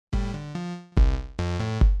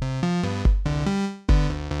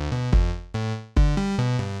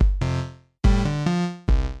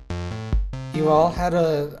you all had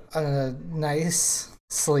a nice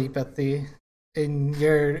sleep in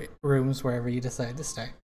your rooms wherever you decide to stay.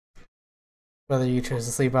 Whether you chose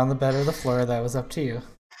to sleep on the bed or the floor, that was up to you.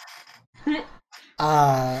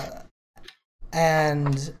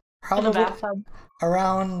 And probably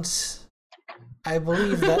around, I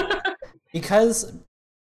believe that because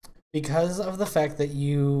of the fact that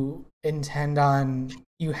you intend on,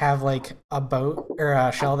 you have like a boat or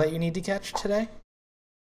a shell that you need to catch today.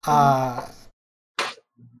 As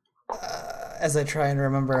I try and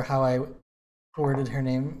remember how I worded her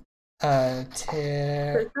name,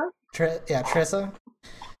 Trissa.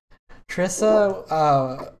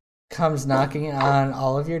 Trissa comes knocking on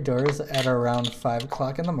all of your doors at around 5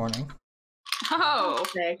 o'clock in the morning. Oh,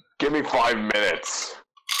 okay. Give me 5 minutes.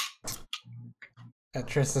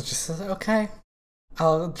 Trissa just says, "Okay,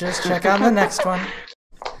 I'll just check on the next one."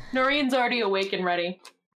 Norene's already awake and ready.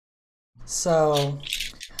 So,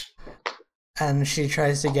 and she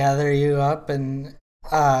tries to gather you up, and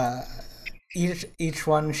each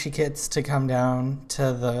one she gets to come down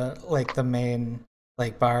to the main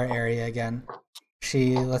bar area again.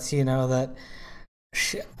 She lets you know that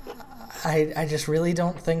I just really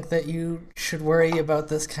don't think that you should worry about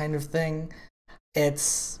this kind of thing.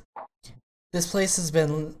 This place has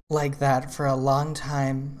been like that for a long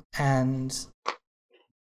time, and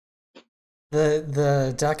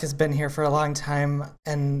the duck has been here for a long time,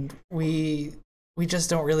 and we just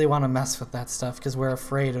don't really want to mess with that stuff because we're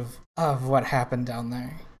afraid of what happened down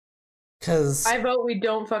there. Because I vote we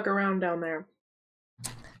don't fuck around down there.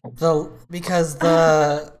 Because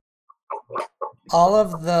all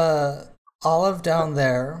of down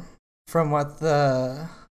there, from what the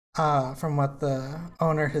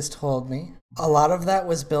owner has told me, a lot of that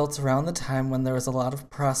was built around the time when there was a lot of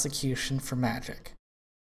prosecution for magic.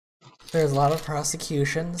 There was a lot of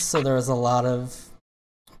prosecution, so there was a lot of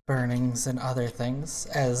burnings and other things,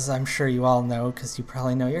 as I'm sure you all know because you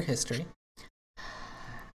probably know your history.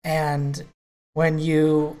 And when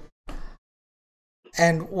you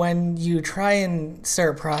try and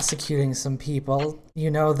start prosecuting some people,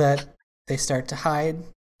 you know that they start to hide.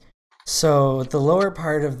 So the lower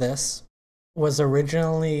part of this was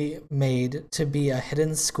originally made to be a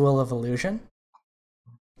hidden school of illusion,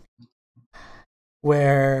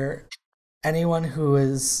 where anyone who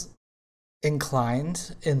is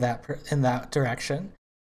inclined in that direction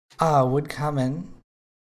would come in.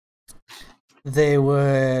 They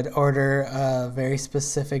would order a very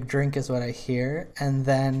specific drink, is what I hear, and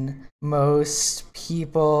then most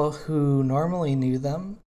people who normally knew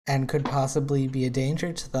them and could possibly be a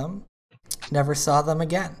danger to them never saw them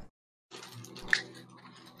again.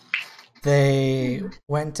 They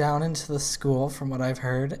went down into the school, from what I've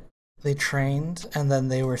heard. They trained, and then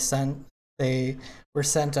they were sent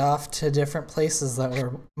off to different places that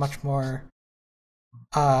were much more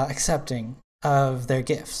accepting of their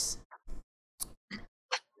gifts.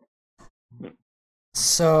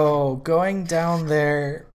 So going down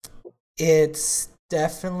there, it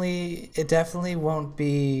definitely won't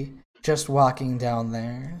be just walking down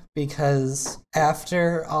there, because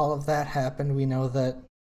after all of that happened, we know that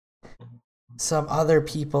some other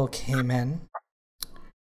people came in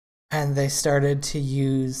and they started to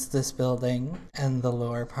use this building and the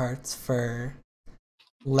lower parts for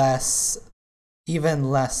even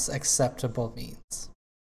less acceptable means.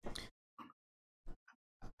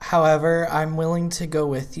 However, I'm willing to go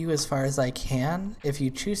with you as far as I can if you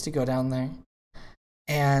choose to go down there.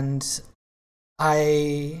 And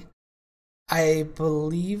I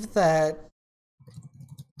believe that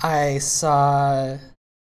I saw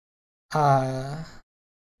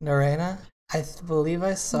Noerene. I believe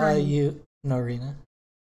I saw you, Noerene.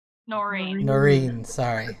 Noerene,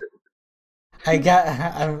 sorry.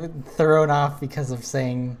 I'm thrown off because of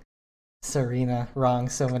saying Serena wrong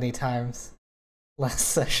so many times last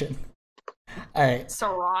session. Alright.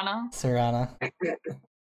 Serana.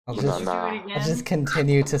 I'll just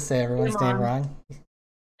continue to say everyone's name wrong.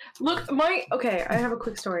 Look, I have a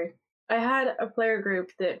quick story. I had a player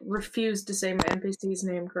group that refused to say my NPC's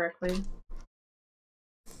name correctly.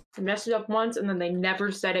 I messed it up once, and then they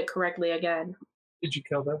never said it correctly again. Did you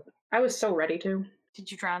kill them? I was so ready to.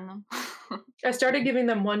 Did you drown them? I started giving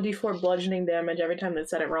them 1d4 bludgeoning damage every time they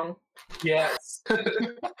said it wrong. Yes.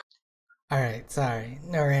 Alright, sorry.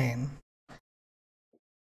 Noerene.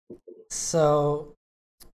 So,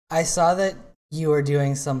 I saw that you were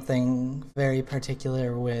doing something very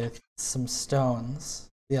particular with some stones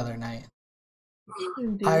the other night.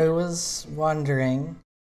 Indeed. I was wondering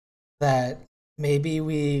that maybe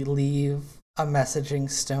we leave a messaging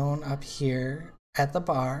stone up here at the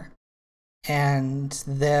bar, and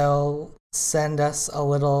they'll send us a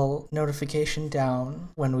little notification down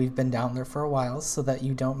when we've been down there for a while so that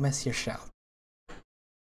you don't miss your show.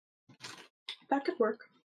 That could work.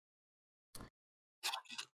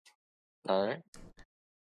 Alright.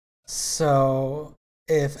 So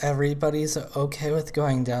if everybody's okay with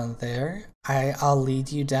going down there, I'll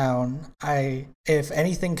lead you down. If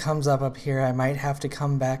anything comes up here, I might have to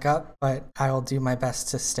come back up, but I will do my best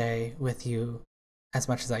to stay with you as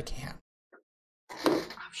much as I can. Oh,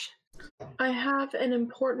 shit. I have an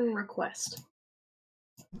important request.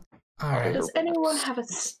 All right. Does anyone have a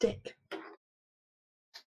stick?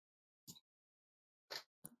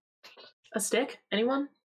 A stick? Anyone?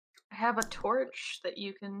 I have a torch that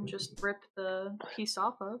you can just rip the piece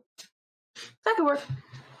off of. That could work.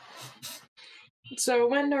 So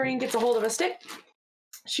when Noerene gets a hold of a stick,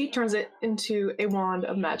 she turns it into a wand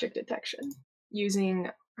of magic detection using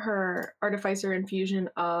her artificer infusion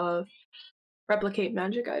of replicate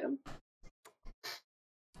magic item.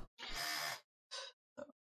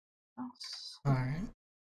 All right.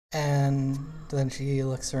 And then she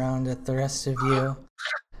looks around at the rest of you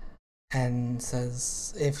and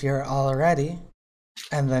says, if you're all ready.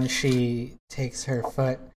 And then she takes her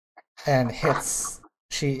foot and hits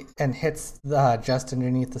just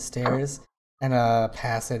underneath the stairs, and a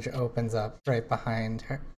passage opens up right behind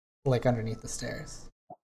her, like underneath the stairs.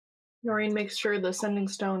 Noerene makes sure the sending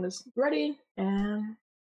stone is ready, and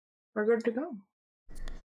we're good to go.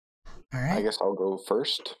 All right. I guess I'll go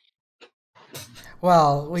first.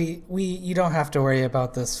 Well, you don't have to worry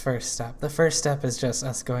about this first step. The first step is just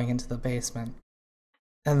us going into the basement.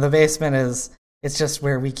 And the basement it's just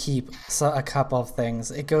where we keep a couple of things.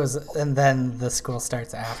 It goes, and then the school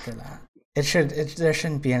starts after that. There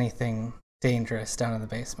shouldn't be anything dangerous down in the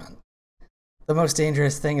basement. The most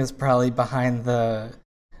dangerous thing is probably behind the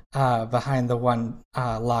one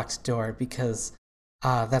locked door, because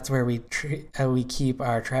that's where we keep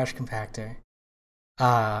our trash compactor.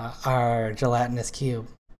 Our gelatinous cube.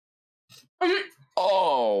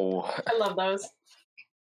 Oh, I love those.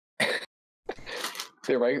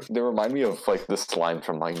 they remind me of like the slime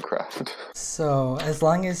from Minecraft. So as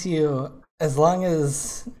long as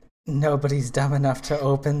nobody's dumb enough to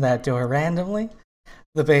open that door randomly,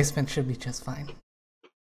 the basement should be just fine.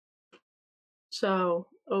 So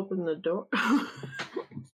open the door.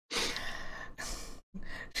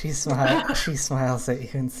 She smiles at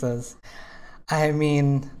you and says, I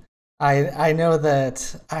mean, I know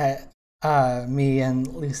that me and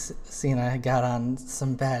Lucina got on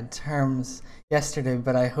some bad terms yesterday,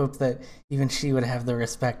 but I hope that even she would have the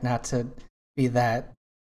respect not to be that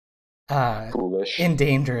Foolish.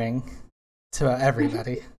 endangering to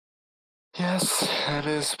everybody. Yes, that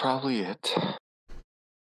is probably it.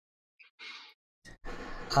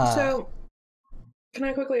 So, can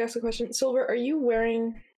I quickly ask a question? Silver, are you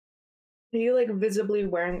like visibly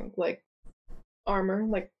wearing like armor?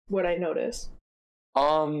 Like, would I notice?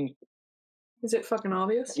 Is it fucking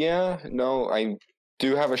obvious? Yeah, no, I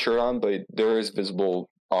do have a shirt on, but there is visible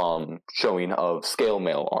showing of scale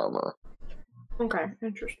mail armor. Okay,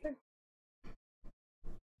 interesting.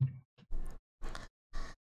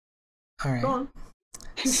 All right. Go on.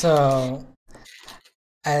 So,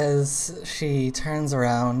 as she turns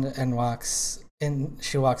around and walks down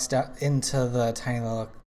into the tiny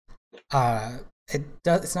little.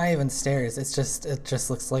 It's not even stairs. It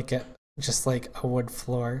just looks like a wood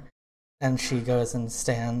floor, and she goes and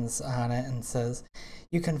stands on it and says,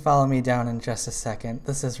 "You can follow me down in just a second.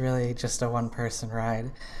 This is really just a one-person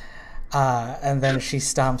ride." And then she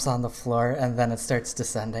stomps on the floor, and then it starts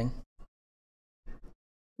descending.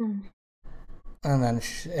 Mm. And then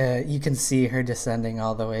you can see her descending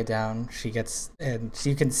all the way down. And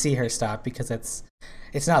you can see her stop because it's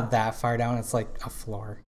not that far down. It's like a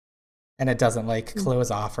floor, and it doesn't like close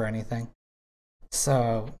off or anything.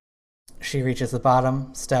 So she reaches the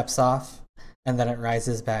bottom, steps off, and then it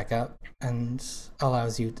rises back up and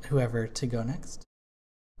allows whoever to go next.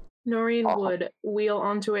 Noerene would wheel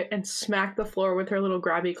onto it and smack the floor with her little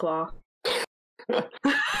grabby claw.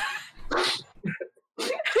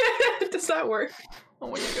 Does that work?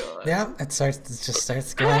 Oh my god. Yeah, it just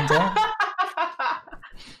starts going down.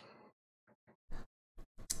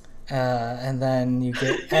 And then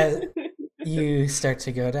you start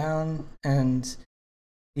to go down, and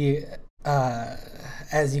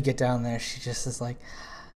as you get down there, she just is like,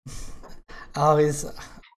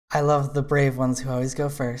 I love the brave ones who always go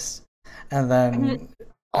first. And then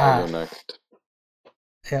I'll go next.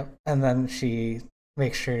 Yep, and then she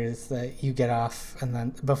makes sure that you get off, and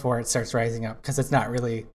then before it starts rising up, because it's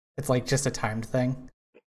like just a timed thing,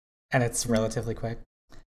 and it's relatively quick.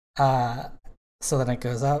 So then it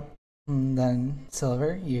goes up, And then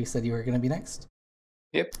Silver, you said you were going to be next.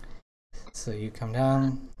 Yep. So you come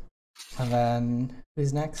down, and then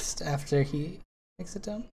who's next after he takes it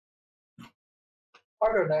down?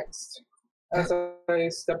 I'll go next. As I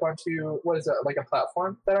step onto, what is it, like a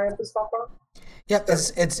platform that I have to stop on? Yep,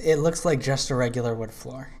 it looks like just a regular wood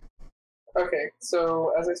floor. Okay,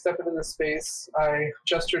 so as I step into this space, I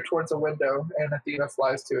gesture towards a window, and Athena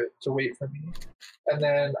flies to it to wait for me. And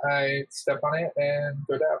then I step on it and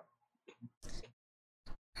go down.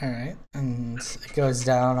 All right, and it goes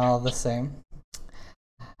down all the same.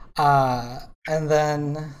 And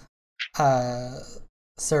then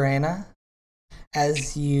Serena,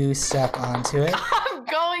 as you step onto it I'm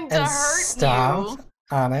going to and hurt stop you.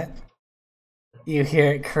 on it, you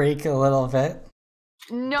hear it creak a little bit.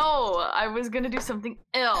 No, I was gonna do something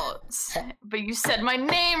else, but you said my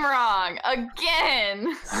name wrong again.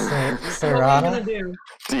 What are you gonna Serana, do?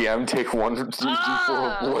 DM take 1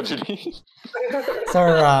 Ah. for bludgeoning.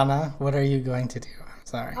 Serana, what are you going to do? I'm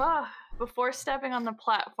sorry. Before stepping on the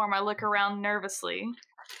platform, I look around nervously,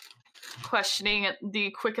 questioning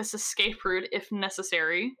the quickest escape route if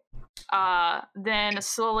necessary. Then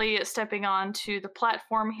slowly stepping onto the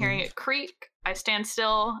platform, hearing it creak, I stand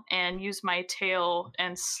still and use my tail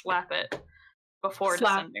and slap it before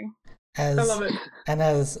descending. I love it. And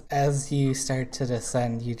as you start to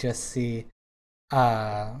descend, you just see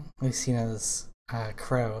Lucina's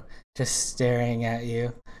crow just staring at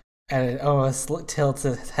you, and it almost tilts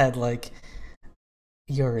its head like,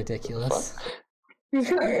 "You're ridiculous."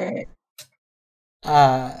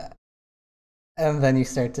 And then you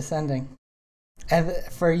start descending. And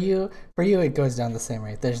for you, it goes down the same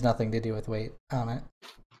rate. There's nothing to do with weight on it.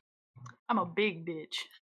 I'm a big bitch.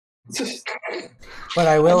 But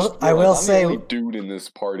I will I'm the say, only dude in this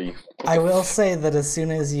party. I will say that as soon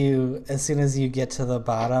as you get to the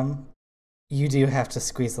bottom, you do have to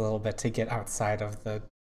squeeze a little bit to get outside of the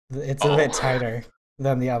it's a bit tighter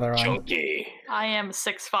than the other one. Chunky. I am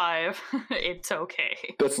 6'5". It's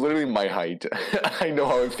okay. That's literally my height. I know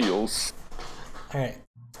how it feels. All right,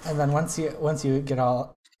 and then once you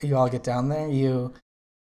all get down there, you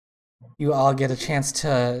all get a chance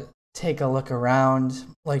to take a look around.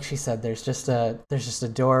 Like she said, there's just a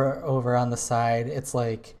door over on the side. It's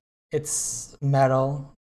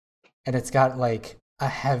metal, and it's got like a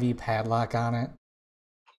heavy padlock on it,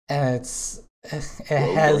 and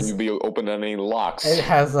Will you be opening any locks? it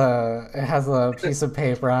has a piece of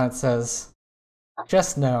paper on it that says,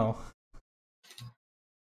 "Just no."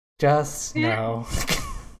 Just no.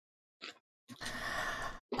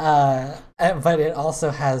 But it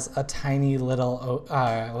also has a tiny little,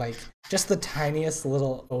 like, just the tiniest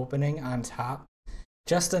little opening on top.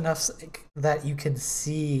 Just enough that you can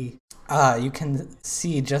see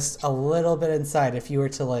just a little bit inside. If you were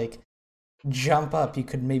to, like, jump up, you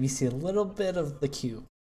could maybe see a little bit of the cube.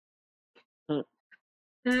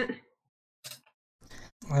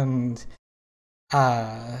 And,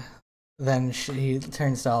 then she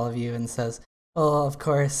turns to all of you and says, "Well, of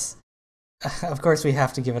course, we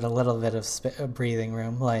have to give it a little bit of breathing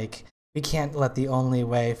room. Like, we can't let the only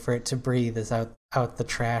way for it to breathe is out the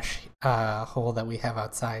trash hole that we have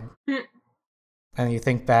outside." And you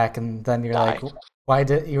think back, and then you're like, "Why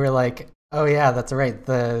did you were like, oh yeah, that's right.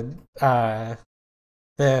 The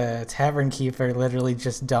tavern keeper literally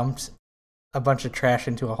just dumped a bunch of trash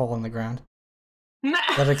into a hole in the ground."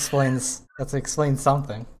 That explains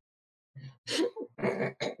something.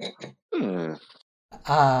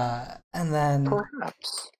 And then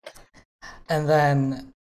Perhaps. And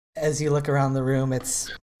then as you look around the room, it's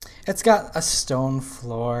got a stone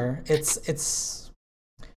floor. It's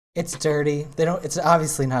dirty. It's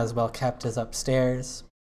obviously not as well kept as upstairs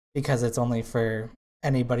because it's only for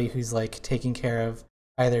anybody who's like taking care of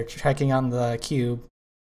either checking on the cube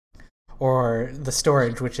or the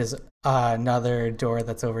storage, which is another door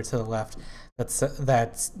that's over to the left. It's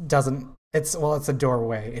a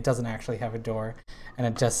doorway. It doesn't actually have a door, and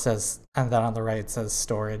it just says, and then on the right it says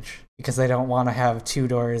storage, because they don't want to have two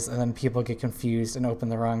doors and then people get confused and open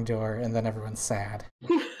the wrong door and then everyone's sad.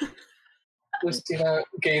 Lucina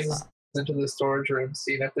gazes into the storage room,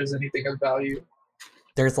 seeing if there's anything of value.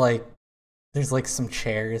 There's some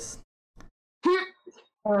chairs.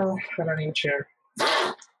 Oh, I don't need a chair.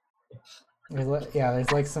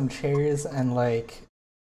 There's like some chairs and like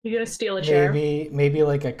You gonna steal a chair? maybe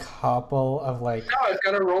like a couple of like No, I've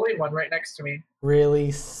got a rolling one right next to me.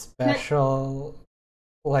 really special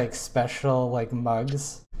mugs.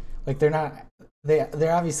 Like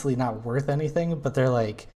they're obviously not worth anything, but they're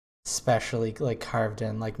like specially like carved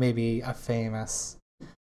in, like maybe a famous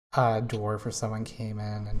dwarf or someone came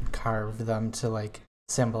in and carved them to like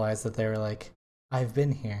symbolize that they were like, I've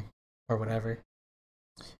been here, or whatever.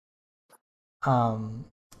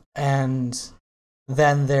 And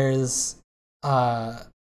then there's a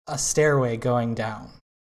stairway going down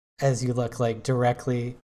as you look like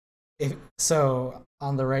directly. So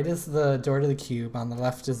on the right is the door to the cube, on the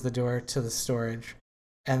left is the door to the storage,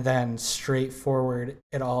 and then straight forward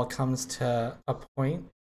it all comes to a point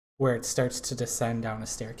where it starts to descend down a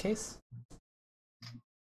staircase.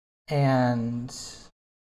 And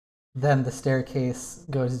then the staircase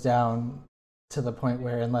goes down to the point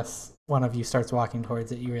where, unless one of you starts walking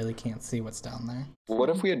towards it, you really can't see what's down there. What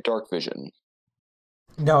if we had dark vision?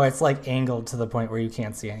 No, it's like angled to the point where you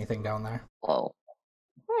can't see anything down there. Oh.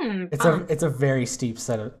 It's a very steep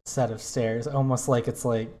set of stairs, almost like it's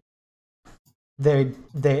like they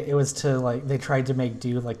tried to make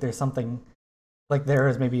do, like there's something, like there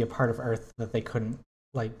is maybe a part of Earth that they couldn't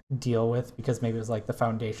like deal with because maybe it was like the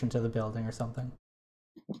foundation to the building or something.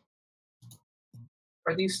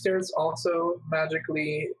 Are these stairs also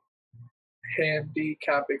magically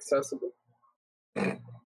handicap accessible?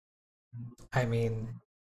 I mean,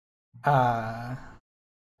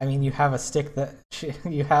 you have a stick that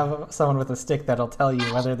you have someone with a stick that'll tell you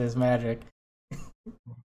whether there's magic.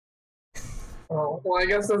 Oh, well, I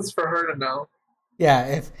guess that's for her to know.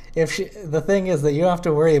 Yeah, if she, the thing is that you don't have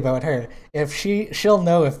to worry about her. If she'll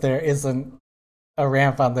know if there isn't a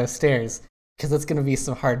ramp on those stairs, because it's gonna be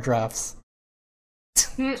some hard drops.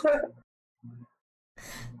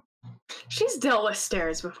 She's dealt with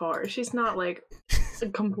stairs before. She's not like a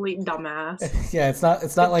complete dumbass. Yeah, it's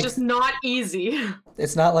not like just not easy.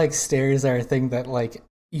 It's not like stairs are a thing that like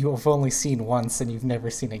you've only seen once and you've never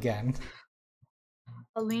seen again.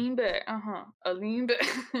 A lean bit, a lean bit.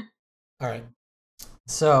 All right.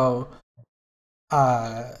 So,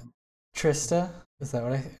 Trista, is that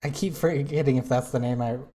what I keep forgetting if that's the name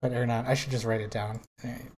or not? I should just write it down.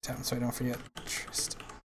 So I don't forget. Trista.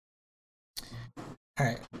 All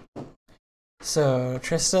right. So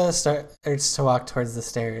Trista starts to walk towards the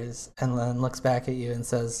stairs and then looks back at you and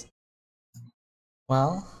says,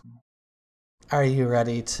 "Well, are you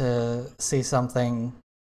ready to see something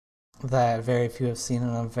that very few have seen in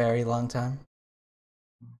a very long time?"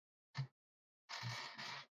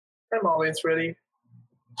 I'm always ready.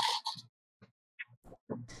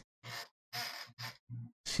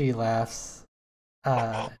 She laughs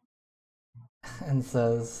and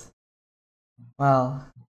says, "Well,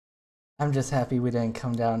 I'm just happy we didn't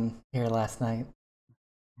come down here last night."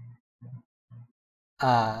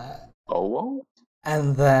 Oh?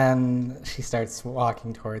 And then she starts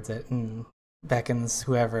walking towards it and beckons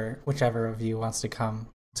whichever of you wants to come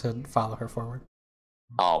to follow her forward.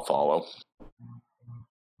 I'll follow.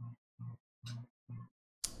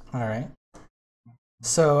 All right.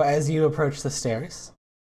 So as you approach the stairs,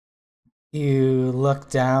 you look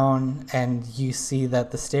down and you see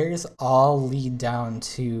that the stairs all lead down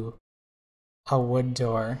to a wood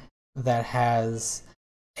door that has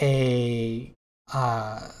a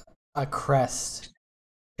crest.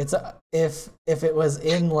 It's if it was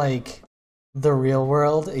in like the real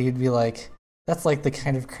world, you'd be like, that's like the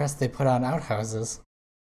kind of crest they put on outhouses.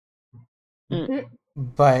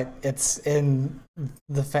 But it's in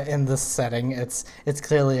this setting. It's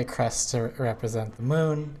clearly a crest to represent the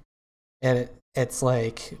moon. It's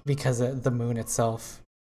like because the moon itself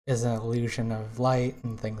is an illusion of light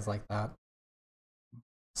and things like that.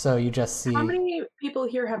 So you just see. How many people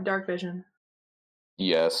here have dark vision?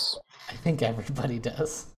 Yes. I think everybody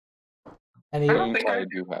does. And I don't think I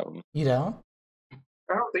do have them. you don't?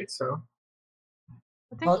 I don't think so.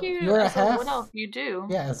 I think Well, you, you're a as a half. wood elf, you do.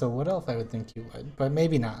 Yeah, as a wood elf, I would think you would, but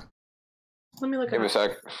maybe not. Let me look Give me a at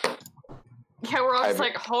sec. Yeah, we're all just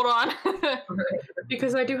like, hold on.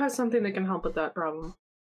 because I do have something that can help with that problem.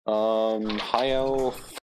 High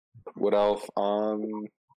elf, wood elf, You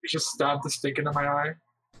just stabbed the stick into my eye.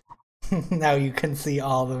 Now you can see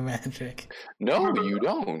all the magic. No, you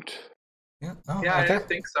don't. Yeah, oh, Yeah, I okay. didn't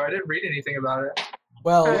think so. I didn't read anything about it.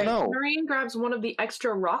 Well, Alright, no. Noerene grabs one of the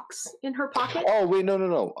extra rocks in her pocket. Oh wait, no.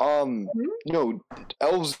 No,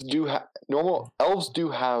 elves do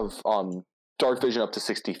have dark vision up to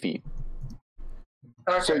 60 feet.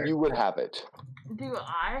 Okay. So you would have it. Do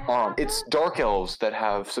I have It's it? dark elves that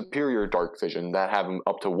have superior dark vision that have them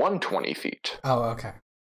up to 120 feet. oh, okay.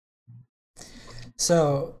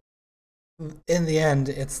 So, in the end,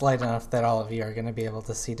 it's light enough that all of you are going to be able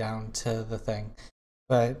to see down to the thing.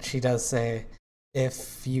 But she does say,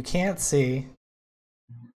 if you can't see,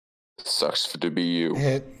 Sucks to be you.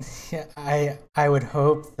 I would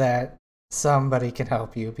hope that somebody can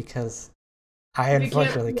help you because I If you can't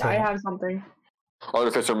unfortunately see, I can't. have something.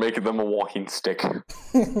 Artificer making them a walking stick.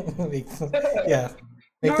 Yeah.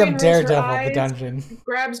 Make them Noerene rolls her Daredevil the eyes, dungeon.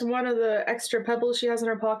 grabs one of the extra pebbles she has in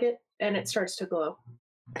her pocket, and it starts to glow.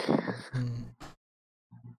 Hmm.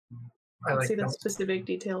 I like See the that. specific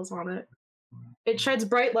details on it. It sheds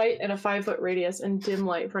bright light in a 5-foot radius and dim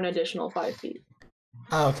light for an additional 5 feet.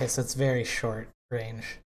 Oh, okay, so it's very short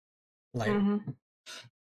range light. Mm-hmm.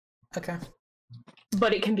 Okay,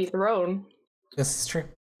 But it can be thrown. this is true.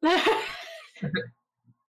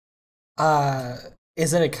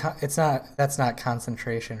 Is it it's not, that's not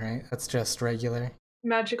concentration, right? That's just regular.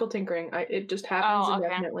 Magical tinkering. It just happens Oh, okay.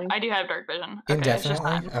 indefinitely. I do have dark vision. Okay, it's just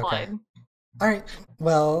not Indefinitely? Okay. implied. All right.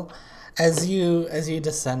 Well, as you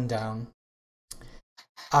descend down,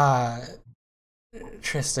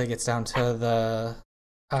 Trista gets down to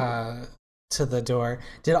the door.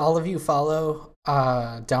 Did all of you follow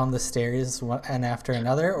down the stairs one and after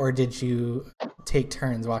another, or did you take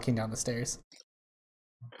turns walking down the stairs?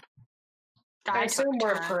 I took assume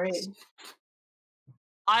we're a turns. parade.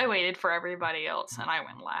 I waited for everybody else, and I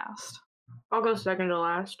went last. I'll go second to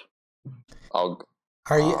last. I'll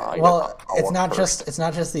Are you I guess well? I'll It's walk not first.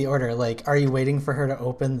 just the order. Like, are you waiting for her to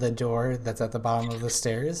open the door that's at the bottom of the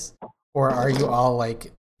stairs, or are you all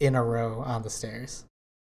like in a row on the stairs?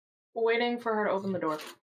 Waiting for her to open the door.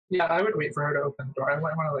 Yeah, I would wait for her to open the door. I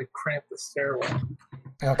might want to like cramp the stairwell.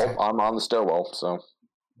 Okay. I'm on the stairwell, so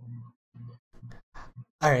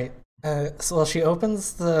All right. So she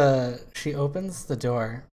opens the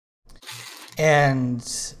door,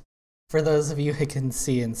 and for those of you who can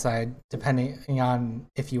see inside, depending on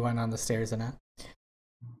if you went on the stairs or not,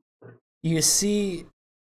 you see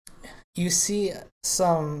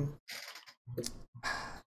some.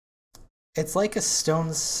 It's like a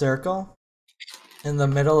stone circle in the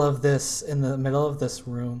middle of this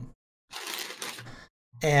room,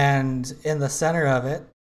 and in the center of it,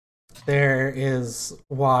 there is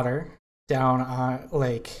water down on,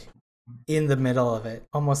 like, in the middle of it,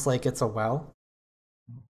 almost like it's a well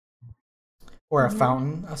or a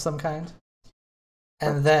fountain of some kind.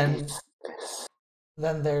 And then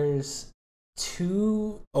there's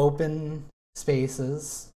 2 open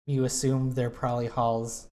spaces. You assume they're probably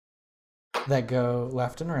halls that go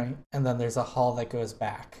left and right, and then there's a hall that goes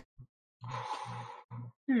back.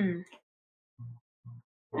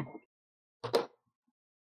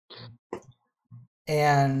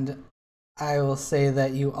 And I will say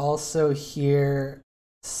that you also hear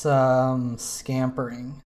some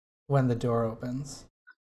scampering when the door opens.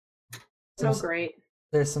 Oh, great.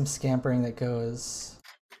 There's some scampering that goes.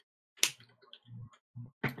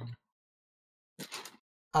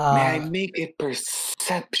 may I make a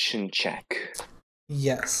perception check?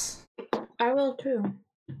 Yes. I will too.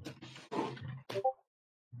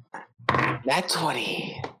 That's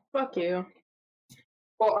 20. Fuck you.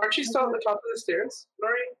 Well, aren't you still at the top of the stairs,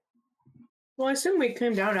 Noerene? Well, I assume we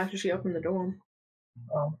came down after she opened the door.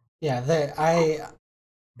 Oh. Yeah,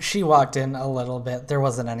 she walked in a little bit. There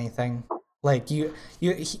wasn't anything. Like, if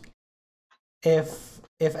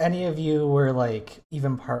any of you were like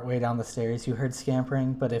even partway down the stairs, you heard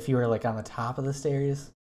scampering, but if you were like on the top of the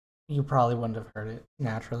stairs, you probably wouldn't have heard it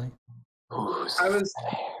naturally. I was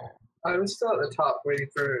still at the top waiting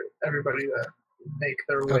for everybody to make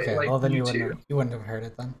their way. Okay, like well then you you wouldn't have heard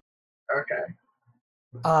it then. Okay.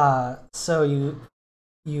 So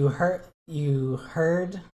you heard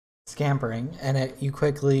scampering, and you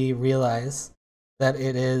quickly realize that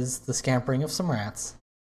it is the scampering of some rats.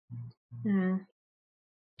 Dinner.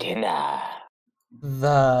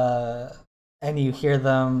 And you hear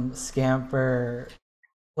them scamper,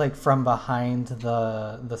 like, from behind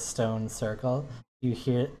the stone circle. You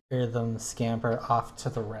hear them scamper off to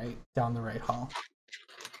the right, down the right hall.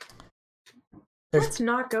 Let's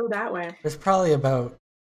not go that way. There's probably about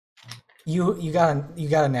you got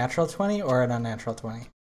a natural 20 or an unnatural 20?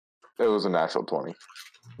 It was a natural 20.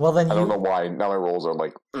 Well, then I don't know why. Now my rolls are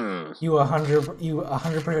like. You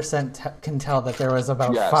 100% can tell that there was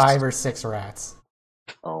about 5 or 6 rats.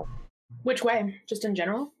 Oh. Which way? Just in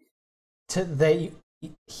general?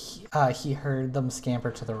 He heard them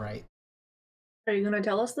scamper to the right. Are you gonna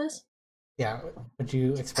tell us this? Yeah. Would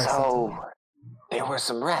you express it? So there were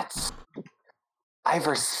some rats. 5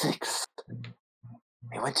 or 6.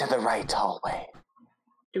 They went to the right hallway.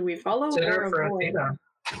 Do we follow Dinner or for avoid? Athena.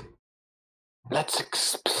 Let's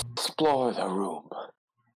explore the room.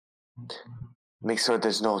 Make sure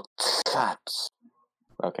there's no traps.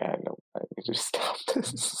 Okay, I know. I need to stop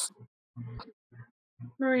this.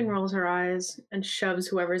 Noerene rolls her eyes and shoves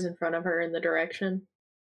whoever's in front of her in the direction.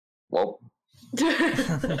 Well, All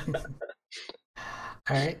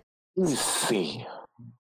right. let's see.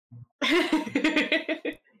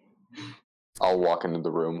 I'll walk into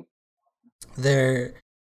the room. There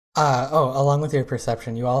Along with your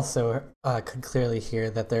perception, you also could clearly hear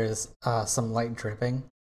that there's some light dripping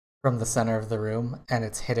from the center of the room, and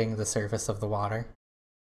it's hitting the surface of the water.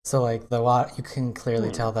 So, like, the water, you can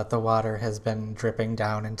clearly tell that the water has been dripping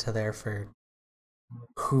down into there for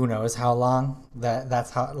who knows how long.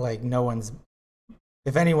 That's how, like, no one's.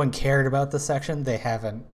 If anyone cared about the section, they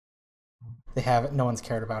haven't. No one's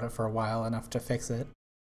cared about it for a while enough to fix it.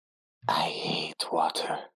 I hate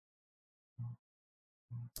water.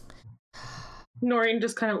 Noerene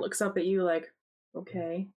just kind of looks up at you like,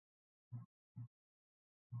 okay.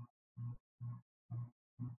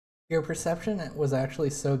 Your perception was actually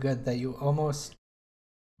so good that you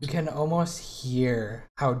can almost hear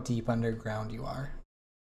how deep underground you are.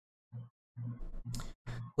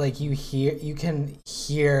 Like you can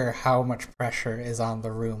hear how much pressure is on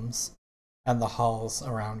the rooms and the halls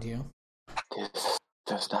around you. This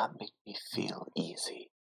does not make me feel easy.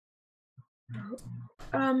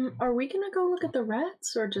 Are we gonna go look at the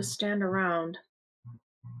rats or just stand around?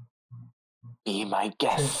 Be my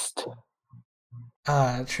guest.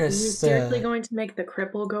 Are you seriously Trista. going to make the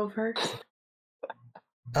cripple go first?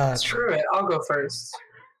 Screw it, I'll go first.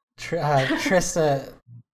 Trista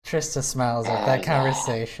smiles at that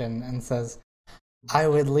conversation and says, "I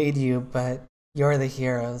would lead you, but you're the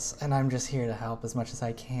heroes, and I'm just here to help as much as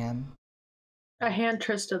I can." I hand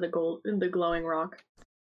Trista the glowing rock.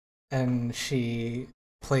 And she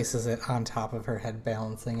places it on top of her head,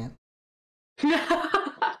 balancing it.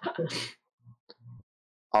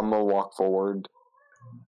 I'm gonna walk forward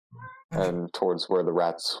and towards where the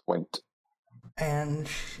rats went. And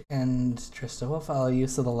Trista will follow you,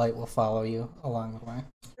 so the light will follow you along the way.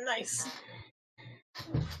 Nice.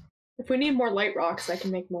 If we need more light rocks, I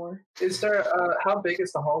can make more. Is there, how big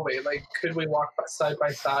is the hallway? Like, could we walk side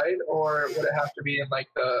by side, or would it have to be in, like,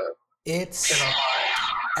 the... It's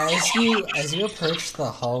as you approach the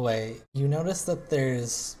hallway, you notice that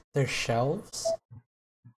there's shelves,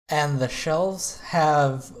 and the shelves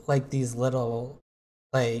have like these little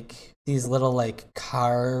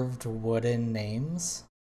carved wooden names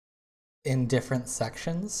in different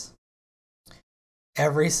sections.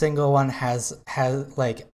 Every single one has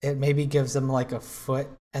like, it maybe gives them like a foot,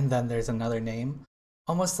 and then there's another name,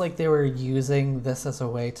 almost like they were using this as a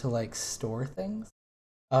way to like store things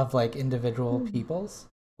of like individual peoples,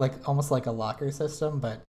 like almost like a locker system,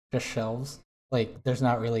 but just shelves. Like there's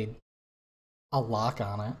not really a lock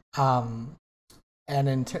on it.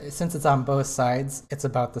 And since it's on both sides, it's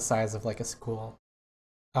about the size of like a school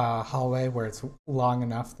hallway, where it's long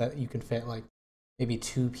enough that you can fit like maybe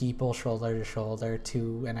 2 people shoulder to shoulder,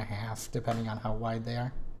 2.5, depending on how wide they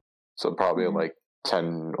are. So probably like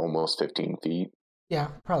 10, almost 15 feet. Yeah,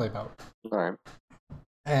 probably about. All right.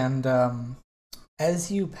 And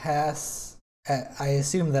as you pass, I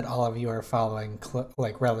assume that all of you are following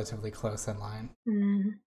like relatively close in line.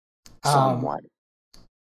 Somewhat.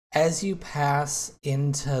 As you pass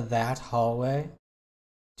into that hallway,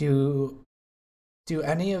 do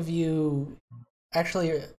any of you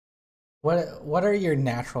actually? What are your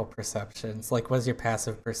natural perceptions? Like, what's your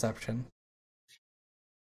passive perception?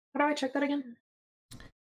 How do I check that again?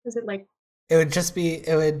 Is it like... It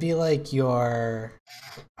would be like your,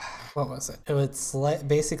 what was it? It would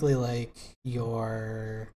basically like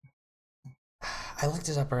your, I looked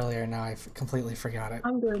it up earlier, now I completely forgot it.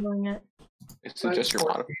 I'm Googling it. Is it just your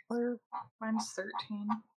modifier? Mine's 13.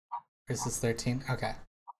 Is this 13? Okay.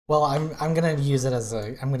 Well, I'm gonna use it as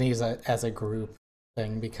a group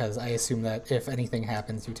thing, because I assume that if anything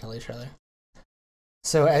happens, you tell each other.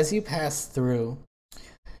 So as you pass through,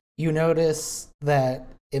 you notice that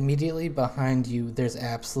immediately behind you, there's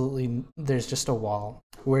just a wall.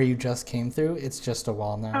 Where you just came through, it's just a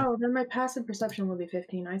wall now. Oh, then my passive perception will be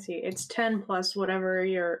 15. I see. It's 10 plus whatever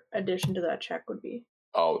your addition to that check would be.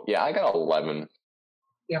 Oh, yeah, I got 11.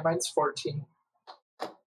 Yeah, mine's 14.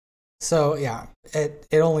 So yeah, it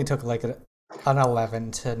only took like an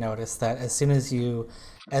 11 to notice that as soon as you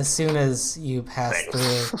pass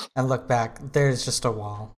through and look back, there's just a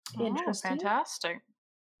wall. Interesting. Fantastic.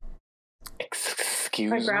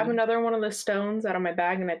 Excuse I grab me. another one of the stones out of my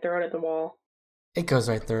bag and I throw it at the wall. It goes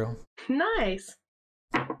right through. Nice.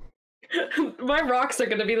 My rocks are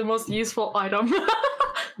going to be the most useful item.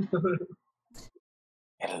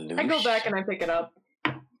 I go back and I pick it up.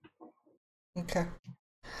 Okay.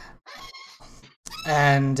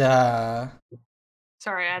 And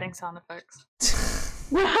Sorry, adding sound effects.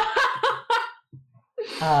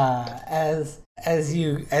 as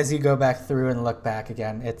you go back through and look back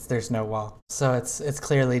again, there's no wall, so it's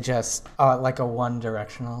clearly just like a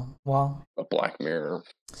one-directional wall. A black mirror.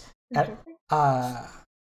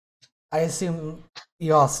 I assume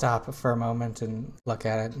you all stop for a moment and look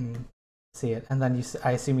at it and see it, and then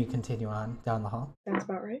I assume you continue on down the hall. That's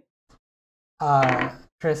about right.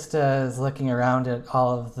 Trista is looking around at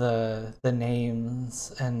all of the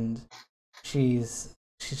names, and she's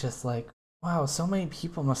just like, wow, so many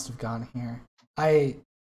people must have gone here. I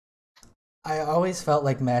always felt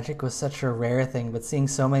like magic was such a rare thing, but seeing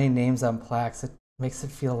so many names on plaques, it makes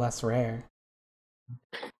it feel less rare.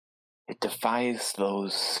 It defies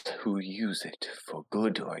those who use it for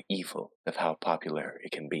good or evil of how popular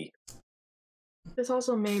it can be. This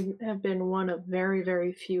also may have been one of very,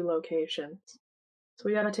 very few locations. So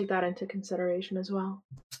we gotta take that into consideration as well.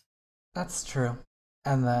 That's true.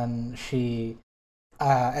 And then she,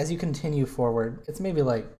 as you continue forward, it's maybe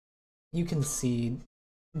like you can see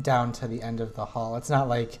down to the end of the hall. It's not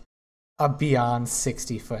like a beyond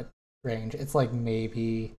 60-foot range. It's like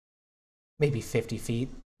maybe 50 feet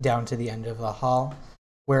down to the end of the hall,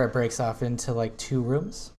 where it breaks off into like 2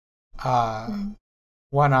 rooms,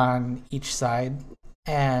 one on each side,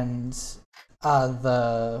 and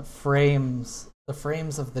the frames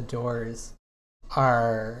of the doors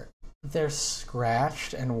they're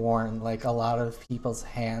scratched and worn, like a lot of people's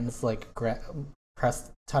hands like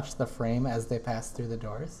touch the frame as they pass through the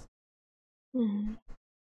doors. Mm-hmm.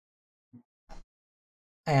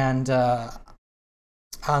 And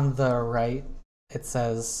on the right it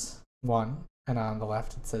says 1, and on the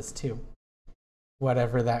left it says 2.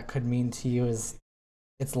 Whatever that could mean to you it's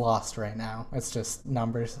lost right now. It's just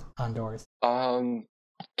numbers on doors.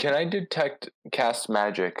 Can I cast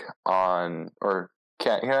magic on, or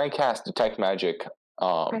can I cast detect magic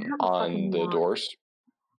on the wand. doors?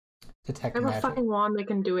 Detect I have magic. a fucking wand that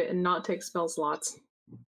can do it and not take spell slots.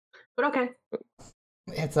 But okay.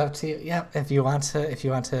 It's up to you. Yep, if you want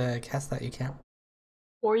to cast that, you can.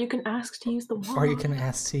 Or you can ask to use the wand. Or you can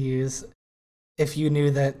ask to use, if you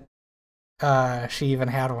knew that she even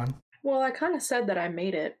had one. Well, I kind of said that I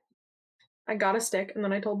made it. I got a stick, and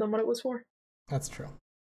then I told them what it was for. That's true.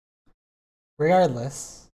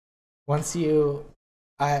 Regardless, once you,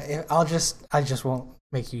 I just won't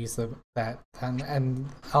make you use that then, and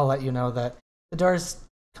I'll let you know that the door's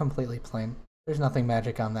completely plain. There's nothing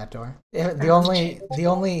magic on that door. The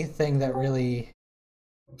only thing that really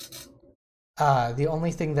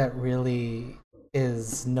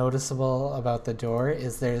is noticeable about the door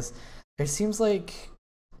is there seems like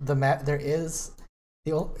it's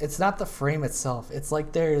not the frame itself. It's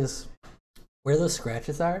like there's where those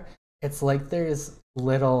scratches are. It's like there's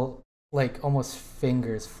little, like almost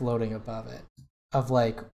fingers floating above it of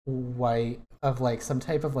like some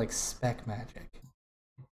type of like speck magic.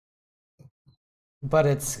 But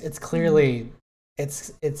it's clearly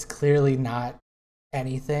not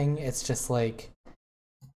anything. It's just like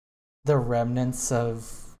the remnants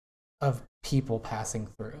of people passing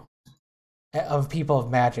through. Of people of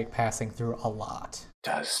magic passing through a lot.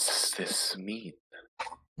 Does this mean?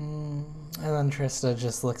 And then Trista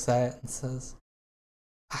just looks at it and says,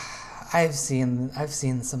 I've seen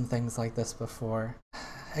some things like this before,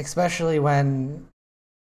 especially when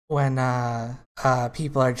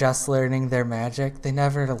people are just learning their magic. They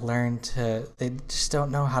just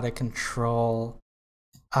don't know how to control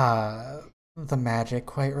the magic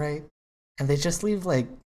quite right, and they just leave like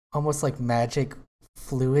almost like magic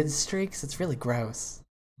fluid streaks. It's really gross.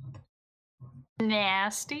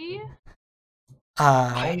 Nasty.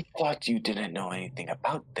 I thought you didn't know anything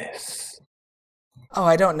about this. Oh,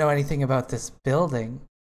 I don't know anything about this building,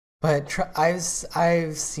 but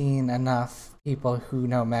I've seen enough people who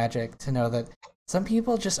know magic to know that some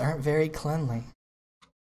people just aren't very cleanly.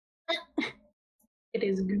 It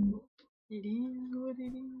is good. It is what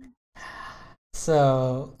it is.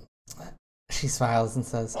 So she smiles and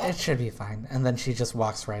says, "It should be fine," and then she just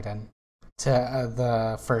walks right in to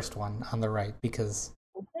the first one on the right because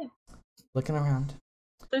looking around.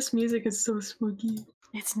 This music is so spooky.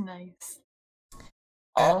 It's nice.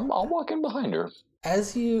 I'll walk in behind her.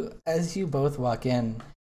 As you both walk in,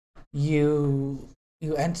 you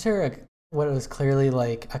enter what was clearly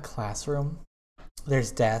like a classroom.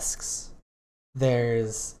 There's desks.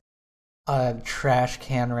 There's a trash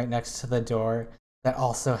can right next to the door that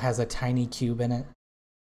also has a tiny cube in it.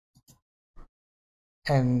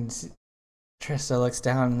 And Trista looks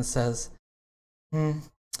down and says, they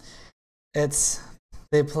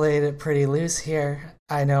played it pretty loose here.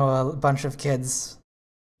 I know a bunch of kids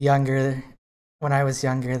when I was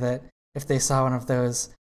younger, that if they saw one of those,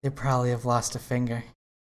 they'd probably have lost a finger."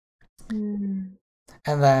 And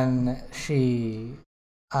then she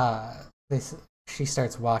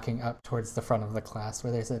starts walking up towards the front of the class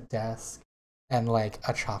where there's a desk and like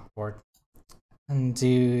a chalkboard. And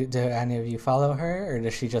do any of you follow her, or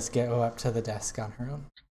does she just go up to the desk on her own?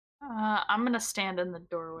 I'm gonna stand in the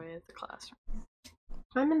doorway of the classroom.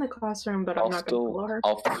 I'm in the classroom, but I'm not going to follow her.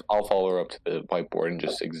 I'll follow her up to the whiteboard and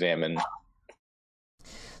just examine.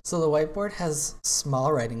 So the whiteboard has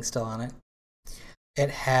small writing still on it. It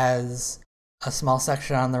has a small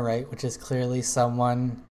section on the right, which is clearly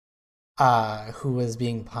someone who was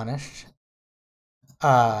being punished.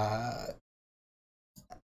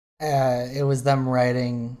 It was them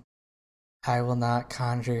writing, "I will not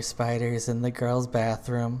conjure spiders in the girls'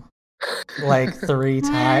 bathroom," like 3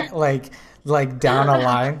 times, like down a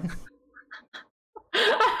line.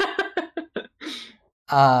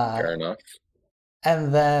 Fair enough.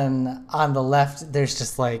 And then on the left, there's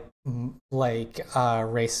just like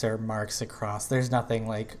eraser marks across. There's nothing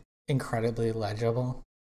like incredibly legible.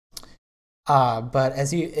 But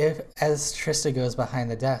as Trista goes behind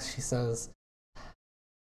the desk, she says,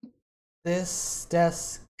 "This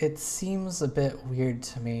desk, it seems a bit weird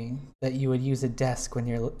to me that you would use a desk when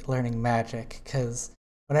you're learning magic, because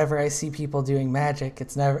whenever I see people doing magic,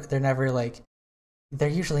 they're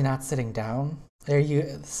usually not sitting down.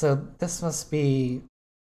 So this must be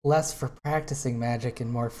less for practicing magic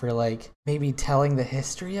and more for like maybe telling the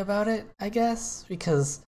history about it, I guess,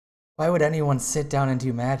 because why would anyone sit down and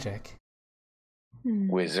do magic?"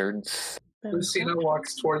 Wizards. Lucina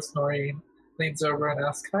walks towards Noerene, leans over and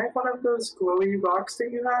asks, "Can I have one of those glowy rocks that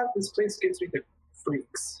you have? This place gives me the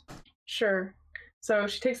freaks." Sure. So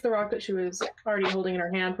she takes the rock that she was already holding in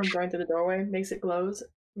her hand from throwing through the doorway, makes it glow,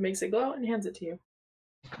 and hands it to you.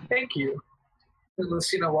 "Thank you." And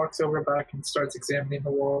Lucina walks over back and starts examining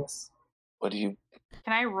the walls. What do you...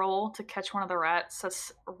 Can I roll to catch one of the rats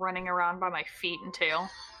that's running around by my feet and tail?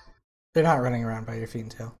 They're not running around by your feet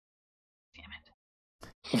and tail. Damn it.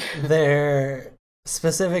 They're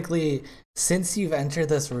specifically, since you've entered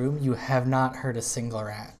this room, you have not heard a single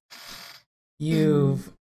rat.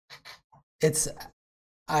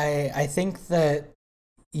 I think that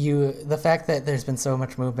the fact that there's been so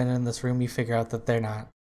much movement in this room, you figure out that they're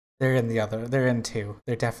in 2.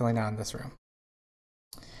 They're definitely not in this room.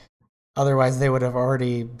 Otherwise, they would have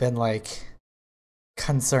already been like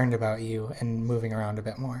concerned about you and moving around a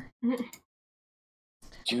bit more.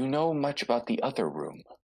 Do you know much about the other room?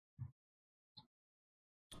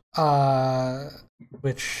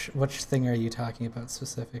 Which thing are you talking about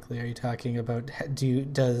specifically? Are you talking about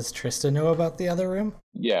does Trista know about the other room?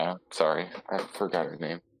 Yeah, sorry, I forgot her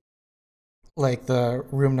name. Like the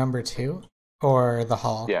room number 2 or the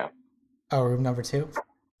hall? Yeah. Oh, room number 2?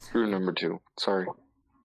 Room number 2. Sorry.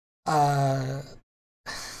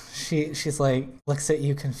 She's like looks at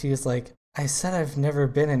you confused like, "I said I've never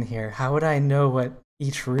been in here. How would I know what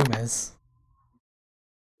each room is?"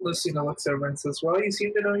 Lucina looks over and says, "Well, you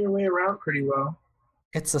seem to know your way around pretty well."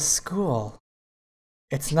 It's a school.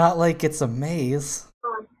 It's not like it's a maze.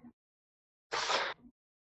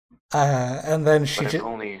 And then she But if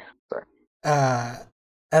only... Sorry.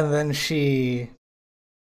 and then she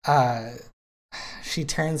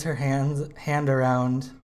turns her hand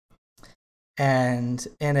around, and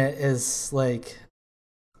in it is like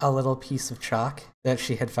a little piece of chalk that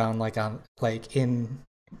she had found in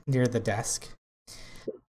near the desk,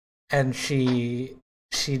 and she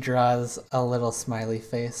draws a little smiley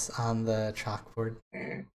face on the chalkboard,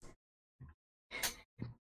 and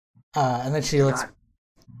then she looks.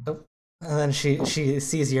 Oh, and then she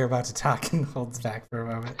sees you're about to talk and holds back for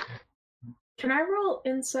a moment. Can I roll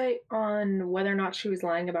insight on whether or not she was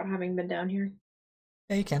lying about having been down here?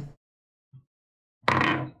 Yeah, you can.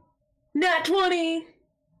 Nat 20!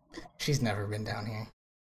 She's never been down here.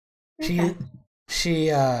 Okay.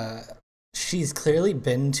 She's clearly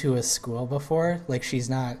been to a school before. Like she's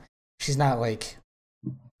not like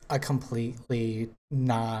a completely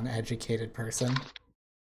non-educated person.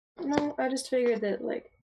 No, I just figured that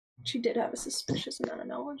like she did have a suspicious amount of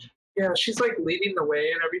knowledge. Yeah, she's like leading the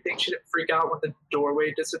way and everything. She didn't freak out when the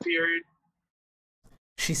doorway disappeared.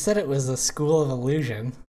 She said it was a school of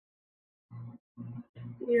illusion.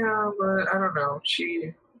 Yeah, but I don't know.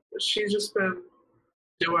 She's just been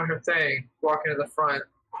doing her thing, walking to the front.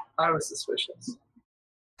 I was suspicious.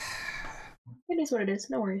 It is what it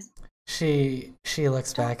is. No worries. She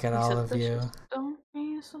looks back at all of you,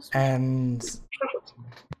 and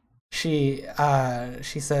she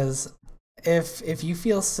says, if you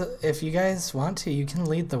guys want to, you can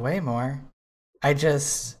lead the way more. I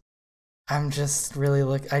just know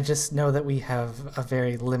that we have a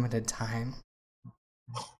very limited time.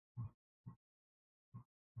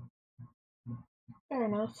 Fair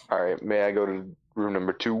enough. All right, may I go to room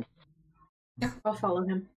number 2? Yeah, I'll follow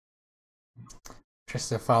him.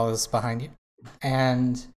 Trista follows behind you,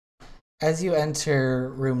 and as you enter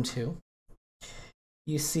room 2,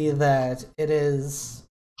 you see that this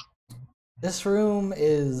room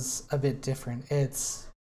is a bit different. It's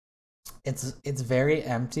very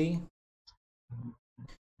empty,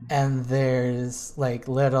 and there's like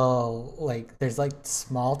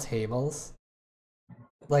small tables,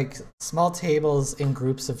 in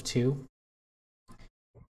groups of 2,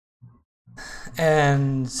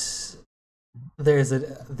 and there's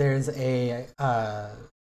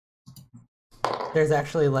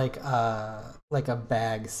actually like a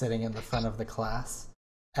bag sitting in the front of the class,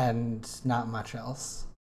 and not much else.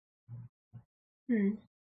 May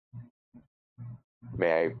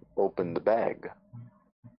I open the bag?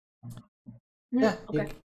 Yeah, okay.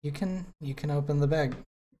 you can open the bag.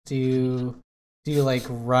 Do you like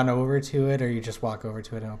run over to it, or you just walk over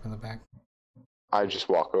to it and open the bag? I just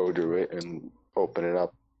walk over to it and open it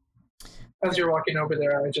up. As you're walking over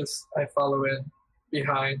there, I follow in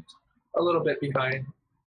behind, a little bit behind.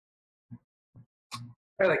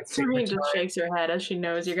 I like to take my Serene just time. shakes her head as she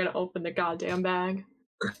knows you're gonna open the goddamn bag.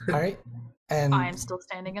 All right, and I am still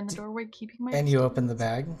standing in the doorway, keeping my. and you open the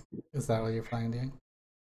bag. Is that what you're planning doing?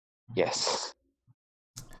 Yes.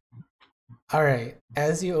 All right.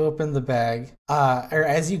 As you open the bag, or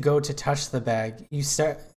as you go to touch the bag,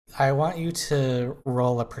 I want you to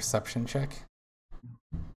roll a perception check.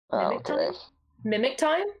 Mimic Okay. time? Mimic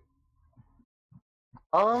time?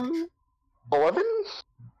 11?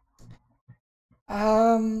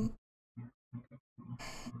 I'm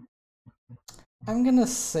gonna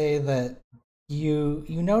say that you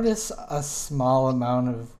notice a small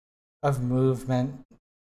amount of movement,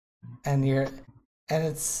 and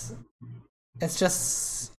it's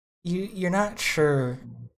just you're not sure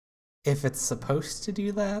if it's supposed to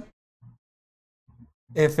do that.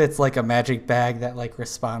 If it's like a magic bag that like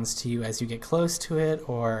responds to you as you get close to it,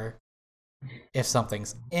 or if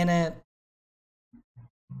something's in it.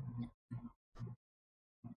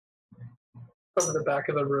 From the back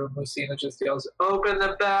of the room, Lucina just yells, "Open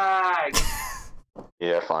the bag!"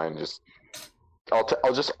 Yeah, fine. I'll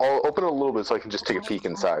open it a little bit so I can just take a peek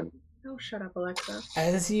inside. Oh, shut up, Alexa.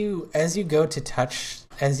 As you go to touch,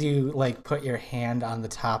 as you like put your hand on the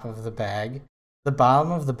top of the bag, the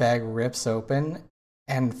bottom of the bag rips open,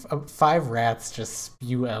 and 5 rats just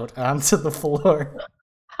spew out onto the floor.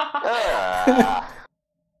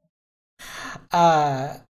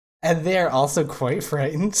 And they're also quite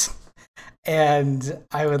frightened. And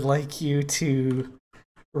I would like you to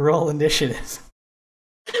roll initiative.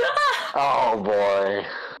 Oh boy.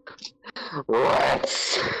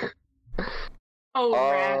 Rats.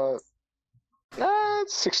 Oh, rats.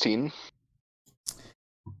 16.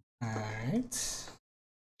 Alright.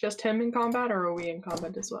 Just him in combat, or are we in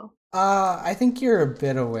combat as well? I think you're a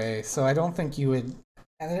bit away, so I don't think you would.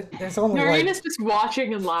 And there's only Norene's just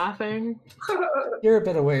watching and laughing. You're a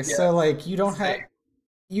bit away, Yeah. so like you don't have.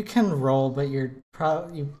 You can roll, but you're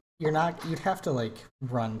not. You'd have to like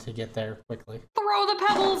run to get there quickly. Throw the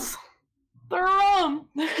pebbles. Throw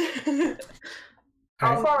them.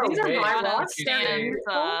 How far These are away? my would rocks, you Dan.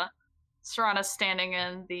 say? Serana's standing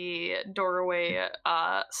in the doorway,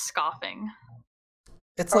 scoffing.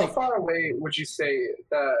 It's How like far away would you say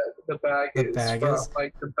that the bag from is?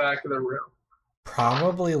 like the back of the room?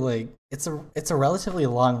 Probably like it's a relatively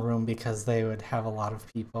long room because they would have a lot of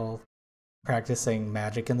people practicing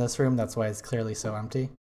magic in this room. That's why it's clearly so empty.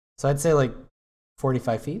 So I'd say like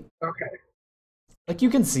 45 feet. Okay. Like you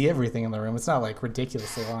can see everything in the room. It's not like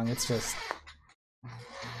ridiculously long. It's just.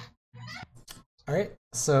 All right.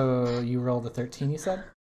 So you rolled a 13. You said.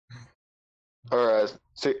 Alright.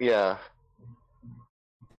 So, yeah.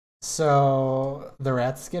 So the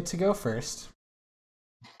rats get to go first,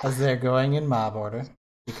 as they're going in mob order,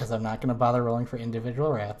 because I'm not going to bother rolling for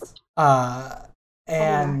individual rats.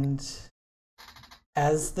 And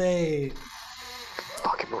as they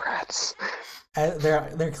Fucking rats.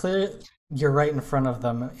 they're clear, you're right in front of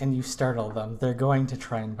them, and you startle them. They're going to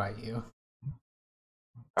try and bite you.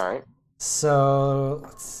 Alright. So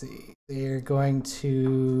let's see. They're going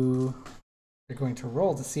to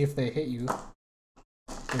roll to see if they hit you.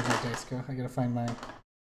 Where'd my dice go? I gotta find my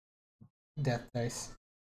death dice.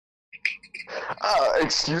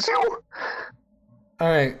 Excuse you?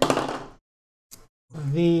 Alright.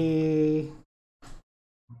 This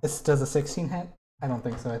does a 16 hit? I don't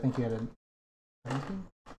think so. I think you had a 17?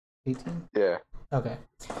 18? Yeah. Okay.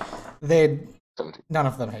 17. None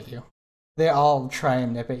of them hit you. They all try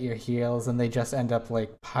and nip at your heels, and they just end up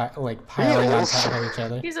like piling on top of each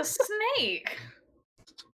other. He's a snake.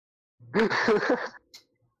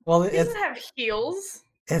 Well, He doesn't have heels.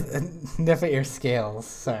 nip at your scales.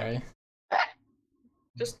 Sorry.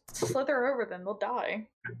 Just slither over them; they'll die.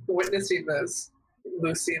 Witnessing this,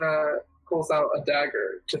 Lucina pulls out a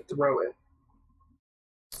dagger to throw it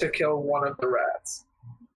to kill one of the rats.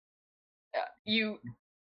 You.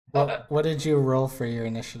 What did you roll for your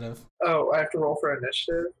initiative? Oh, I have to roll for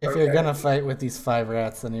initiative? If you're gonna fight with these 5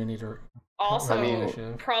 rats, then you need to Also,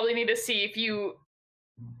 initiative. probably need to see if you.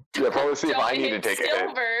 Yeah, probably see if don't I need to hit take a hit.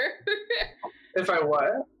 silver. If I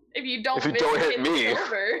what? If you don't hit me.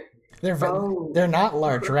 Silver. They're not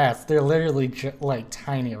large rats. They're literally like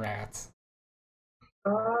tiny rats.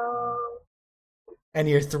 And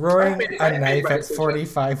you're throwing a knife at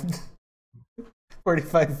 45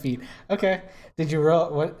 feet. Okay. Did you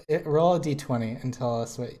roll roll a d20 and tell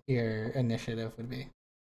us what your initiative would be?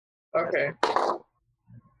 Okay.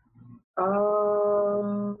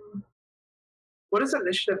 What is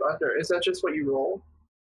initiative under? Is that just what you roll?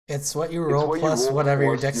 It's what you roll plus whatever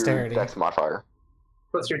your dexterity. Dex modifier.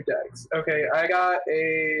 Plus your dex. Okay, I got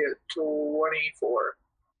a 24.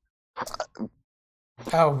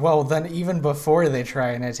 Oh, well, then even before they try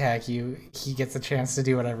and attack you, he gets a chance to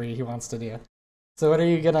do whatever he wants to do. So what are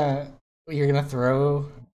you gonna... You're gonna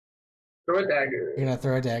throw... Throw a dagger. You're gonna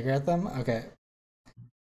throw a dagger at them? Okay.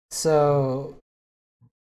 So...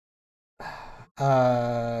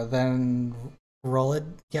 then roll a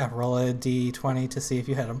d20 to see if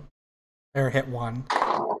you hit him. Or hit one.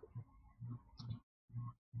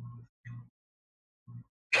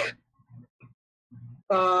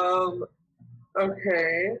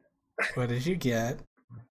 Okay. What did you get?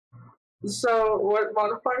 So, what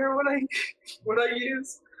modifier would I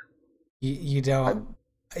use? You don't...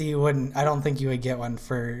 You wouldn't... I don't think you would get one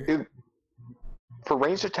for... For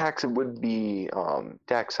ranged attacks, it would be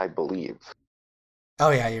Dex, I believe. Oh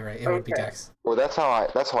yeah, you're right. It would be Dex. Well, that's how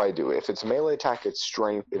I do it. If it's melee attack, it's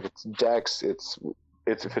strength. If it's Dex, if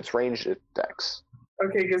it's ranged, it's Dex.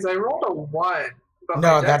 Okay, because I rolled a 1.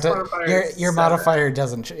 No, that your modifier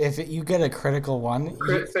doesn't. If you get a critical 1,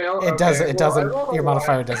 fail? It doesn't. It doesn't. Your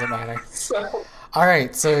modifier doesn't matter. All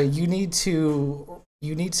right, so you need to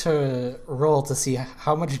roll to see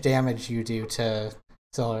how much damage you do to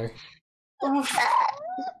Silver.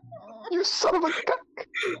 You son of a duck!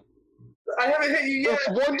 I haven't hit you yet.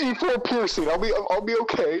 It's 1d4 piercing. I'll be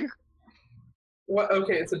okay. What?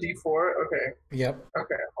 Okay, it's a d4. Okay. Yep.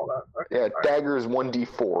 Okay, hold on. Okay, yeah, dagger is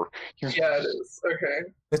 1d4. Yeah, it is.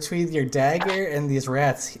 Okay. Between your dagger and these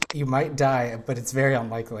rats, you might die, but it's very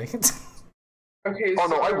unlikely. Okay. Oh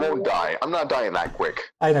no, I won't die. I'm not dying that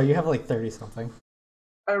quick. I know you have like 30 something.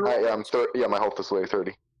 Yeah, my health is like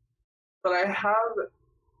 30. But I have.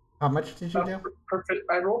 How much did you do?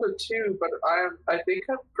 I rolled a 2, but I think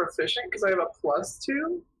I'm proficient because I have a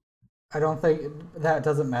 +2. I don't think that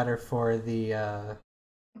doesn't matter for the.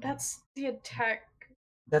 That's the attack.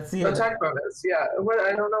 That's the attack bonus. Yeah,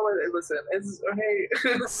 I don't know what. Listen, it's okay.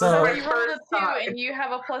 So you rolled a 2, and you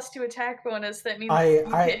have a +2 attack bonus. That means you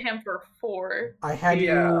hit him for 4. I had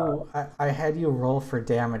you roll for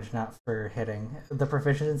damage, not for hitting. The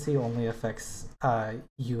proficiency only affects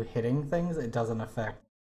you hitting things. It doesn't affect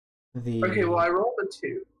the. Okay, well I rolled a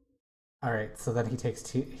 2. All right, so then he takes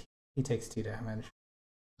 2. He takes 2 damage.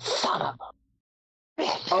 Son of a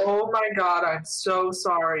bitch. Oh my god, I'm so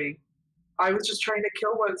sorry. I was just trying to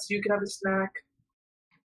kill one so you can have a snack.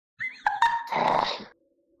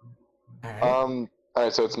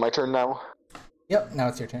 Alright, so it's my turn now? Yep, now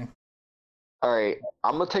it's your turn. Alright,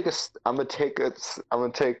 I'm gonna take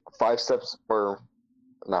 5 steps, or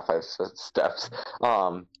not 5 steps.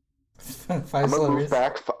 I'm gonna move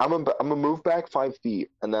back. I'm gonna move back 5 feet,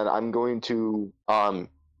 and then I'm going to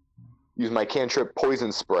use my cantrip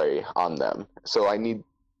poison spray on them. So I need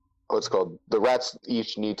what's called the rats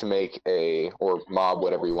each need to make or mob,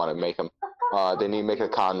 whatever you want to make them. They need to make a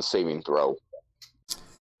con saving throw.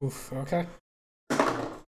 Oof. Okay.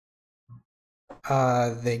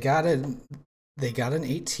 They got an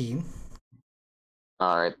 18.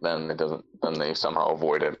 All right, then it doesn't. Then they somehow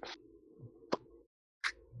avoid it.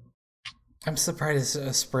 I'm surprised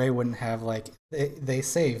a spray wouldn't have like they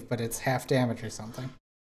save, but it's half damage or something.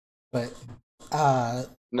 But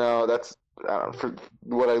no, that's for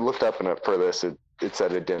what I looked up in it for this. It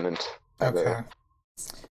said it didn't. Okay.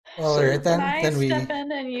 Well, all right, then Can I step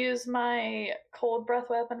in and use my cold breath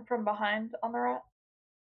weapon from behind on the rat,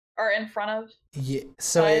 or in front of? Yeah.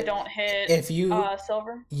 So I don't hit. If you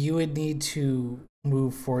Silver, you would need to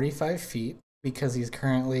move 45 feet because he's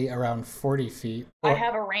currently around 40 feet. I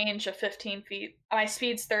have a range of 15 feet. My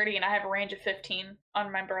speed's 30, and I have a range of 15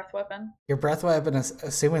 on my breath weapon. Your breath weapon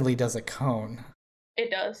assumedly does a cone.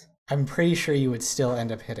 It does. I'm pretty sure you would still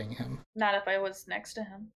end up hitting him. Not if I was next to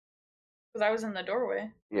him. Because I was in the doorway.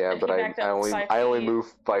 Yeah, And but he I backed up only 5 I only feet.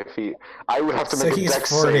 move 5 feet. I would have to So make a he's dex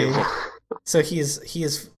 40. save. So he's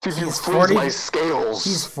Freeze 40. my scales.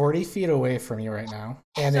 He's 40 feet away from you right now.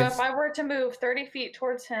 And So if I were to move 30 feet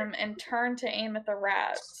towards him and turn to aim at the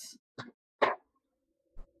rats,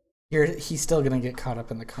 he's still gonna get caught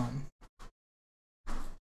up in the cone.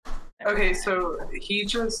 Okay, so he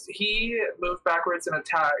moved backwards and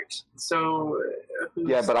attacked. So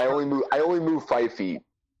Yeah, but I only move 5 feet.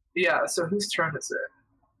 Yeah, so whose turn is it?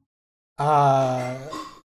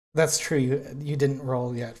 That's true. You didn't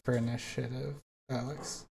roll yet for initiative,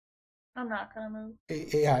 Alex. I'm not gonna move.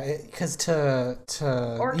 Yeah, because to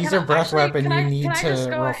Or use can your breath weapon, you need can I just to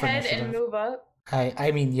go roll for ahead initiative. and move up?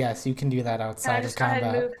 I mean, yes, you can do that Can I outside of just go ahead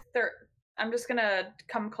and combat. move? I'm just gonna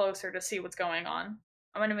come closer to see what's going on.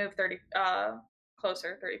 I'm gonna move 30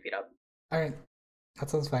 closer, 30 feet up. All right, that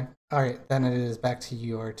sounds fine. All right, then it is back to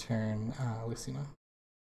your turn, Lucina.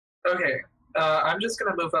 Okay, I'm just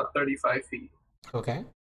gonna move up 35 feet. Okay.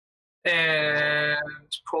 And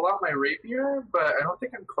pull out my rapier, but I don't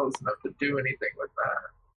think I'm close enough to do anything with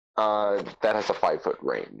that. That has a 5-foot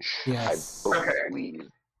range. Yes. I Okay. believe.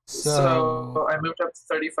 So I moved up to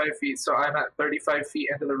 35 feet, so I'm at 35 feet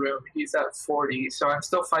into the room. He's at 40, so I'm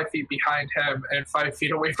still 5 feet behind him and 5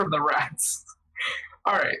 feet away from the rats.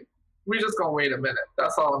 All right, we just gonna wait a minute.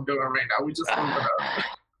 That's all I'm doing right now. We just moving up.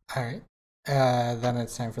 All right. Then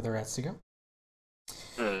it's time for the rats to go.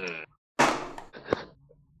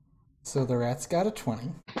 So the rats got a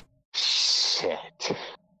 20. Shit.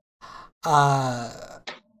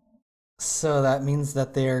 So that means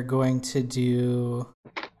that they're going to do.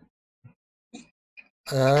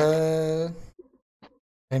 I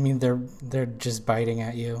mean, they're just biting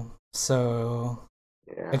at you. So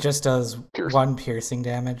Yeah. it just does one piercing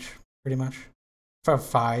damage, pretty much, for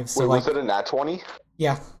 5. So Wait, was it a nat 20?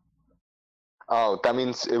 Yeah. Oh, that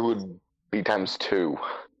means it would be times 2.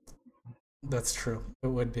 That's true. It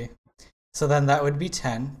would be. So then that would be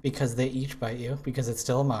 10 because they each bite you because it's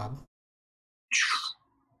still a mob.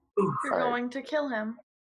 You're going to kill him.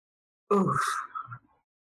 Oof.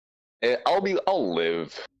 I'll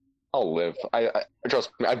live. I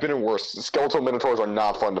trust me, I've been in worse. Skeletal minotaurs are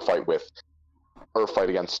not fun to fight with or fight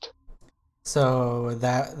against. So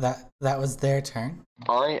that was their turn.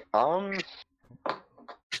 All right.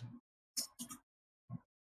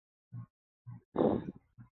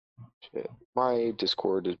 Shit. My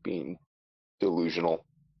Discord is being delusional.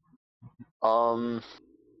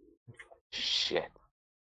 Shit.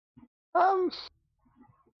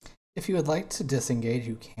 If you would like to disengage,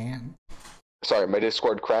 you can. Sorry, my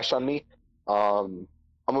Discord crashed on me. I'm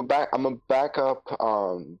a back up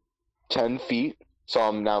 10 feet, so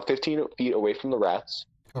I'm now 15 feet away from the rats.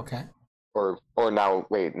 Okay. Or now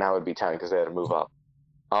it'd be 10 because they had to move up.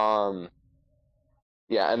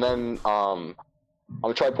 Yeah, and then I'm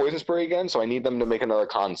gonna try poison spray again, so I need them to make another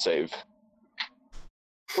con save.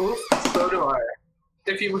 Oof, so do I.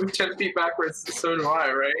 If you move 10 feet backwards, so do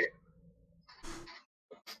I, right?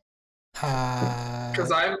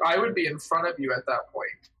 Because I would be in front of you at that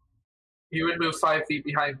point. You would move 5 feet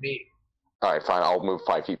behind me. Alright, fine, I'll move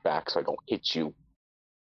 5 feet back so I don't hit you.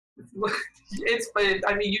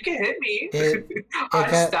 I mean, you can hit me.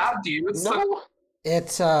 I stabbed you. No!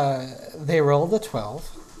 They rolled a 12.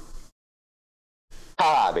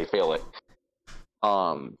 Ah, they fail it.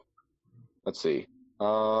 Let's see.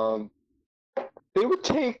 They would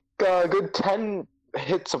take a good 10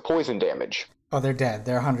 hits of poison damage. Oh, they're dead.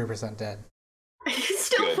 They're 100% dead. He's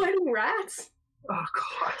still fighting rats? Oh,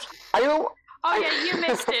 God. I don't... Oh yeah, you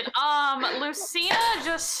missed it. Lucina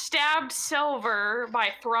just stabbed Silver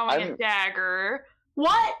by throwing a dagger.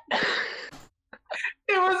 What?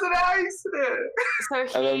 It was an accident. So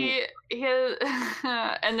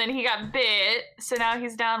and then he got bit. So now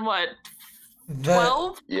he's down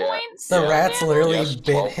 12 points? The rats literally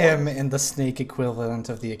bit him points. in the snake equivalent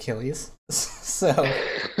of the Achilles. So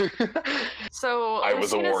I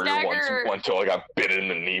was a warrior once until I got bitten in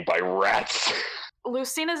the knee by rats.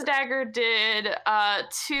 Lucina's dagger did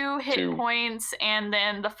 2 hit points, and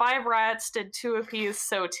then the 5 rats did 2 apiece,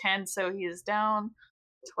 so 10. So he's down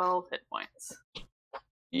 12 hit points.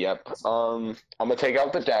 Yep. I'm gonna take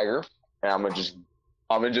out the dagger, and I'm gonna just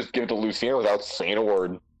give it to Lucina without saying a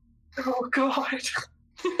word. Oh, God.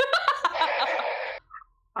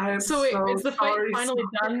 So wait, is the fight finally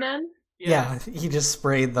done then? yeah, he just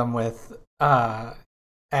sprayed them with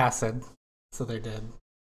acid, so they're dead.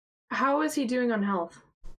 How is he doing on health?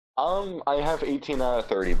 I have 18 out of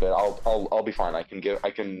 30, but I'll be fine. I can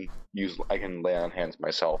lay on hands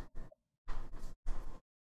myself.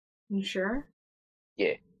 You sure?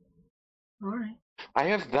 Yeah. All right. I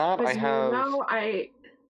have that. I have.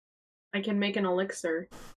 I can make an elixir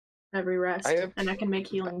every rest, and I can make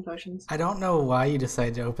healing potions. I don't know why you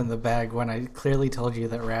decided to open the bag when I clearly told you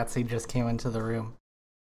that Ratsy just came into the room.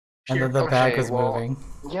 And that the bag was moving.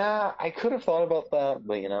 Yeah, I could have thought about that,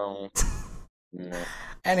 but no.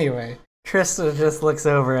 Anyway, Trista just looks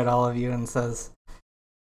over at all of you and says,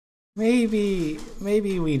 maybe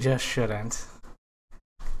we just shouldn't.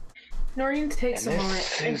 Noerene takes a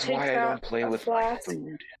moment and takes out a flask.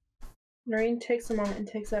 Noerene takes a moment and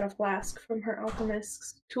takes out a flask from her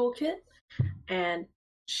alchemist's toolkit, and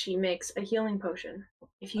she makes a healing potion.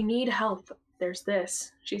 If you need help, there's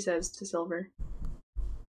this, she says to Silver.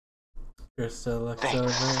 Trista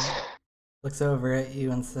looks over at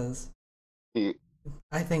you and says,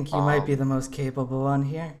 I think you might be the most capable one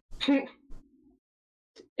here.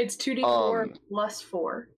 It's 2d4 plus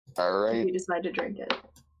 4. Alright. If you decide to drink it.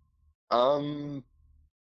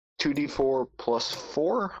 2d4 plus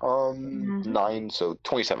 4? 9, so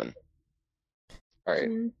 27. Alright.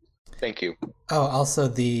 Thank you. Oh, also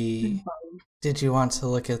did you want to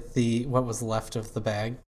look at what was left of the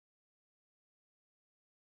bag?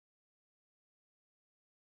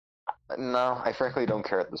 No, I frankly don't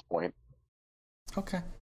care at this point. Okay.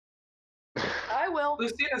 I will.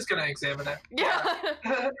 Lucina's gonna examine it. Yeah.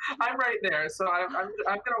 I'm right there, so I'm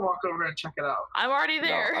gonna walk over and check it out. I'm already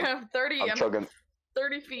there. No, I'm 30. I'm chugging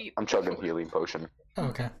 30 feet. I'm chugging healing potion.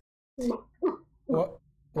 Okay. Well,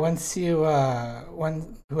 once you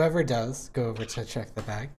when whoever does go over to check the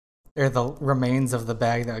bag, or the remains of the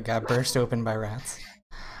bag that got burst open by rats,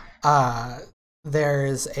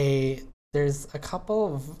 there's a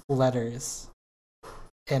couple of letters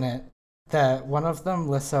in it that one of them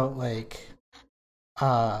lists out like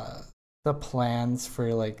the plans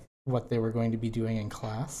for like what they were going to be doing in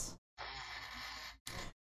class.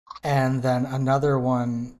 And then another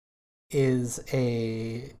one is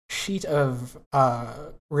a sheet of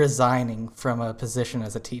resigning from a position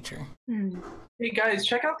as a teacher. Hey guys,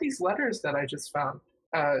 check out these letters that I just found.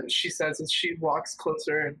 She says as she walks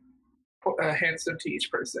closer and hands them to each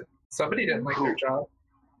person. Somebody didn't like their job.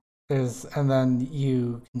 And then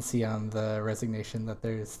you can see on the resignation that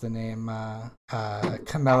there's the name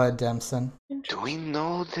Camilla Dempson. Do we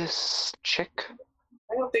know this chick?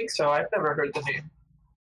 I don't think so. I've never heard the name.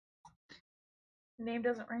 The name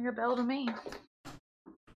doesn't ring a bell to me.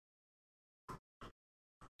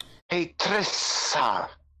 Hey, Trissa.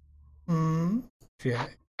 Yeah.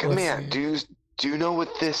 Come here. Do you know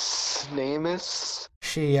what this name is?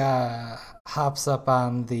 She hops up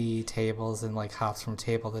on the tables and like hops from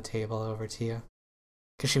table to table over to you.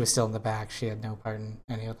 Because she was still in the back. She had no part in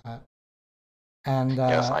any of that. And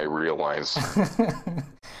yes, I realize.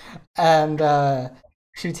 And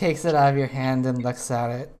she takes it out of your hand and looks at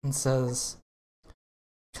it and says,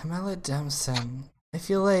 Camilla Dempson, I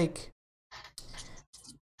feel like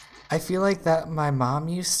that my mom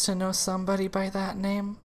used to know somebody by that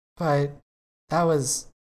name, but that was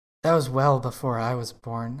well before I was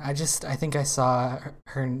born. I think I saw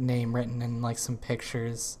her name written in like some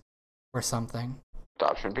pictures or something.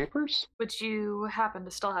 Adoption papers? Would you happen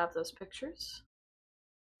to still have those pictures?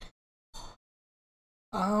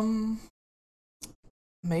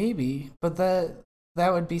 Maybe, but that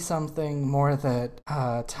would be something more that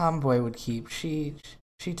Tomboy would keep. She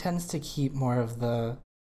tends to keep more of the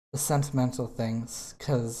sentimental things,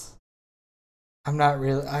 because I'm not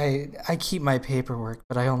really... I keep my paperwork,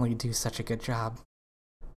 but I only do such a good job.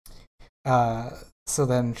 So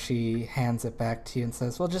then she hands it back to you and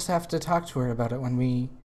says, we'll just have to talk to her about it when we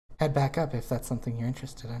head back up, if that's something you're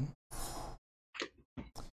interested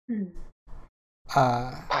in.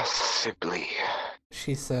 Possibly.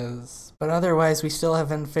 She says, but otherwise we still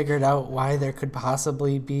haven't figured out why there could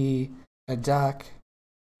possibly be a duck.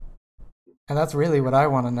 And that's really what I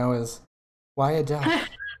want to know is, why a duck?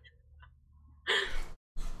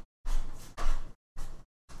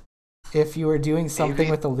 If you were doing something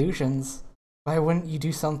with illusions, why wouldn't you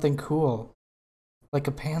do something cool? Like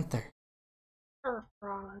a panther? Or a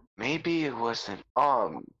frog. Maybe it wasn't,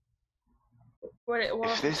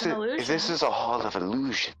 if this is a hall of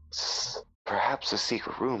illusions, perhaps a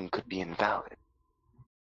secret room could be invalid.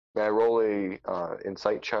 May I roll a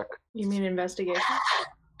insight check? You mean investigation?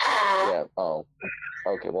 Yeah. Oh.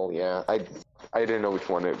 Okay. Well, yeah. I didn't know which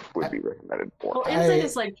one it would be recommended for. Well, insight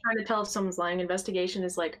is like trying to tell if someone's lying. Investigation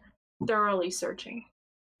is like thoroughly searching.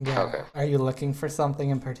 Yeah. Okay. Are you looking for something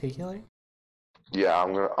in particular? Yeah,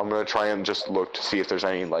 I'm gonna try and just look to see if there's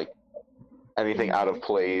anything out of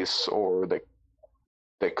place or that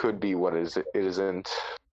could be what it isn't.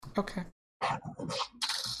 Okay. Are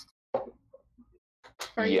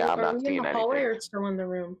I'm not we seeing in the hallway anything. or still in the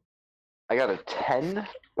room? I got a 10,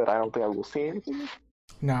 but I don't think I will see anything.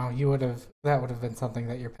 No, you would have. That would have been something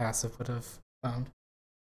that your passive would have found.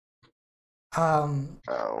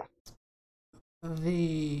 Oh.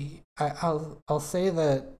 I'll say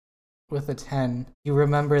that with a 10, you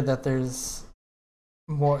remember that there's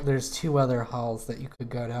 2 other halls that you could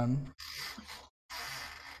go down.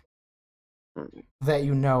 That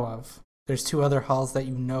you know of. There's 2 other halls that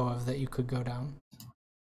you know of that you could go down.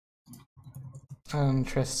 And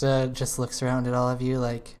Trista just looks around at all of you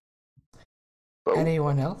like,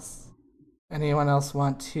 anyone else? Anyone else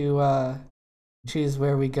want to choose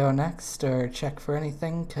where we go next or check for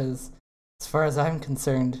anything? Because as far as I'm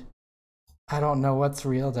concerned, I don't know what's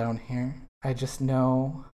real down here. I just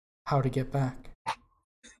know how to get back.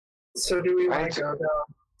 So do we want to go down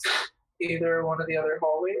either one of the other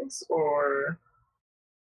hallways, or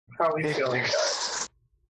how are we feeling?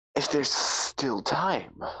 If there's still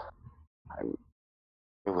time,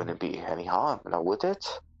 it wouldn't be any harm, now would it?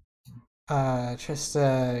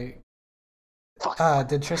 Trista...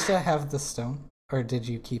 did Trista have the stone? Or did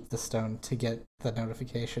you keep the stone to get the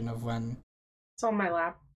notification of when... It's on my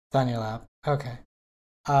lap. It's on your lap. Okay.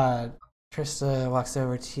 Trista walks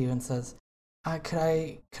over to you and says,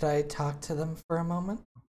 could I talk to them for a moment?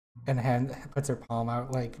 And puts her palm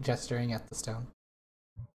out, like, gesturing at the stone.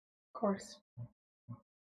 Of course.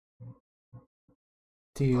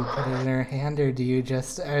 Do you put it in her hand, or do you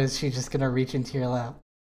just... is she just gonna reach into your lap?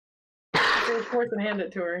 Of course, and hand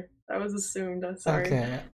it to her. That was assumed. I'm sorry.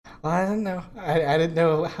 Okay. Well, I didn't know. I didn't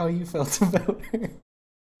know how you felt about her.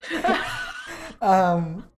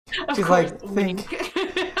 She's like, think.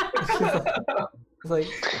 She's like,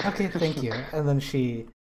 okay, thank you. And then she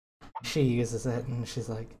uses it, and she's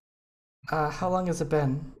like, how long has it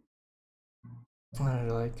been? And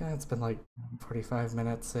they're like, it's been like 45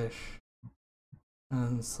 minutes-ish.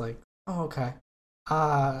 And it's like, oh, okay.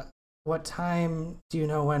 What time do you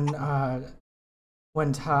know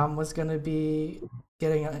when Tom was gonna be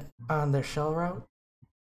getting on their shell route?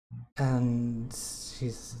 And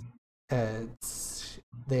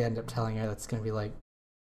they end up telling her that's gonna be like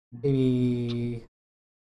maybe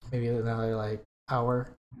another like hour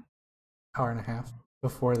and a half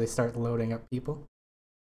before they start loading up people.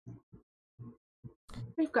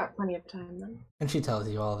 We've got plenty of time then. And she tells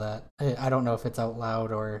you all that. I don't know if it's out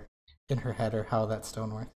loud or in her head or how that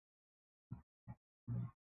stone works.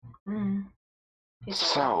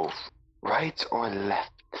 So, right or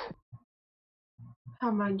left? How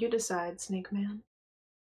about you decide, Snake Man?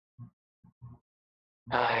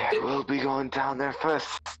 I will be going down there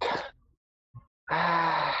first.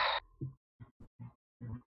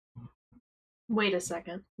 Wait a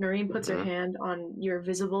second. Noerene puts her hand on your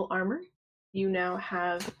visible armor. You now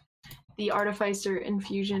have the Artificer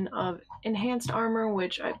infusion of enhanced armor,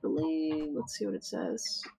 which I believe, let's see what it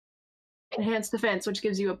says. Enhanced defense, which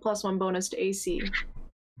gives you a +1 bonus to AC.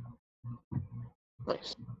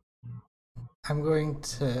 Nice. I'm going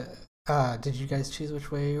to... did you guys choose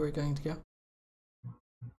which way you were going to go?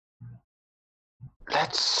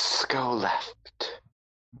 Let's go left.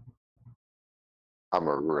 I'm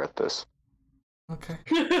gonna regret this. Okay.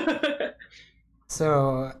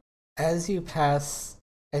 So, as you pass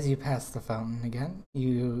the fountain again,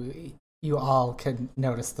 you all can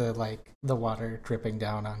notice the water dripping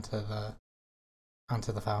down onto the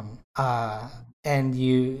fountain. And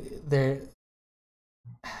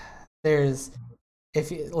there's if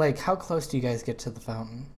you like, how close do you guys get to the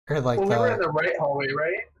fountain? Or like we were in the right hallway,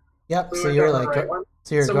 right? Yep. We So you're like right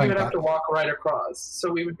so you're so going we would back. have to walk right across. So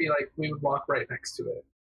we would walk right next to it.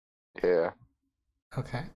 Yeah.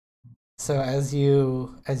 Okay. So as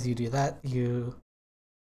you do that, you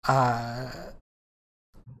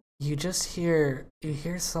just hear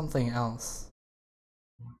something else.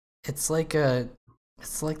 It's like if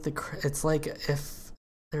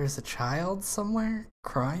there's a child somewhere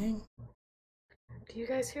crying. Do you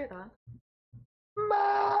guys hear that?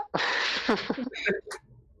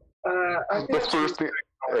 I think first thing.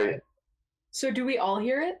 Hey. So do we all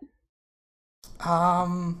hear it?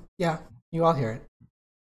 Yeah, you all hear it.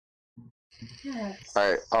 Yes.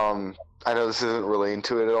 Alright, I know this isn't relating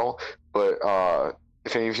to it at all, but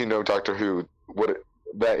if any of you know Doctor Who,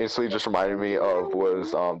 that instantly just reminded me of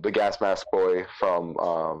was the gas mask boy from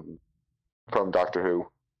Doctor Who.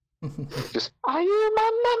 Just, are you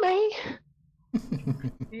my mummy?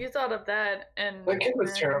 You thought of that, and that kid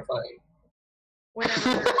was terrifying.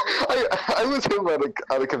 Whenever I was him at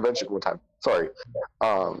a convention one time. Sorry.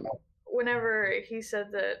 Whenever he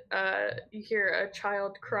said that you hear a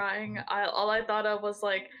child crying, all I thought of was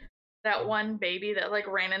like that one baby that like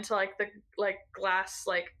ran into like the glass,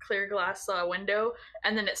 like clear glass window,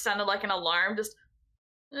 and then it sounded like an alarm, just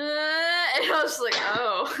and I was like,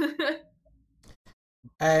 oh.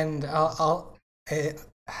 And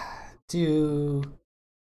do.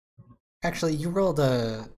 Actually, you rolled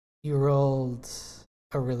a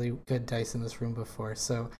really good dice in this room before,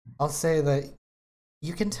 so I'll say that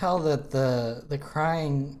you can tell that the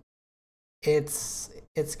crying, it's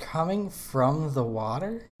coming from the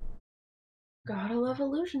water. Gotta love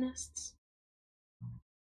illusionists.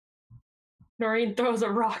 Noerene throws a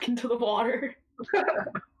rock into the water.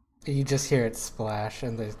 You just hear it splash,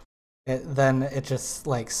 and then it just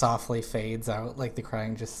like softly fades out, like the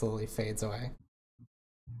crying just slowly fades away.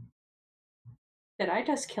 Did I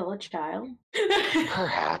just kill a child?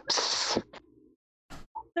 Perhaps.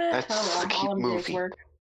 Let's keep moving.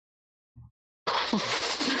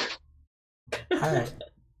 Alright.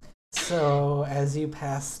 So, as you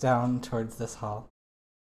pass down towards this hall,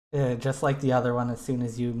 just like the other one, as soon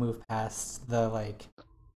as you move past the like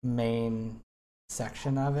main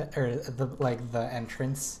section of it, or the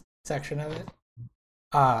entrance section of it,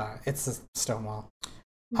 it's a stone wall.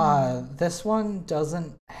 This one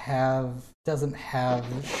doesn't have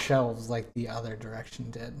shelves like the other direction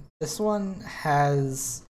did. This one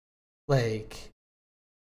has like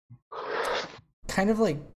kind of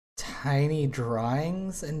like tiny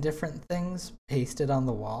drawings and different things pasted on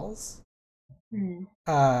the walls. And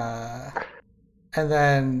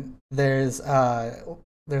then there's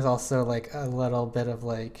also like a little bit of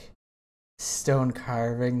like stone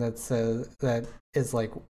carving that is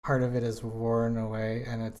like part of it is worn away,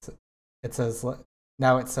 and it says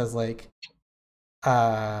like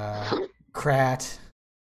Krat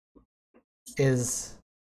is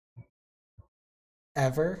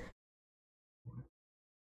ever.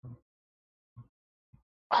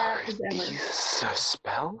 Is a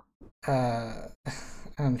spell?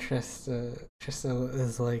 And Trista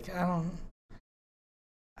is like, I don't.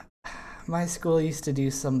 My school used to do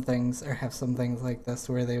some things, or have some things like this,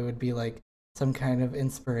 where they would be like some kind of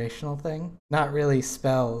inspirational thing. Not really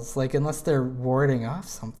spells, like unless they're warding off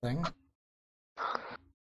something.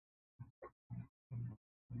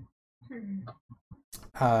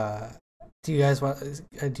 Do you guys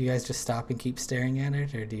just stop and keep staring at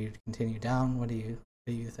it, or do you continue down? What are you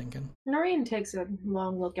thinking? Noerene takes a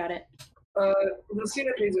long look at it.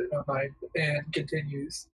 Lucina pays it no mind and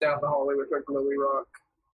continues down the hallway with her glowy rock.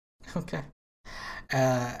 Okay.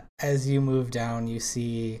 As you move down, you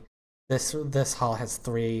see this hall has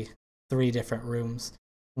three different rooms.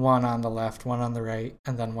 One on the left, one on the right,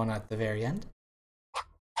 and then one at the very end.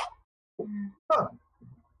 Huh.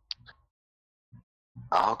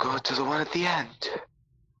 I'll go to the one at the end.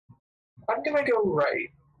 I'm gonna go right.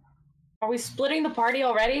 Are we splitting the party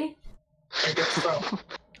already? I guess so.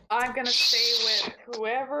 I'm gonna stay with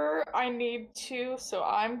whoever I need to, so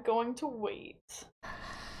I'm going to wait.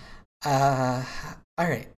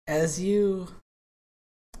 Alright. As you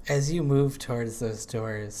move towards those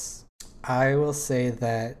doors, I will say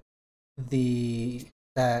that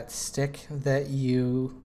that stick that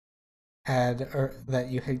you had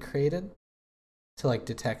created to like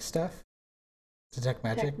detect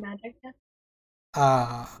magic.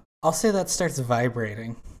 Yeah. I'll say that starts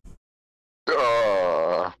vibrating.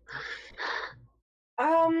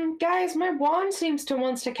 Guys, my wand seems to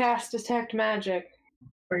wants to cast detect magic.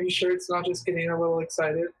 Are you sure it's not just getting a little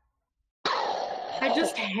excited? I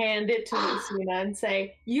just hand it to Lucina and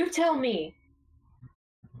say, "You tell me."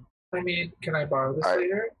 I mean, can I borrow this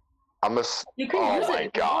later? You can use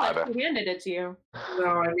it. God. Who handed it to you? No,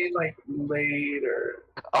 I mean like later.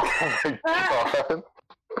 Oh my God.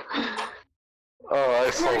 Oh, I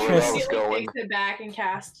saw where that was going. Takes it back and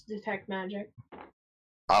cast detect magic.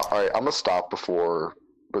 Alright, I'm gonna stop before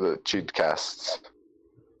she casts.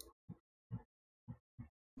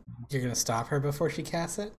 You're gonna stop her before she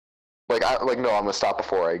casts it? No, I'm gonna stop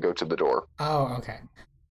before I go to the door. Oh, okay.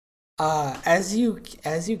 As you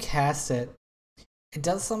cast it, it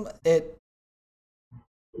does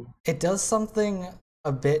something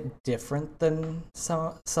a bit different than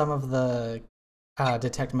some of the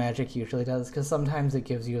detect magic usually does, because sometimes it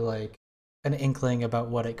gives you like an inkling about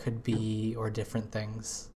what it could be or different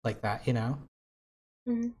things like that, you know?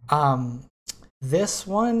 Mm-hmm. This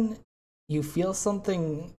one, you feel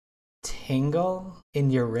something tingle in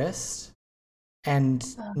your wrist, and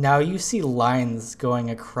now you see lines going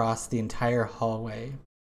across the entire hallway.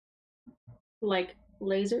 Like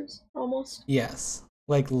lasers, almost? Yes,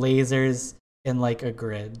 like lasers in like a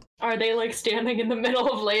grid. Are they like standing in the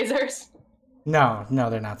middle of lasers? No,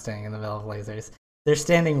 they're not standing in the middle of lasers. They're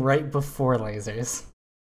standing right before lasers.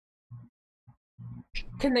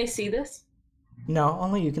 Can they see this? No,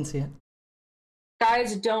 only you can see it.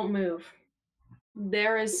 Guys, don't move.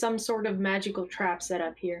 There is some sort of magical trap set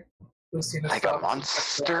up here. Like a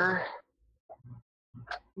monster?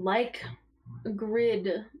 like a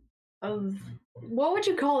grid of what would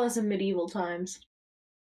you call this in medieval times?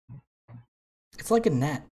 It's like a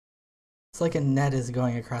net. It's like a net is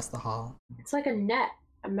going across the hall. It's like a net,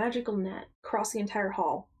 a magical net across the entire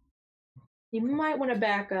hall. You might want to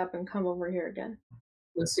back up and come over here again.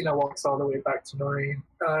 Lucina walks all the way back to Noerene.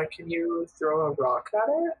 Can you throw a rock at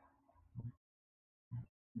it?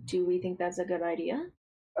 Do we think that's a good idea?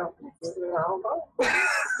 I don't know.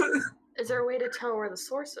 Is there a way to tell where the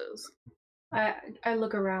source is? I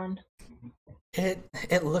look around.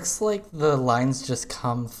 It looks like the lines just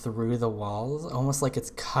come through the walls, almost like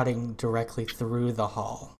it's cutting directly through the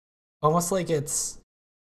hall. Almost like it's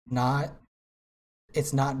not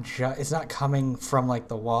coming from like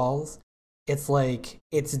the walls. It's like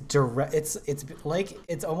it's direct.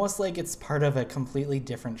 It's almost like it's part of a completely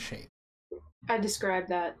different shape. I describe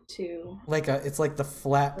that to It's like the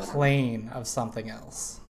flat plane of something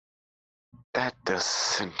else. That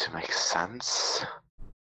doesn't make sense.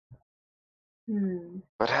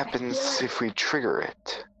 What happens if we trigger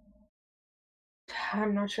it?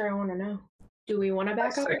 I'm not sure I want to know. Do we want to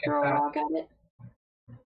back up and throw a rock at it?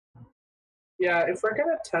 Yeah, if we're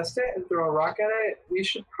gonna test it and throw a rock at it, we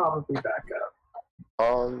should probably back up.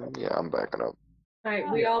 Yeah, I'm backing up. Alright,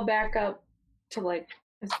 we all back up to like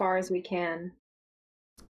as far as we can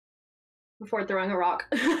before throwing a rock.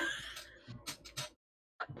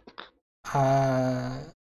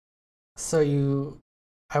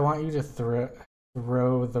 I want you to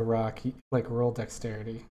throw the rock, like roll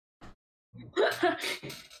dexterity.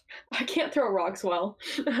 I can't throw rocks well.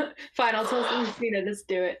 Fine, I'll tell Lucina, just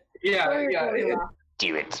do it. Yeah.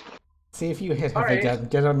 Do it. See if you hit him again.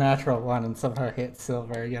 Get a natural one and somehow hit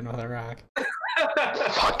Silver again with a rock.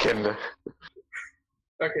 Fucking.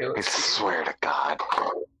 Okay, I swear to God.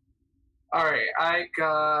 Alright, I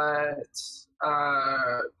got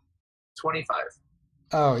 25.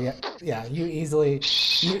 Oh yeah. You easily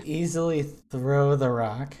throw the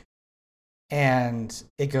rock, and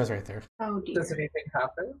it goes right through. Oh dear. Does anything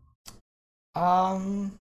happen?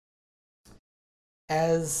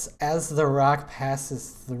 As the rock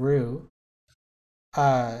passes through,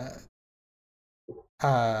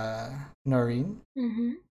 Noerene,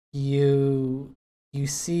 you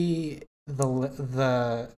see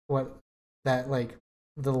the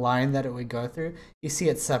line that it would go through. You see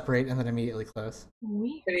it separate and then immediately close.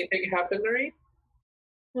 Anything happen, Noerene?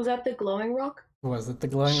 Was that the glowing rock? Was it the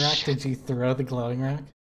glowing rock? Did you throw the glowing rock?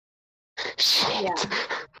 Shit. Yeah.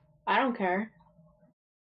 I don't care.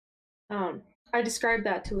 I described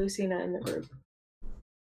that to Lucina in the group.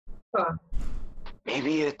 Huh.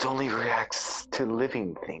 Maybe it only reacts to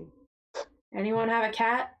living things. Anyone have a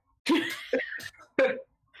cat?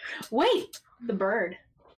 Wait, the bird.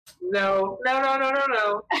 No.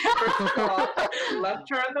 First of all, left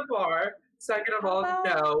turn the bar. Second of all,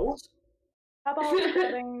 no. How about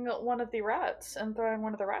getting one of the rats and throwing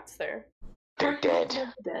one of the rats there? They're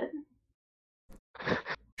dead.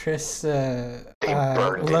 Triss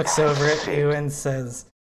looks over at you and says,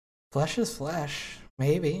 "Flesh is flesh,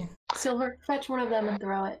 maybe." Silver, fetch one of them and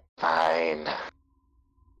throw it. Fine.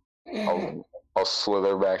 I'll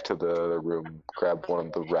slither back to the room, grab one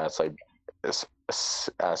of the rats I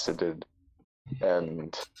acided,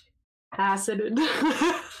 and... Acided. You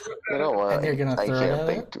know what? And you're gonna I throw can't it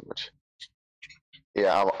think at too much.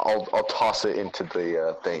 Yeah, I'll toss it into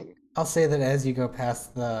the thing. I'll say that as you go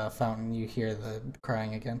past the fountain, you hear the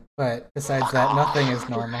crying again. But besides that, nothing is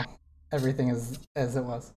normal. Everything is as it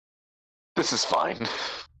was. This is fine.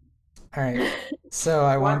 All right. So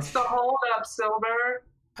I want. What's the hold up, Silver?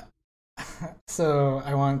 So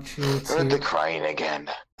I want you Heard the to. crying again.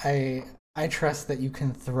 I trust that you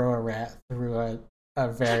can throw a rat through a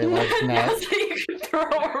very large net. You can throw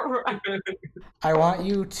a rat. I want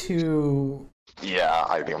you to. Yeah,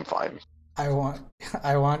 I think I'm fine. I want.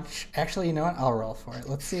 Actually, you know what? I'll roll for it.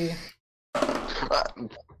 Let's see.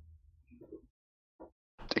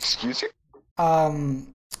 Excuse you?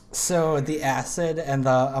 So the acid and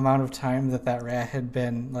the amount of time that rat had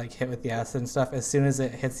been like hit with the acid and stuff, as soon as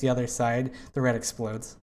it hits the other side, the rat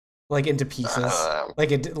explodes, like into pieces, like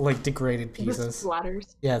degraded pieces. It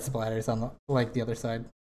splatters. Yeah, it splatters on the other side.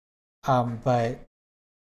 But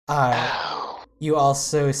you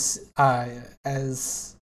also as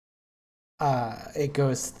it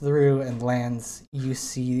goes through and lands, you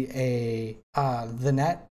see the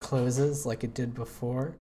net closes like it did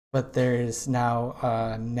before, but there's now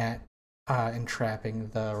a net entrapping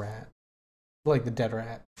the rat, like the dead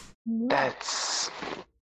rat. That's...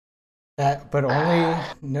 But only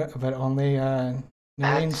Noerene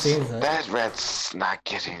sees it. That rat's not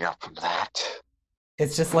getting up from that.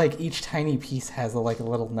 It's just like each tiny piece has a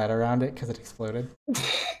little net around it because it exploded.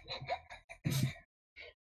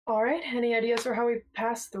 All right. Any ideas for how we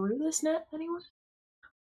pass through this net, anyone?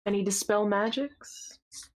 Any dispel magics?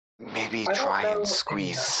 Maybe try and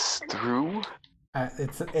squeeze through.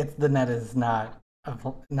 It's the net is not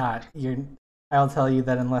you're. I'll tell you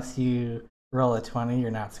that unless you roll a 20, you're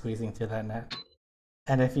not squeezing through that net.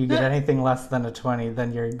 And if you get anything less than a 20,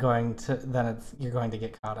 then you're going to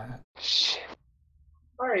get caught at. Shit.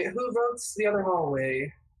 All right, who votes the other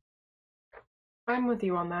hallway? I'm with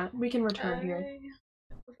you on that. We can return here.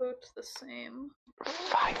 I vote the same.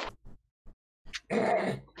 5.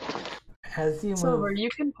 As you move, Silver,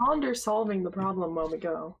 you can ponder solving the problem while we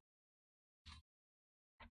go.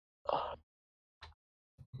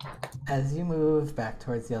 As you move back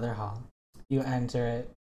towards the other hall, you enter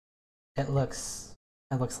it. It looks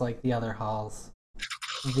like the other halls.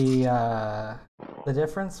 The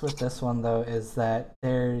difference with this one though is that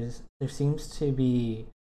there seems to be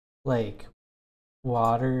like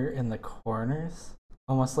water in the corners,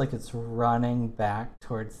 almost like it's running back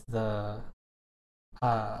towards the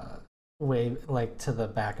way like to the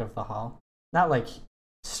back of the hall. Not like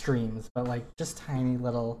streams, but like just tiny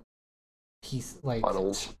little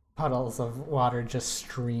puddles of water just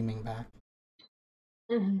streaming back.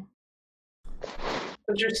 Mm-hmm.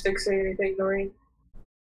 Does your stick say anything, Noerene?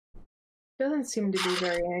 Doesn't seem to be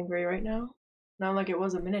very angry right now. Not like it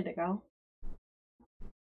was a minute ago.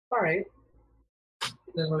 All right.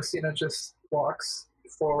 Then Lucina just walks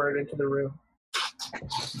forward into the room.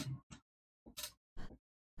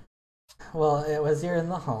 Well, as you're in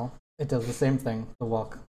the hall, it does the same thing.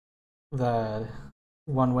 The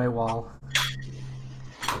one-way wall.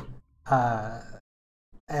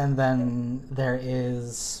 And then there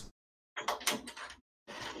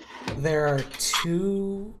are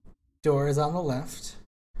 2 doors on the left.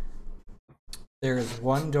 There is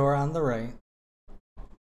 1 door on the right.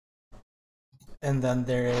 And then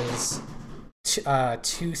there is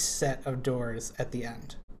 2 set of doors at the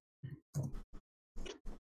end.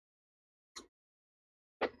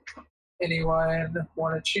 Anyone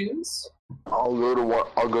want to choose? I'll go to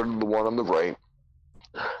the one on the right.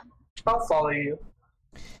 I'll follow you.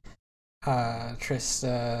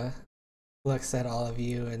 Trista looks at all of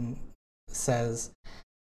you and says,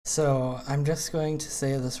 "So I'm just going to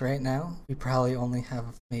say this right now. We probably only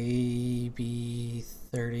have maybe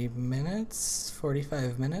 30 minutes,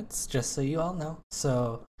 45 minutes, just so you all know.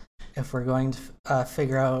 So if we're going to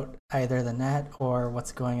figure out either the net or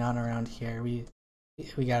what's going on around here, we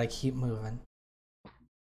gotta keep moving."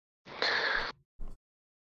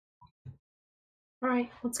 All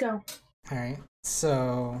right, let's go. All right.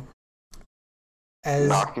 So as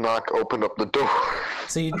Knock knock, open up the door.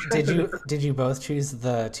 so did you both choose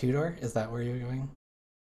the 2 door? Is that where you're going?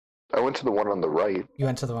 I went to the one on the right. You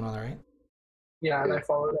went to the one on the right? Yeah, and I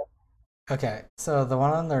followed it. Okay. So the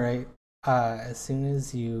one on the right, as soon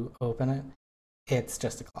as you open it, it's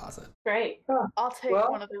just a closet. Great. I'll take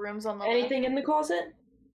one of the rooms on the Anything in the closet?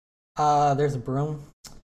 There's a broom.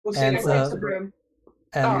 Lucina And takes the broom.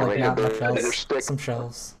 And like not much bigger else. stick. Some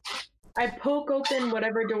shelves. I poke open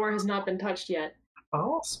whatever door has not been touched yet.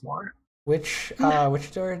 Oh, smart. Which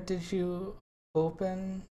door did you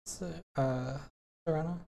open,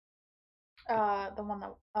 Serana? The one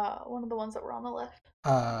that one of the ones that were on the left.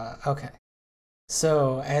 Okay.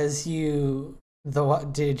 So as did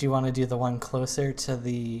you want to do the one closer to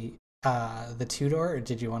the 2 door, or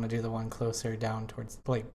did you want to do the one closer down towards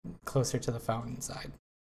closer to the fountain side?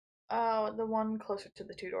 The one closer to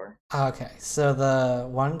the 2 door. Okay, so the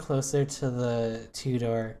one closer to the 2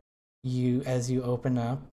 door, as you open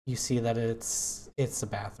up, you see that it's a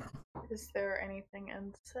bathroom. Is there anything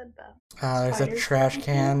in said bathroom? There's a trash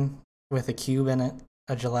can with a cube in it,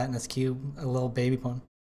 a gelatinous cube, a little baby one.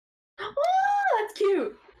 Oh, that's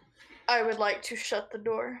cute. I would like to shut the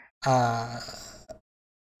door.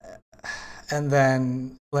 And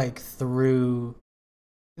then through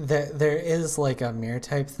there is a mirror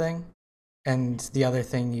type thing, and the other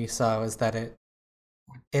thing you saw was that it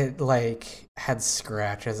had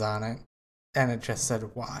scratches on it, and it just said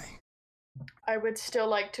 "why." I would still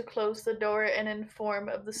like to close the door and inform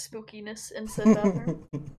of the spookiness in said bathroom.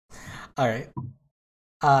 All right.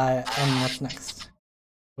 And what's next?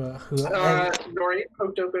 Noerene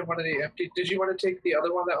poked open one of the empty. Did you want to take the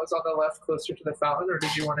other one that was on the left closer to the fountain, or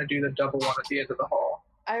did you want to do the double one at the end of the hall?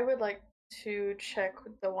 I would like to check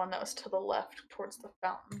the one that was to the left towards the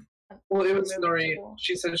fountain. Well, it was Noerene.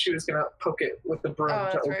 She said she was going to poke it with the broom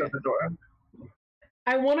to open the door.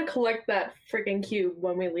 I want to collect that freaking cube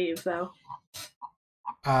when we leave, though.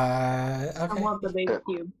 Okay. I want the baby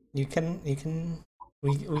cube. You can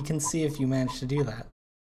We can see if you manage to do that.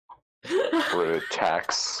 For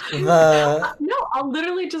attacks. The No, I'll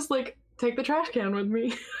literally just like take the trash can with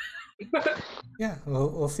me. Yeah,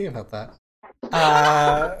 we'll see about that.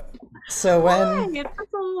 So when It's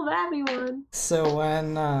a little babby one. so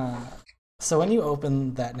when you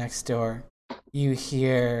open that next door, you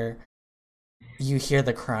hear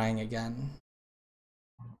the crying again.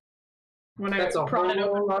 When That's I a prodded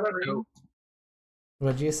whole open lot the of room. dope.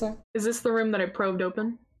 What'd you say? Is this the room that I probed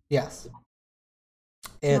open? Yes.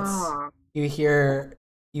 It's Ah. you hear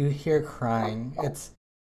crying.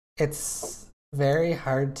 It's very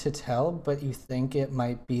hard to tell, but you think it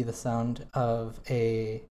might be the sound of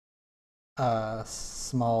a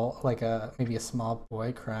small, like maybe a small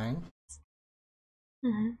boy crying.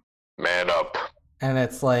 Mhm. Man up. And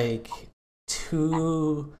it's like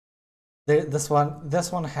this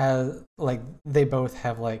one has like they both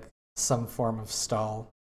have like some form of stall.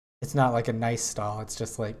 It's not like a nice stall, it's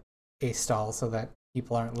just like a stall so that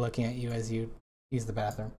people aren't looking at you as you use the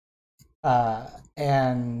bathroom.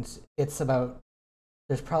 And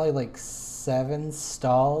there's probably like 7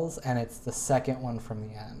 stalls, and it's the second one from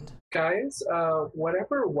the end. Guys,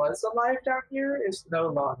 whatever was alive down here is no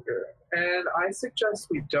longer, and I suggest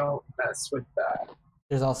we don't mess with that.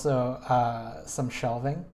 There's also some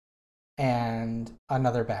shelving and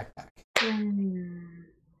another backpack.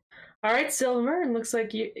 All right, Silver. It looks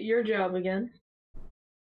like your job again.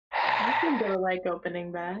 I think I like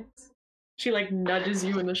opening bags. She like nudges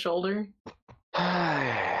you in the shoulder.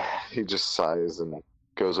 He just sighs and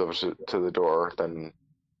goes over to the door, then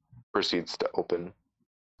proceeds to open.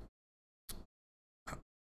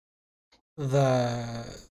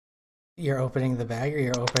 You're opening the bag, or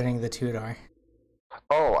you're opening the 2-door?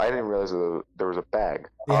 Oh, I didn't realize there was a bag.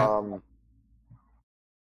 Yeah.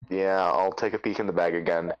 Yeah, I'll take a peek in the bag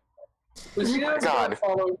again. Lucina is going to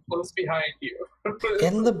follow close behind you.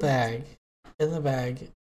 In the bag,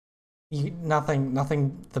 nothing.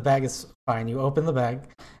 The bag is fine. You open the bag,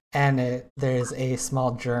 and there's a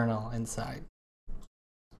small journal inside.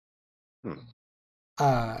 You're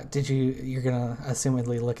gonna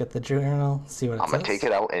assumedly look at the journal, see what it says? I'm gonna take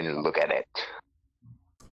it out and look at it.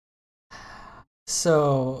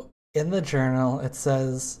 So in the journal, it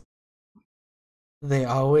says, they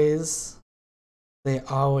always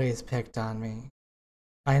picked on me.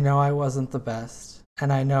 I know I wasn't the best,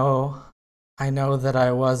 and I know that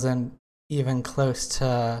I wasn't even close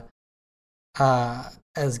to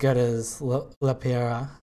as good as Lapierre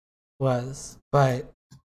was, but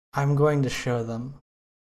I'm going to show them.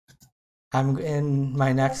 I'm in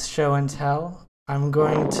my next show and tell. I'm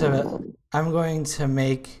going to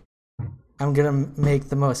make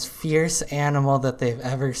the most fierce animal that they've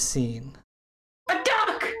ever seen. A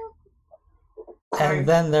duck! And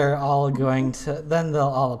then they'll all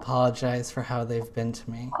apologize for how they've been to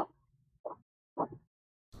me.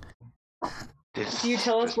 Can you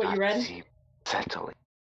tell us what you read? Settling.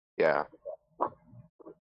 Yeah.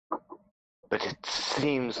 But it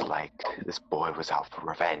seems like this boy was out for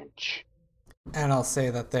revenge. And I'll say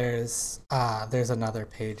that there's another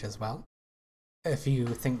page as well, if you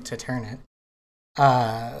think to turn it,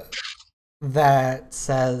 that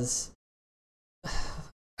says,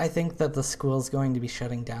 I think that the school's going to be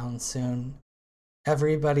shutting down soon. All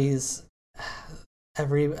the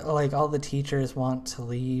teachers want to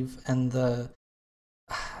leave, and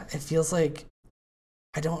it feels like,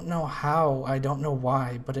 I don't know how, I don't know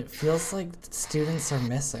why, but it feels like students are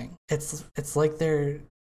missing. It's like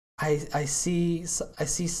I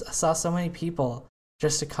saw so many people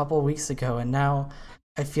just a couple weeks ago, and now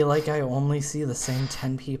I feel like I only see the same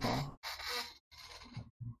 10 people.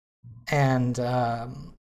 And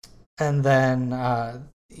then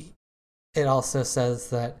it also says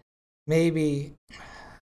that maybe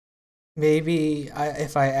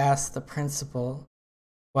if I ask the principal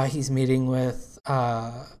why he's meeting with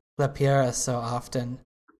Lapierre so often,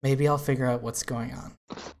 maybe I'll figure out what's going on.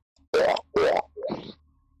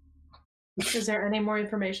 Is there any more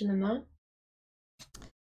information than that?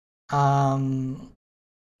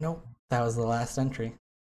 Nope. That was the last entry.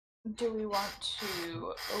 Do we want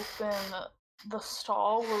to open the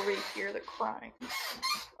stall where we hear the crying?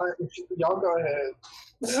 Y'all go ahead.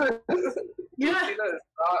 Yeah. Lucina is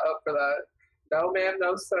not up for that. No, ma'am,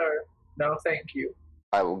 no, sir. No, thank you.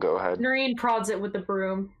 I will go ahead. Noerene prods it with the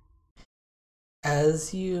broom.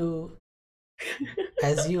 As you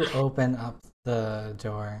open up the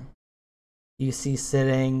door, you see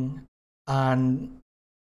sitting on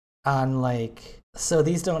so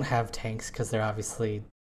these don't have tanks because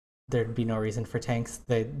there'd be no reason for tanks.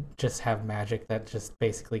 They just have magic that just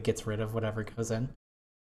basically gets rid of whatever goes in.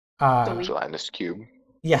 Gelatinous cube.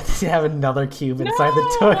 Yeah, they have another cube inside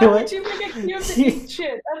the Why toilet. would you bring a cube to eat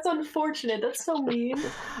shit? That's unfortunate. That's so mean.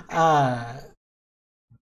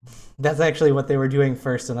 That's actually what they were doing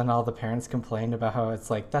first, and then all the parents complained about how it's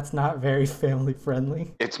like, that's not very family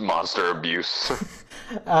friendly. It's monster abuse.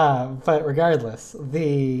 But regardless,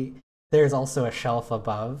 there's also a shelf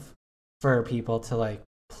above for people to like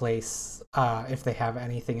place if they have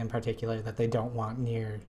anything in particular that they don't want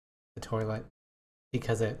near the toilet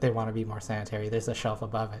because they want to be more sanitary. There's a shelf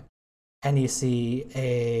above it, and you see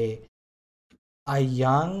a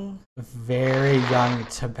young, very young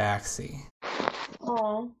tabaxi.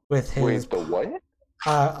 Aww. With his Wait, the what?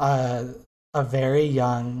 A very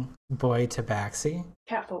young boy tabaxi.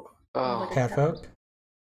 Catfolk. Oh. Catfolk.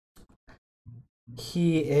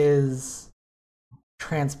 He is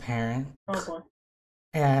transparent. Oh boy.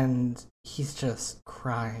 And he's just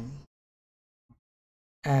crying.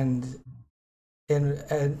 And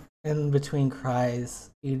in between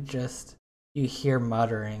cries, you hear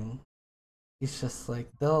muttering. He's just like,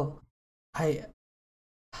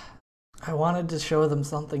 I wanted to show them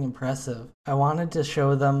something impressive. I wanted to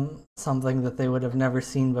show them something that they would have never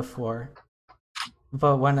seen before.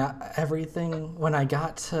 But when I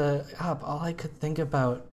got to up, all I could think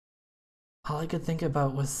about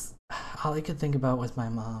was my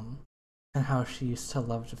mom and how she used to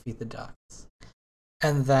love to feed the ducks.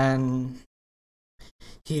 And then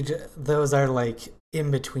those are like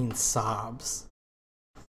in between sobs.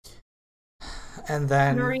 And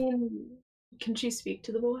then Noerene, can she speak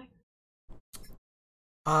to the boy?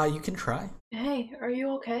 You can try. Hey, are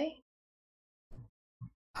you okay?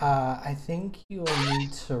 I think you will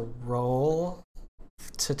need to roll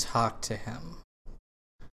to talk to him.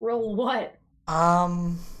 Roll what?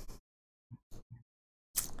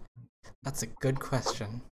 That's a good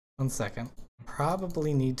question. 1 second.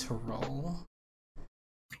 Probably need to roll.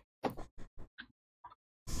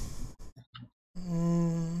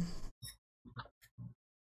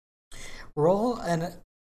 Roll and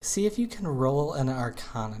see if you can roll an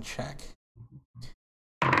Arcana check.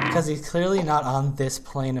 Because he's clearly not on this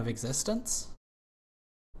plane of existence.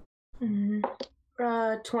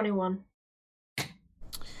 21.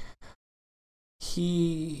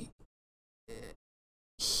 He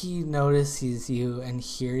notices you and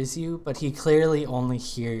hears you, but he clearly only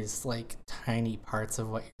hears like tiny parts of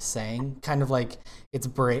what you're saying. Kind of like it's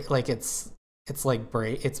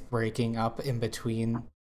breaking up in between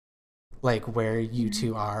like where you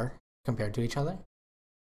two are compared to each other.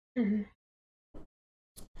 Mm-hmm.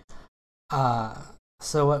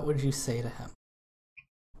 So what would you say to him?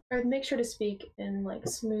 I'd make sure to speak in like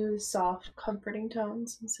smooth, soft, comforting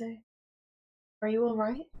tones and say, "Are you all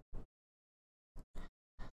right?"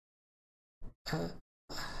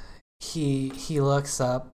 He looks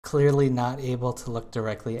up, clearly not able to look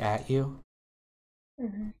directly at you.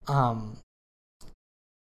 Mm-hmm.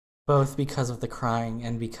 Both because of the crying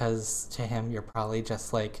and because to him you're probably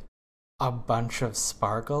just like a bunch of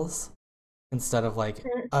sparkles instead of like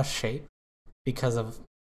a shape, because of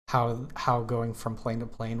how going from plane to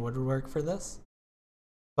plane would work for this.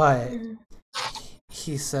 But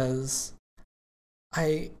he says,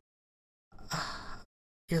 you're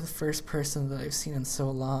the first person that I've seen in so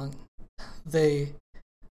long. They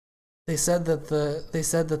said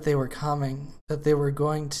that they were coming, that they were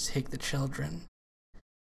going to take the children,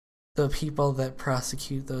 the people that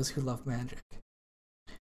prosecute those who love magic.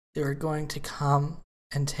 They were going to come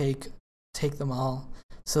and take them all.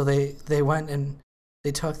 So they went and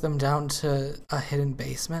they took them down to a hidden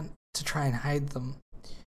basement to try and hide them.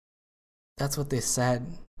 That's what they said.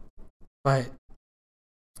 But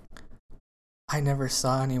I never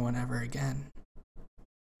saw anyone ever again.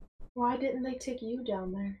 Why didn't they take you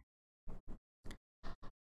down there?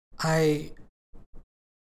 I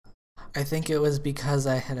think it was because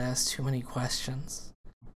I had asked too many questions.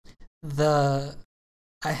 I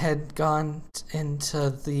had gone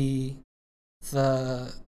into the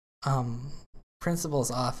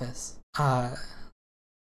principal's office,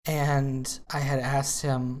 and I had asked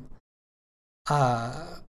him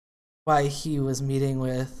why he was meeting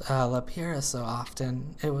with Lapira so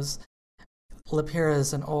often.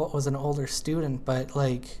 Lapira was an older student, but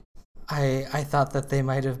like I thought that they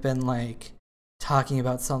might have been like talking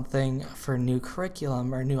about something for new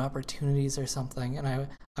curriculum or new opportunities or something, and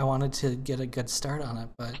I wanted to get a good start on it,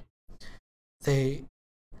 but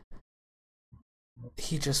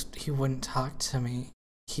he wouldn't talk to me.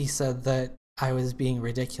 He said that I was being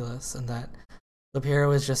ridiculous and that Lapira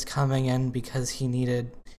was just coming in because he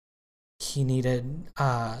needed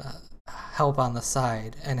help on the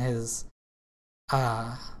side, and his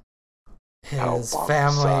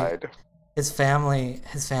family his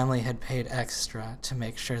family had paid extra to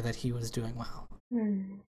make sure that he was doing well.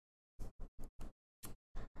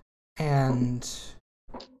 And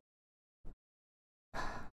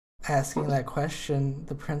asking that question,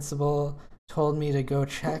 the principal told me to go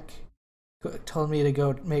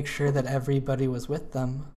make sure that everybody was with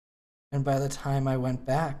them. And by the time I went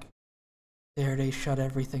back, they already shut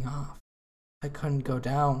everything off. I couldn't go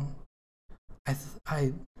down.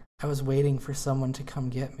 I was waiting for someone to come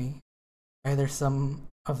get me. Either someone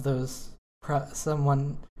from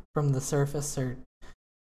the surface or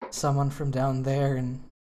someone from down there, and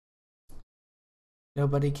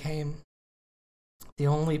nobody came. The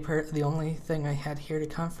only thing I had here to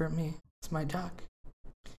comfort me was my duck.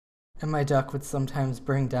 And my duck would sometimes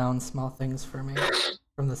bring down small things for me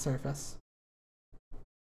from the surface.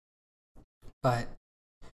 But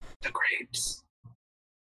the grapes.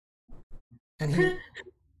 And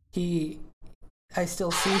I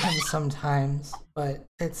still see him sometimes, but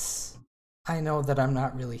I know that I'm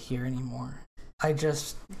not really here anymore. I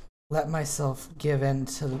just let myself give in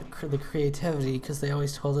to the creativity, because they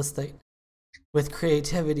always told us that with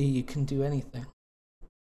creativity you can do anything.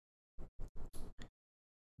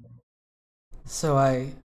 So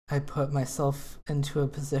I put myself into a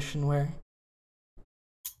position where,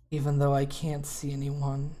 even though I can't see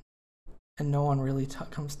anyone and no one really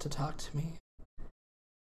comes to talk to me,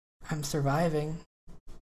 I'm surviving.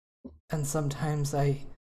 And sometimes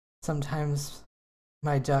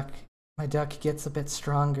my duck gets a bit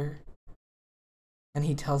stronger, and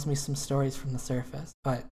he tells me some stories from the surface.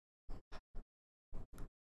 But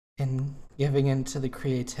in giving into the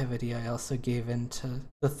creativity, I also gave into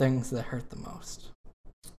the things that hurt the most.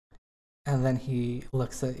 And then he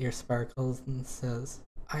looks at your sparkles and says,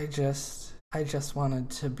 I just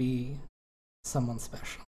wanted to be someone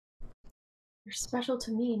special. You're special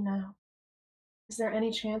to me now. Is there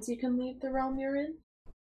any chance you can leave the realm you're in?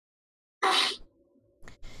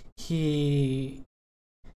 He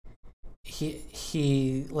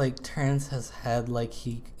like turns his head like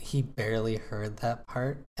he barely heard that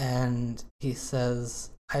part, and he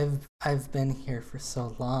says, I've been here for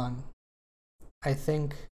so long. I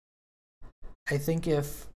think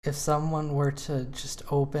if someone were to just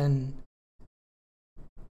open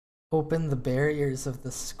the barriers of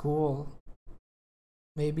the school,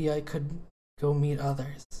 maybe I could go meet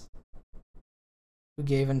others who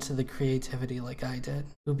gave into the creativity like I did,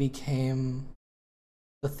 who became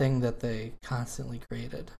the thing that they constantly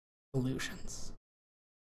created, illusions.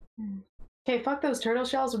 Okay, fuck those turtle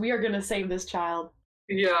shells. We are gonna save this child.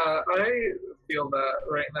 Yeah, I feel that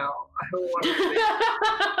right now. I don't want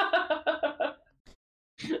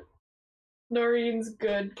to. Norene's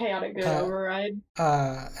good, chaotic good override.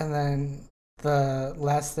 And then the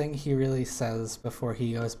last thing he really says before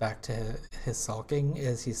he goes back to his sulking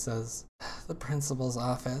is he says, the principal's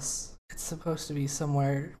office, it's supposed to be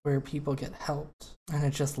somewhere where people get helped, and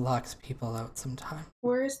it just locks people out sometimes.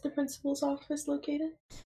 Where is the principal's office located?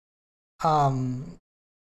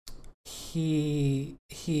 He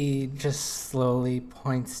just slowly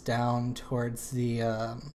points down towards the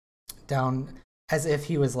down, as if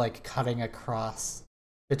he was like cutting across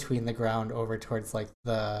between the ground over towards like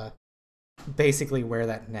the basically where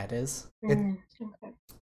that net is. Okay.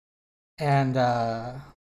 And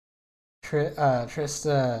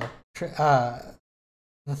Trista,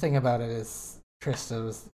 the thing about it is Trista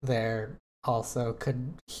was there also,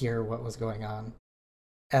 could hear what was going on.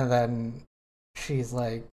 And then she's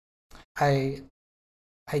like, I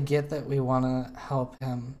get that we want to help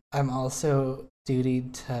him. I'm also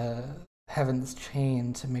dutied to Heaven's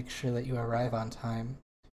Chain to make sure that you arrive on time.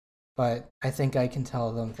 But I think I can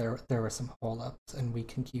tell them there were some holdups, and we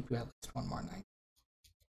can keep you at least one more night.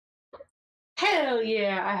 Hell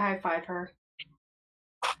yeah! I high-five her.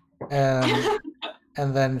 And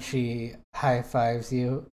then she high-fives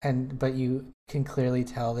you, but you can clearly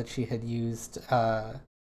tell that she had used that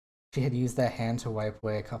hand to wipe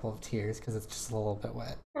away a couple of tears because it's just a little bit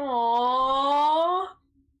wet. Aww.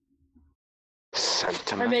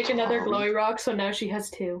 I make another glowy rock, so now she has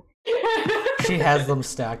two. She has them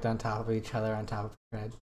stacked on top of each other on top of her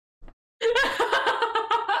head.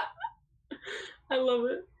 I love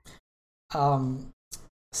it.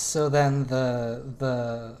 So then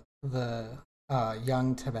the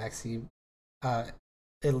young Tabaxi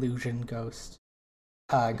illusion ghost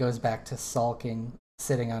goes back to sulking,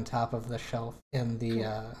 sitting on top of the shelf in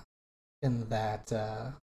the in that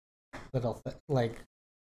little like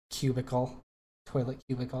cubicle, toilet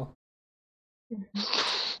cubicle.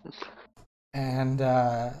 And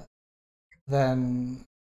then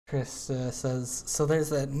Chris says, so there's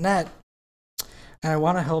that net, and I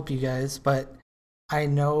want to help you guys, but I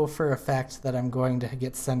know for a fact that I'm going to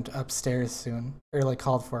get sent upstairs soon, or like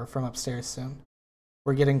called for from upstairs soon.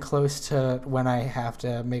 We're getting close to when I have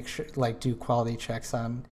to make sure, like, do quality checks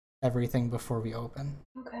on everything before we open.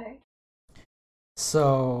 Okay.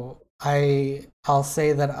 So I'll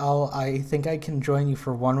say that I think I can join you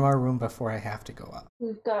for one more room before I have to go up.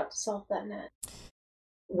 We've got to solve that net.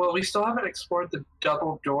 Well, we still haven't explored the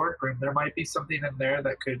double-doored room. There might be something in there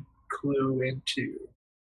that could clue into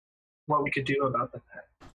what we could do about the net.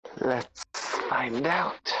 Let's find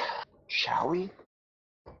out, shall we?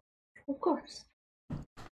 Of course.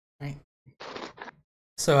 Right.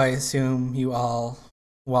 So I assume you all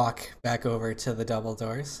walk back over to the double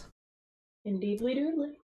doors. Indeedly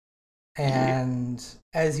doodly. And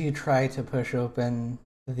as you try to push open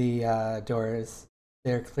the doors,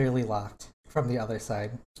 they're clearly locked from the other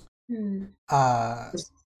side. Hmm.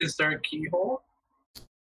 Is there a keyhole?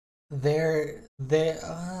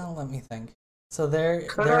 Let me think. So there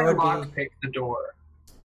I would lockpick the door?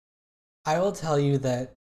 I will tell you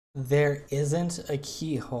that there isn't a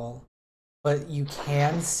keyhole, but you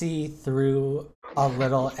can see through a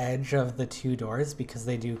little edge of the two doors because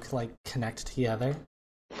they do like connect together.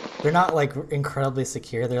 They're not like incredibly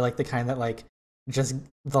secure. They're like the kind that like just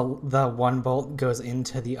the one bolt goes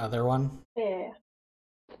into the other one. Yeah.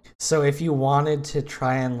 So if you wanted to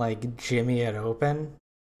try and like jimmy it open,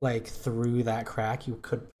 like through that crack, you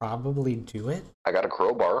could probably do it. I got a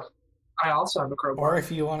crowbar. I also have a crowbar. Or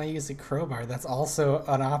if you want to use a crowbar, that's also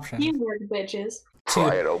an option. Teamwork, bitches.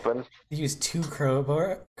 Pry it open. Use two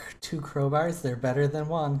crowbars. They're better than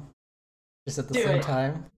one. Just at the same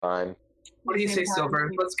time. Fine. What do you say,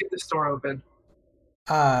 Silver? Let's get this door open.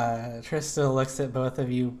 Trista looks at both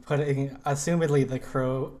of you, putting assumedly the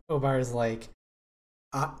crowbars like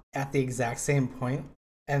at the exact same point,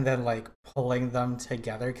 and then like pulling them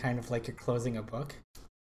together, kind of like you're closing a book.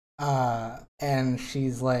 And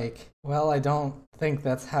she's like, well, I don't think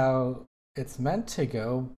that's how it's meant to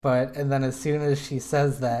go, and then as soon as she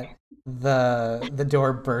says that, the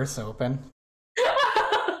door bursts open.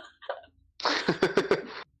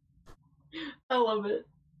 I love it.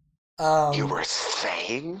 You were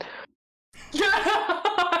saying?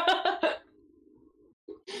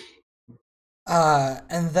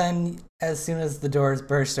 And then as soon as the doors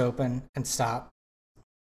burst open and stop,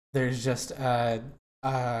 there's just a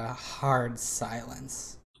hard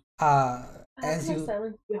silence.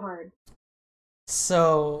 Silence be hard.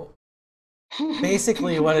 So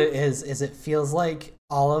basically what it is it feels like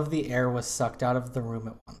all of the air was sucked out of the room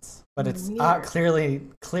at once. But it's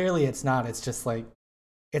clearly it's not. It's just like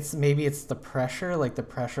it's the pressure, like the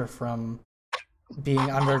pressure from being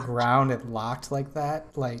underground and locked like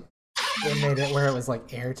that. Like it made it where it was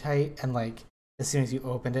like airtight, and like as soon as you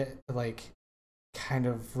opened it, like kind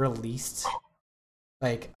of released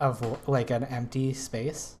like an empty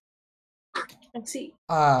space. I see.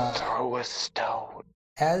 Throw a stone.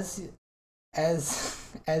 As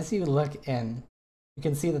you look in, you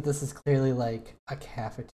can see that this is clearly like a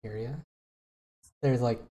cafeteria. There's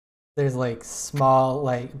like small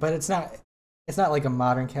but it's not like a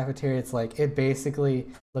modern cafeteria. It's like it basically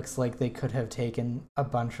looks like they could have taken a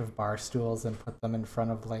bunch of bar stools and put them in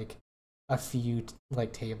front of like a few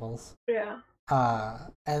like tables. Yeah.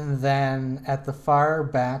 And then at the far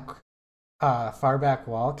back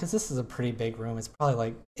wall, because this is a pretty big room, it's probably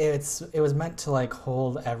like it was meant to like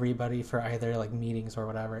hold everybody for either like meetings or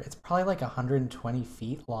whatever. It's probably like 120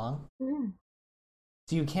 feet long. Mm.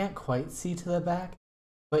 So you can't quite see to the back,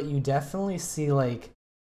 but you definitely see like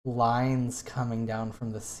lines coming down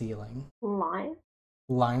from the ceiling.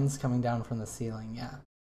 Lines coming down from the ceiling, yeah.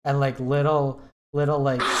 And like little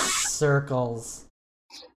like circles,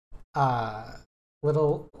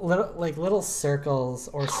 little circles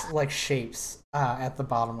or like shapes at the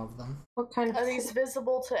bottom of them. What kind of Are these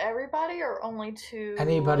visible to everybody or only to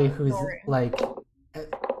anybody who's Noerene? like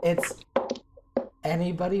it's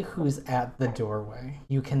anybody who's at the doorway.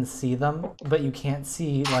 You can see them, but you can't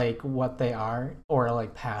see like what they are or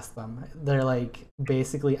like past them. They're like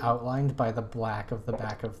basically outlined by the black of the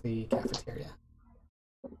back of the cafeteria.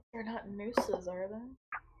 They're not nooses, are they?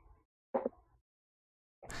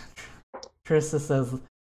 Trista says,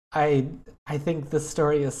 I think this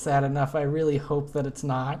story is sad enough. I really hope that it's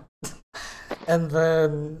not. and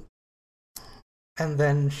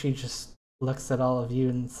then she just looks at all of you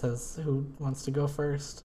and says, who wants to go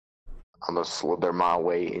first? I'm gonna slither my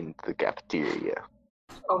way into the cafeteria.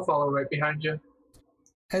 I'll follow right behind you.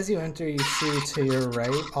 As you enter, you see to your right,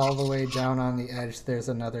 all the way down on the edge, there's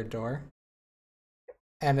another door.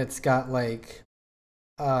 And it's got like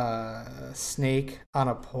a snake on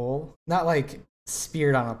a pole. Not like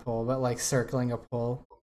speared on a pole, but like circling a pole.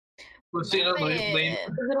 Lucina, Lucina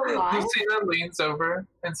leans over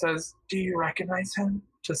and says, "Do you recognize him?"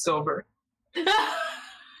 To Silver.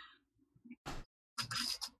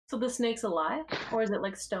 So the snake's alive, or is it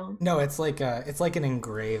like stone? No, it's like an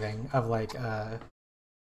engraving of like a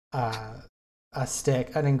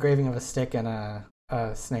stick, an engraving of a stick and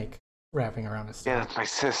a snake wrapping around a stick. Yeah, that's my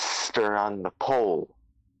sister on the pole.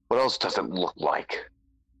 What else does it look like?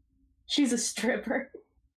 She's a stripper.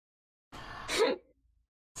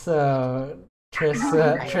 So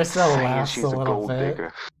Trista laughs a little bit.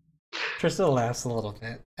 Digger. Trista laughs a little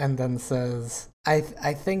bit and then says, I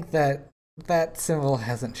think that symbol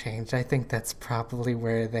hasn't changed. I think that's probably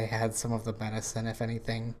where they had some of the medicine, if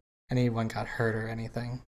anyone got hurt or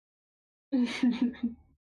anything.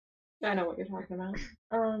 I know what you're talking about.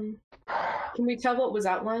 Can we tell what was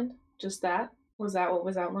outlined? Just that? Was that what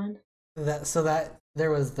was outlined? That there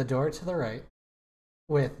was the door to the right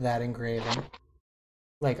with that engraving,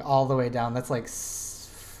 like all the way down. That's like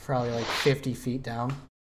probably like 50 feet down,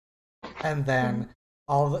 and then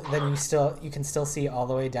you can still see all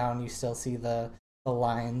the way down. You still see the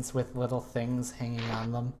lines with little things hanging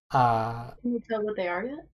on them. Can you tell what they are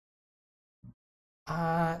yet?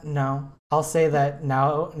 No. I'll say that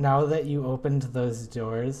now that you opened those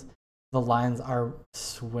doors, the lines are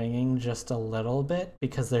swinging just a little bit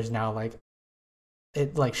because there's now like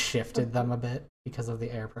it like shifted them a bit because of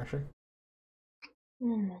the air pressure.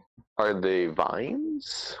 Are they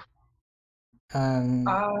vines?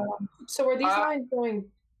 So are these lines going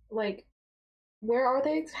like where are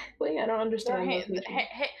they exactly? I don't understand. They're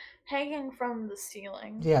hanging from the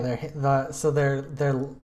ceiling. Yeah, they're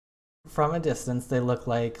from a distance. They look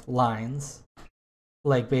like lines,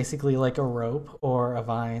 like basically like a rope or a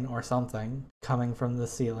vine or something coming from the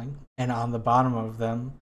ceiling. And on the bottom of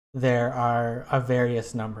them, there are a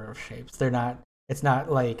various number of shapes. It's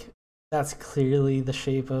not like that's clearly the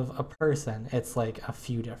shape of a person. It's like a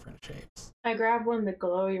few different shapes. I grab one of the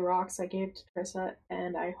glowy rocks I gave to Trissa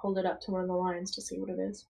and I hold it up to one of the lines to see what it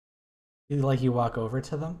is. You walk over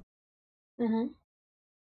to them? Mm-hmm.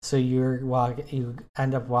 So you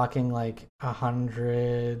end up walking like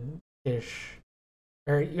 100-ish,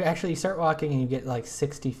 or you start walking and you get like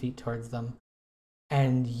 60 feet towards them,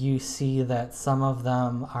 and you see that some of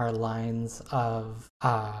them are lines of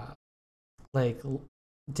like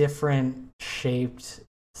different shaped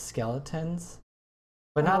skeletons,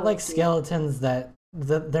 but not like skeletons that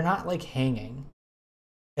they're not like hanging.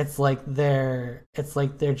 It's like they're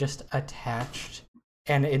just attached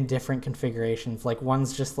and in different configurations. Like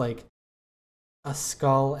one's just like a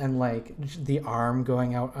skull and like the arm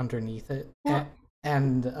going out underneath it,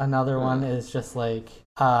 and another one is just like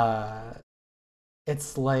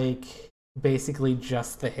it's like basically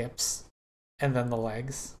just the hips and then the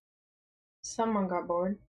legs. Someone got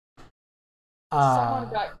bored.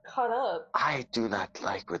 Someone got cut up. I do not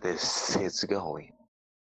like where this is going.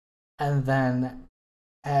 And then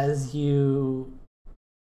as you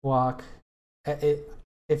walk,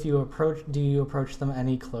 if you approach, do you approach them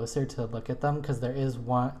any closer to look at them? Because there is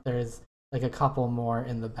like a couple more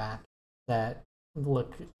in the back that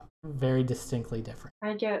look very distinctly different.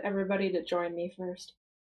 I get everybody to join me first.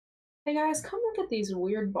 Hey guys, come look at these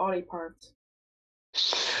weird body parts.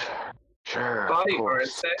 Sure. Body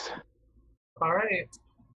parts. All right.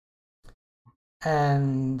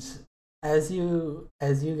 And as you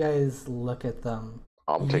guys look at them,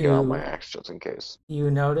 I'm taking out my axe just in case.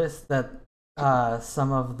 You notice that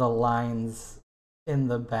some of the lines in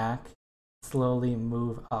the back slowly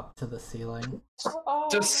move up to the ceiling. Oh,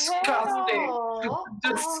 disgusting! hell.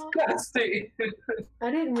 Disgusting!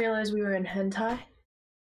 I didn't realize we were in hentai.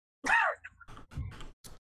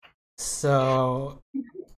 So,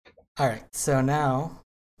 alright, so now,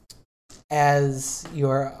 as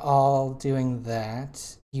you're all doing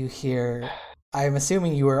that, you hear, I'm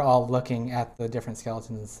assuming you were all looking at the different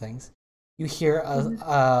skeletons and things. You hear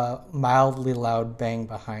a mildly loud bang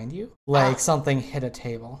behind you, like something hit a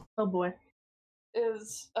table. Oh boy. I'm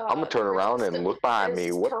gonna turn around and look behind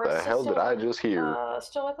me. What the hell did I just hear?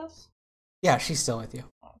 Still with us? Yeah, she's still with you.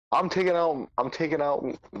 I'm taking out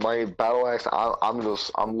my battle axe. I'm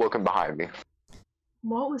looking behind me.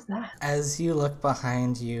 What was that? As you look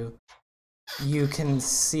behind you, you can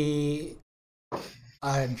see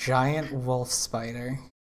a giant wolf spider.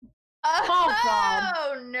 Oh, God.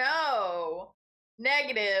 Oh no!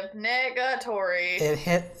 Negative, negatory.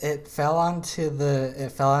 It fell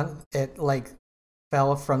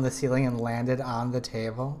from the ceiling and landed on the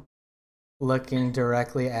table, looking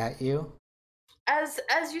directly at you. As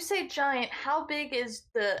you say giant, how big is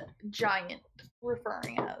the giant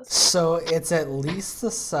referring as? So it's at least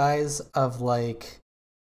the size of like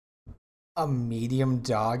a medium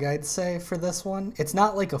dog, I'd say, for this one. It's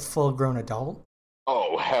not like a full-grown adult.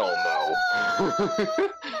 Oh, hell no.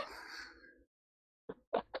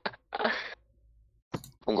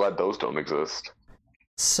 I'm glad those don't exist.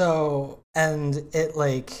 So, and it,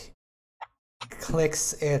 like,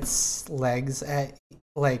 clicks its legs at,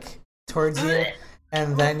 like, towards you,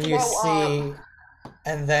 and then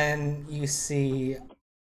you see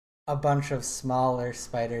a bunch of smaller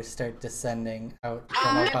spiders start descending out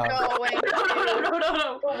from above. No.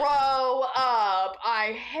 Grow up.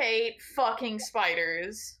 I hate fucking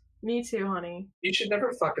spiders. Me too, honey. You should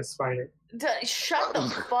never fuck a spider. Shut the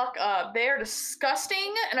fuck up. They are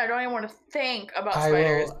disgusting, and I don't even want to think about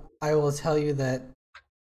spiders. I will tell you that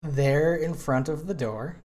they're in front of the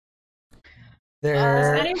door.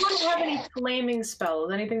 Does anyone have any flaming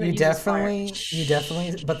spells? Anything that you definitely,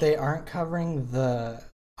 but they aren't covering the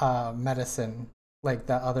medicine like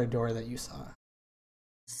that other door that you saw.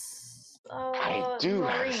 I do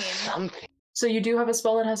have something. So you do have a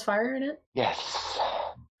spell that has fire in it? Yes.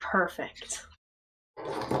 Perfect.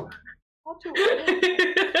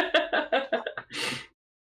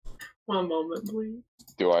 One moment, please.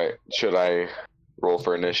 Should I roll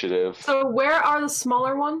for initiative? So where are the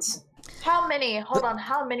smaller ones? How many? Hold on.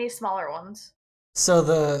 How many smaller ones? So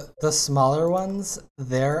the smaller ones,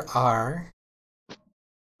 there are,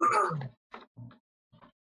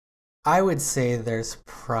 I would say there's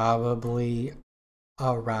probably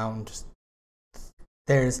around,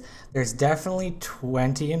 there's definitely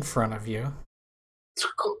 20 in front of you.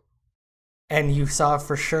 And you saw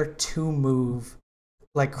for sure 2 move,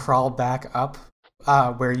 like crawl back up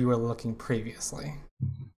where you were looking previously.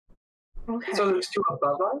 Okay. So there's 2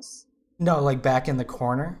 above us? No, like back in the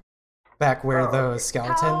corner. Back where those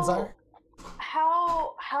skeletons are.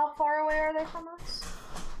 How far away are they from us?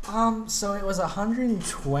 So it was a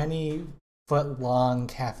 120-foot long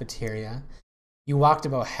cafeteria. You walked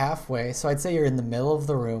about halfway, so I'd say you're in the middle of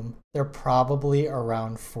the room. They're probably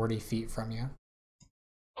around 40 feet from you.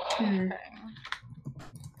 Okay.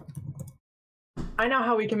 I know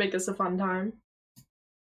how we can make this a fun time.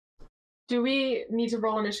 Do we need to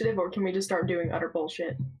roll initiative, or can we just start doing utter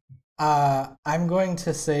bullshit? I'm going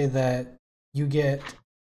to say that you get,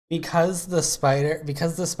 because the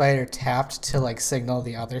spider tapped to like signal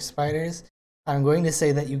the other spiders, I'm going to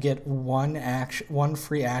say that you get one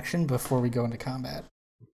free action before we go into combat.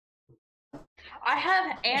 I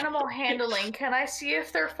have animal handling. Can I see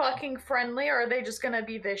if they're fucking friendly, or are they just gonna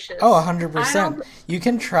be vicious? Oh, 100%. You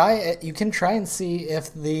can try it. You can try and see if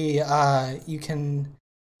you can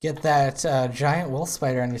get that giant wolf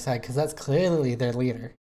spider on your side, because that's clearly their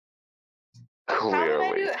leader.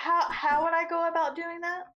 Clearly. How would I go about doing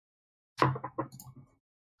that?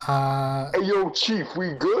 Hey, yo, Chief,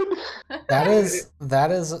 we good? That is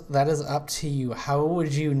up to you. How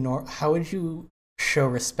would you show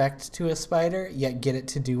respect to a spider yet get it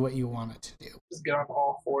to do what you want it to do? Just get on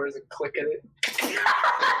all fours and click at it.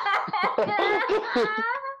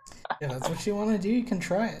 If that's what you want to do, you can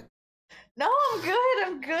try it. No,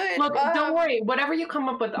 I'm good. Look, don't worry. Whatever you come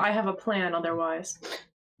up with, I have a plan otherwise.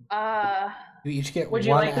 You each get would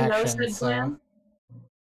one you like to know action. said plan?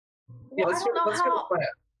 Yeah, let's hear the plan.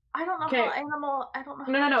 I don't know how animal. I don't know.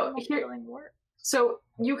 No. Animal Here, handling works. so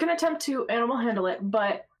you can attempt to animal handle it,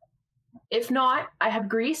 but if not, I have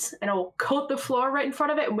grease and I will coat the floor right in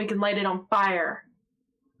front of it, and we can light it on fire.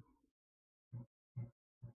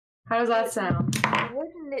 How does that sound?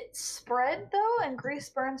 Wouldn't it spread though? And grease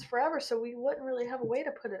burns forever, so we wouldn't really have a way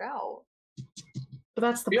to put it out. But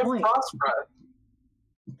that's the You point. have frost breath.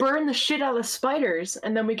 Burn the shit out of the spiders,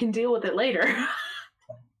 and then we can deal with it later.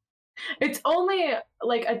 It's only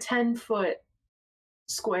like a 10-foot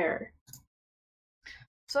square.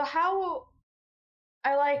 So how?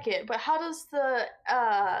 I like it, but how does the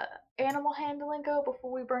animal handling go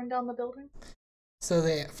before we burn down the building? So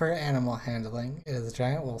for animal handling, it is a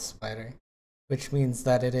giant wolf spider, which means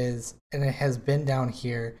that it has been down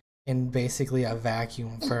here in basically a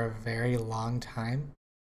vacuum for a very long time.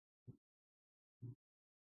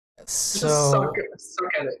 So Just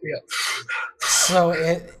suck at it, yeah. So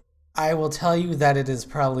I will tell you that it is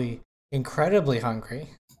probably incredibly hungry,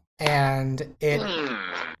 and it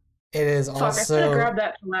is Fuck, I should have also grabbed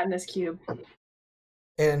that gelatinous cube.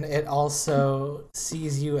 and it also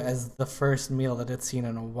sees you as the first meal that it's seen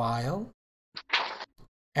in a while,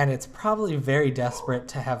 and it's probably very desperate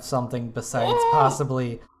to have something besides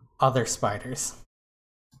possibly other spiders.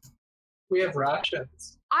 We have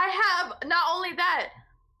rations. I have not only that.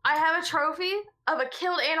 I have a trophy of a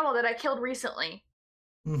killed animal that I killed recently.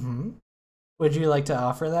 Mm-hmm. Would you like to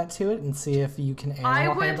offer that to it and see if you can animal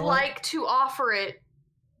handle it? I would like to offer it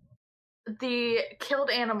the killed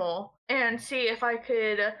animal and see if I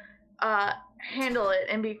could handle it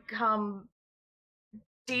and become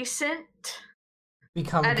decent.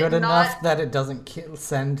 Become good enough that it doesn't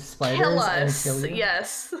send spiders and kill you?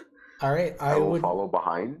 Yes. Alright, I will follow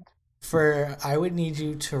behind. I would need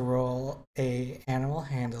you to roll a animal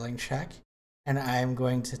handling check, and I'm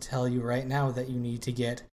going to tell you right now that you need to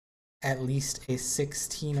get at least a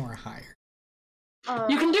 16 or higher.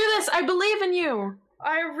 You can do this! I believe in you!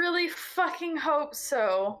 I really fucking hope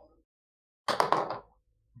so.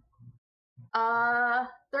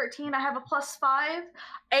 13, I have a +5.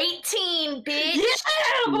 18, bitch!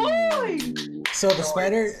 Yeah, boy! So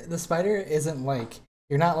the spider isn't like,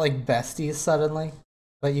 you're not like besties suddenly,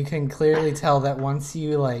 but you can clearly tell that once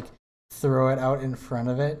you like throw it out in front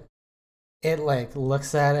of it, it like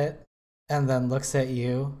looks at it and then looks at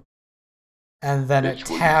you, and then it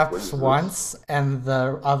taps once and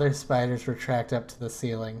the other spiders retract up to the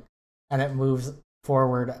ceiling, and it moves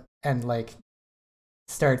forward and like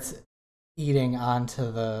starts eating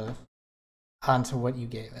onto what you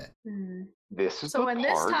gave it. This is so in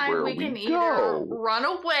this time we can either run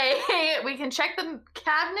away, we can check the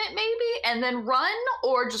cabinet maybe, and then run,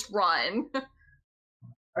 or just run.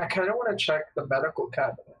 I kind of want to check the medical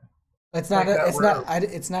cabinet. It's not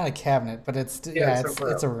it's not a cabinet, but it's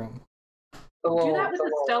a room. Do that with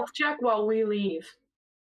a stealth check while we leave.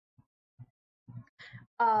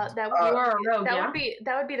 That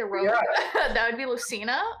would be the rogue. Yeah. That would be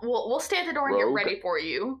Lucina. We'll stay at the door and get ready for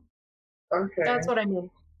you. Okay. That's what I mean.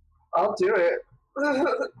 I'll do it.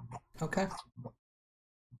 Okay.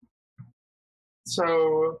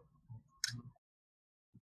 So,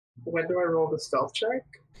 when do I roll the stealth check?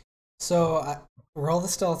 So, roll the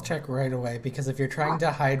stealth check right away, because if you're trying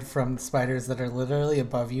to hide from spiders that are literally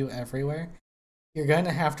above you everywhere, you're going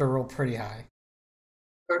to have to roll pretty high.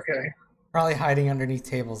 Okay. Probably hiding underneath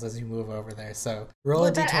tables as you move over there. So, roll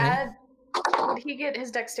a d20. Would he get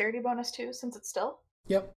his dexterity bonus too, since it's stealth?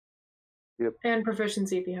 Yep. And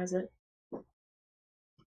proficiency if he has it.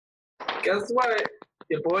 Guess what?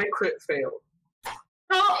 Your boy crit failed.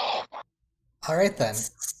 Oh! Alright then.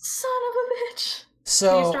 Son of a bitch.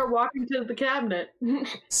 So you start walking to the cabinet. You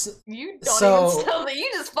don't even stealth it. You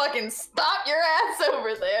just fucking stop your ass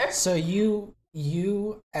over there. So you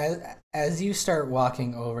as you start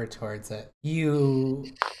walking over towards it,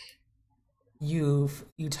 you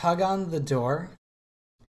tug on the door,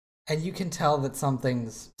 and you can tell that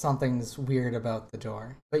something's weird about the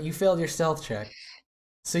door. But you failed your stealth check.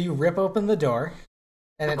 So you rip open the door,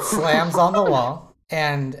 and it slams on the wall,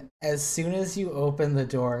 and as soon as you open the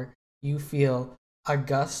door, you feel a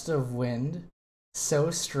gust of wind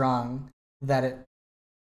so strong that it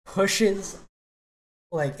pushes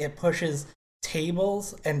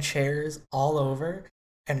tables and chairs all over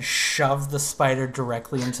and shoves the spider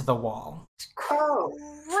directly into the wall. Oh,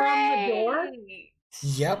 from the door?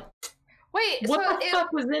 Yep. Wait, what the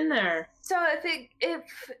fuck was in there? So if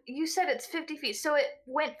you said it's 50 feet, so it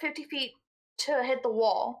went 50 feet to hit the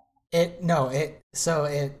wall.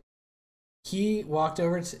 He walked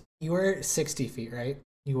over to, you were 60 feet, right?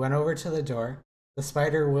 You went over to the door. The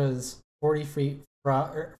spider was 40 feet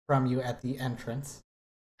from you at the entrance.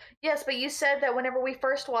 Yes, but you said that whenever we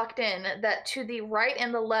first walked in, that to the right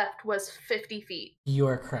and the left was 50 feet. You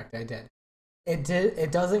are correct, I did.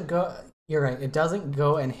 It doesn't go, you're right, it doesn't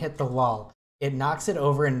go and hit the wall. It knocks it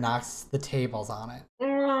over and knocks the tables on it.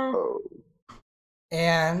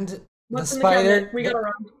 And the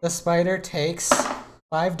spider takes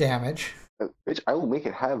 5 damage. Bitch, I will make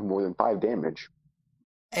it have more than 5 damage.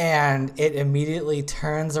 And it immediately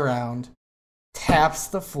turns around, taps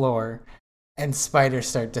the floor, and spiders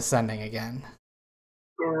start descending again.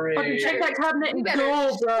 Great. Fucking check that cabinet and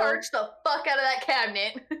go, bro. Search the fuck out of that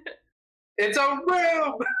cabinet. It's a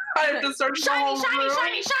room! I have to search the whole room.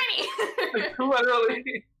 Shiny!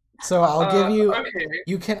 Literally. So I'll give you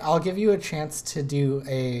I'll give you a chance to do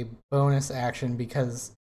a bonus action,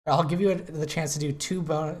 because I'll give you the chance to do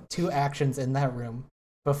two actions in that room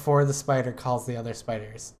before the spider calls the other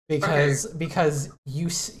spiders, because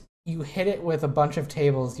you hit it with a bunch of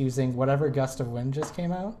tables using whatever gust of wind just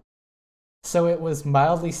came out. So it was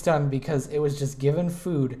mildly stunned because it was just given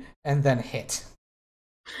food and then hit.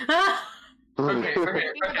 Okay.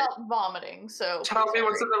 About vomiting, so Tell me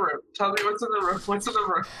what's in the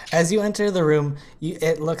room. As you enter the room,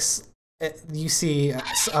 you see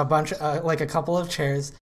a bunch, like a couple of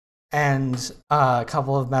chairs and a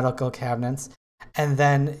couple of medical cabinets, and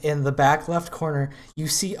then in the back left corner, you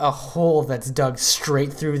see a hole that's dug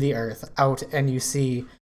straight through the earth out, and you see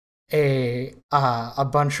a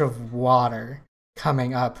bunch of water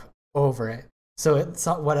coming up over it. So it's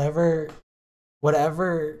whatever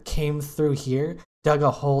whatever came through here dug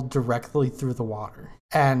a hole directly through the water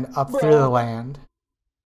and up through the land.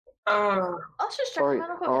 Let's just check them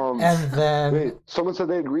out. And then wait, someone said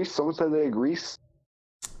they had grease. Someone said they had grease.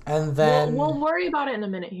 And then we'll worry about it in a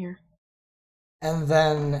minute here. And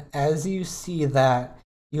then as you see that,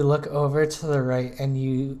 you look over to the right and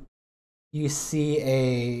you see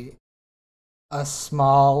a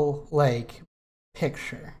small like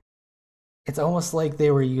picture. It's almost like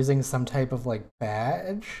they were using some type of like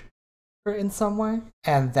badge in some way,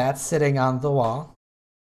 and that's sitting on the wall.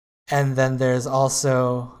 And then there's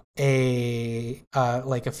also a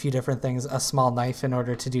like a few different things, a small knife in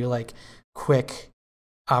order to do like quick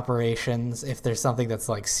operations if there's something that's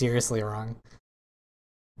like seriously wrong.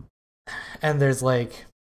 And there's like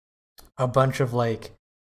a bunch of like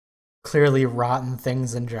clearly rotten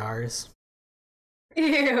things in jars.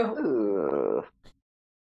 Ew.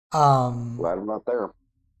 Glad I'm not there.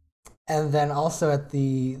 And then also at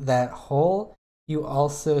that hole, you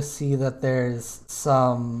also see that there's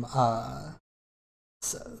some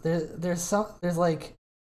there's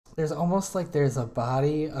almost like there's a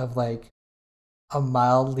body of like a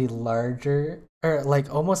mildly larger, or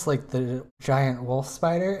like almost like the giant wolf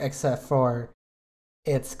spider, except for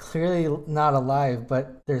it's clearly not alive,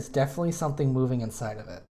 but there's definitely something moving inside of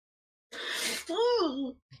it.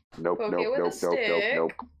 Nope.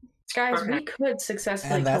 Guys, we could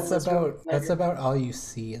successfully. And that's about all you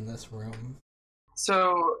see in this room.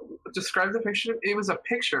 So describe the picture. It was a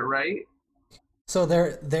picture, right? So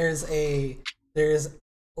there's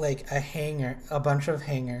like a hanger, a bunch of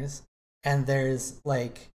hangers, and there's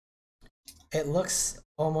like it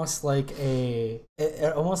almost looks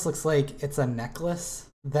like it's a necklace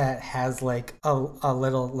that has like a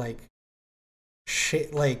little like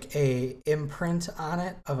like a imprint on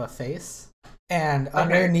it of a face, and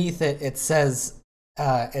underneath it says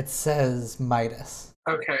Midas.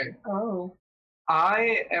 Okay. Oh.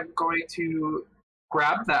 I am going to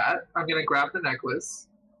grab that. I'm going to grab the necklace.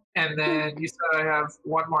 And then you said I have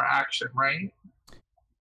one more action, right?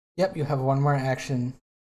 Yep, you have one more action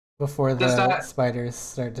before the spiders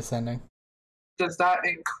start descending. Does that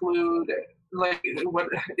include, like, what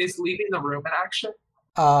is leaving the room an action?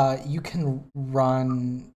 You can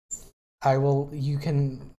run. You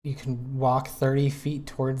can walk 30 feet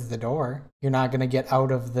towards the door. You're not gonna get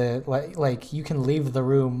out of the like. You can leave the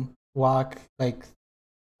room, walk like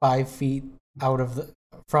 5 feet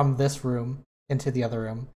from this room into the other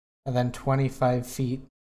room, and then 25 feet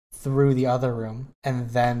through the other room, and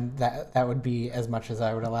then that would be as much as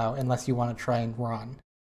I would allow, unless you want to try and run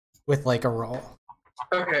with like a roll.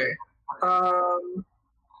 Okay.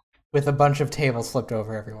 With a bunch of tables flipped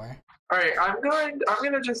over everywhere. All right, I'm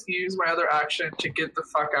gonna just use my other action to get the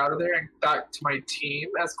fuck out of there and back to my team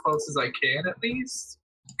as close as I can, at least.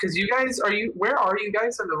 Because you guys, where are you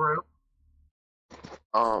guys in the room?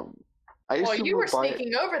 Well, you were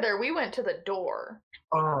sneaking over there. We went to the door.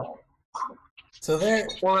 Oh. So there.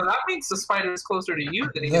 Well, then that means the spider is closer to you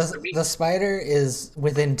than he is to me. The spider is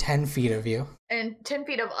within 10 feet of you. And 10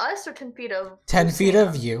 feet of us, or 10 feet of 10 Lucina? feet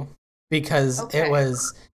of you, because it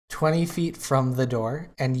was 20 feet from the door,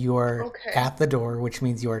 and you're at the door, which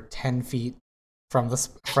means you're 10 feet from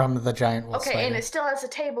the giant wolf spider. And it still has the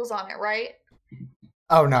tables on it, right?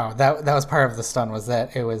 Oh no, that was part of the stun, was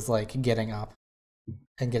that it was like getting up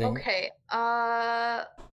and getting. Okay.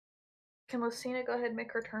 Can Lucina go ahead and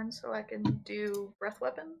make her turn so I can do breath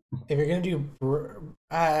weapon? If you're gonna do,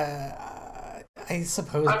 I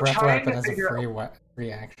suppose breath weapon is a free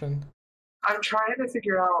reaction. I'm trying to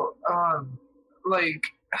figure out,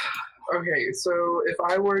 okay, so if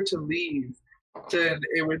I were to leave, then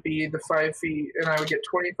it would be the 5 feet, and I would get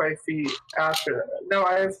 25 feet after that. No,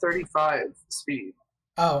 I have 35 speed.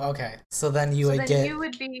 Oh, okay. So then you would be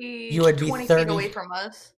 20 feet away from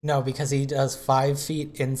us. No, because he does 5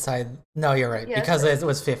 feet inside. No, you're right. Yes, because it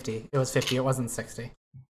was 50. It was 50. It wasn't 60.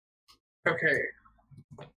 Okay.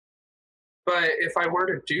 But if I were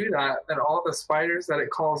to do that, then all the spiders that it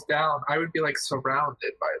calls down, I would be like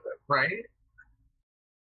surrounded by them, right?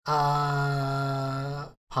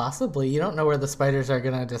 Possibly. You don't know where the spiders are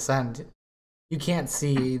gonna descend. You can't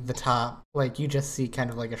see the top. Like, you just see kind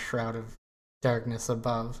of like a shroud of darkness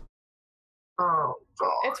above. Oh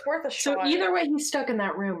god. It's worth a shot. So either way, he's stuck in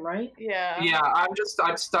that room, right? Yeah. Yeah, I'm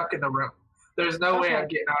stuck in the room. There's no way I'm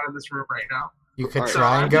getting out of this room right now. You could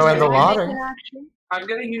try and go in the water. I'm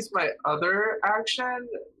gonna use my other action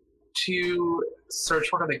to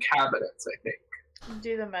search one of the cabinets, I think.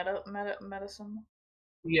 Do the medicine.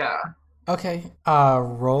 Yeah. Okay.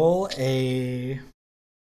 Roll a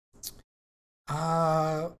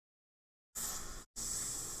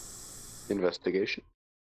investigation.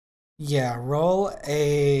 Yeah, roll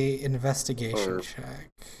a investigation check.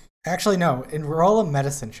 Actually, no, roll a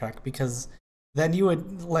medicine check because then you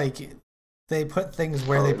would like they put things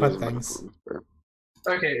where they put things.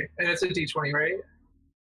 Okay, and it's a d20, right?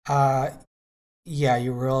 Yeah,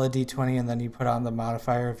 you roll a d20 and then you put on the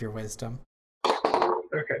modifier of your wisdom.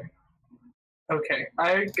 Okay,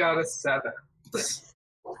 I got a 7.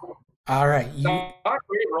 All right, not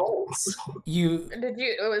great rolls.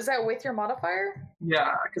 Was that with your modifier?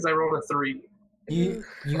 Yeah, because I rolled a 3. You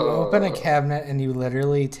open a cabinet and you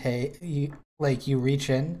literally you reach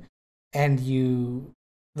in and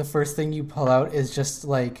the first thing you pull out is just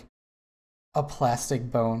like a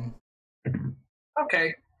plastic bone.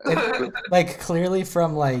 Okay. Like clearly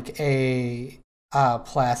from like a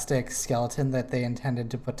plastic skeleton that they intended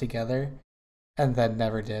to put together and then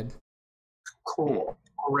never did. Cool.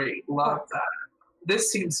 Great. Love that.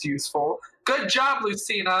 This seems useful. Good job,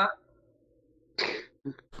 Lucina.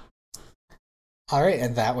 All right,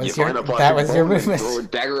 and that was your movement. Throw a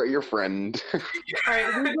dagger at your friend. All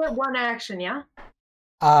right, we get one action, yeah?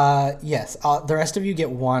 Yes. The rest of you get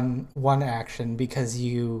one action because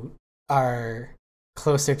you are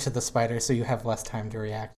closer to the spider, so you have less time to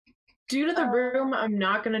react. Due to the room, I'm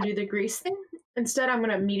not going to do the grease thing. Instead, I'm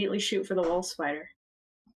going to immediately shoot for the wolf spider.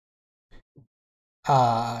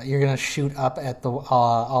 You're going to shoot up at the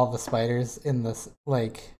all the spiders in this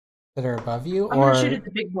that are above you, I'm going to shoot at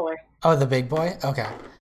the big boy. Oh, the big boy? Okay.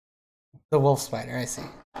 The wolf spider, I see.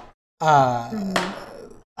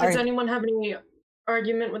 Does anyone have any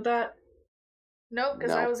argument with that? Nope,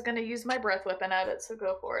 because I was going to use my breath weapon at it, so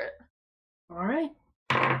go for it. All right.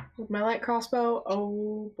 With my light crossbow,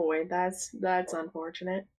 oh boy, that's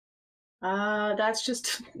unfortunate. That's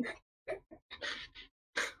just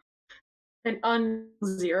an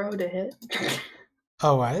un-0 to hit.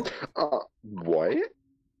 Oh, what? What?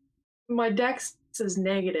 My dex is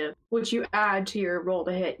negative, which you add to your roll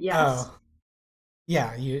to hit, yes. Oh.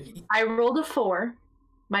 Yeah, I rolled a 4.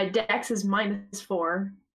 My dex is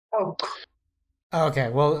 -4. Oh. Okay,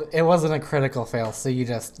 well, it wasn't a critical fail, so you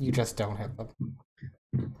just don't hit them.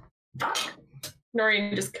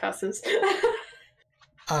 Noerene just cusses.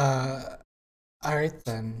 All right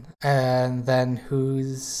then, and then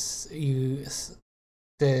who's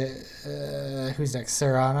next?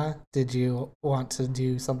 Serane, did you want to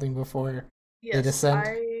do something before they descend?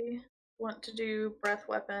 I want to do breath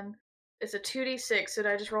weapon. It's a 2d6. Did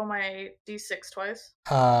I just roll my d6 twice?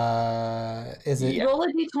 Is it? Roll a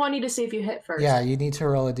d20 to see if you hit first. Yeah, you need to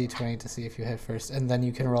roll a d20 to see if you hit first, and then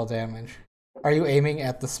you can roll damage. Are you aiming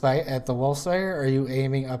at the wolf spider, or are you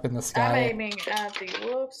aiming up in the sky? I'm aiming at the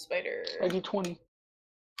wolf spider. A d20.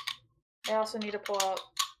 I also need to pull out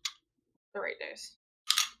the right dice.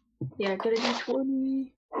 Yeah, get a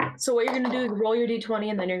d20. So what you're gonna do is roll your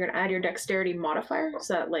d20, and then you're gonna add your dexterity modifier,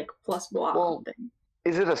 so that plus blah thing.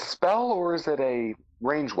 Is it a spell or is it a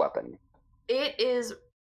range weapon? It is.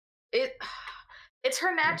 It's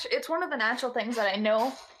It's one of the natural things that I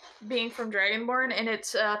know, being from Dragonborn, and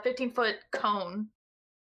it's a 15-foot cone.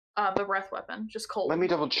 The breath weapon, just cold. Let me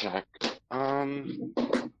double check.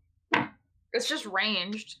 It's just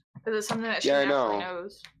ranged because it's something that she naturally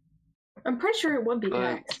knows. I'm pretty sure it would be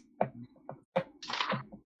dex.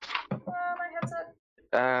 My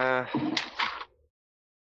headset.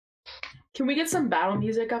 Can we get some battle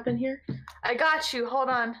music up in here? I got you. Hold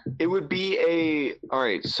on. It would be a. All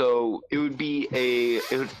right, so it would be a.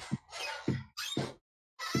 It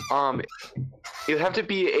would have to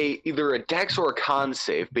be either a dex or a con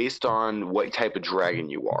save based on what type of dragon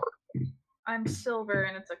you are. I'm silver,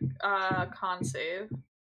 and it's a con save.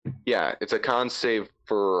 Yeah, it's a con save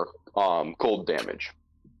for cold damage,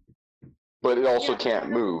 but it also can't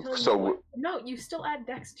move. So no, you still add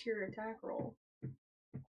dex to your attack roll.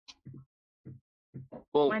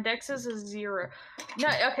 Well, my dex is a 0. No,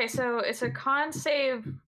 okay, so it's a con save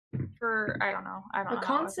for I don't know. A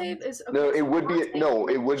con save is okay, no. It would be no.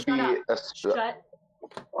 It would be a. Shut.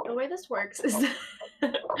 The way this works is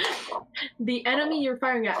that the enemy you're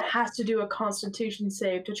firing at has to do a Constitution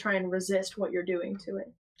save to try and resist what you're doing to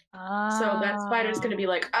it. So that spider's going to be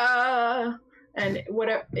like, and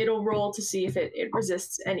whatever it'll roll to see if it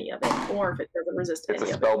resists any of it, or if it doesn't resist any of it.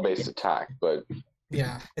 It's a spell-based attack, but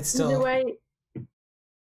yeah, it's still. Either way,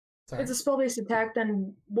 it's a spell-based attack.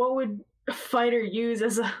 Then what would a fighter use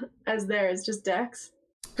as theirs? Just dex?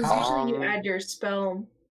 Because usually you add your spell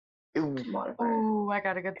modifier. Ooh, I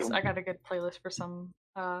got a good playlist for some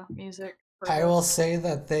music. I will say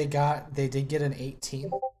that they did get an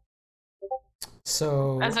 18.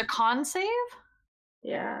 So as a con save?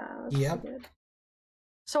 Yeah. Yep.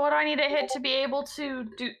 So what do I need to hit to be able to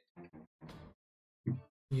do?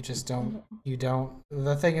 You just don't. You don't.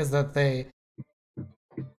 The thing is that they.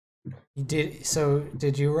 You did. So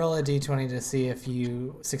did you roll a d20 to see if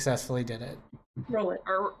you successfully did it? Roll it.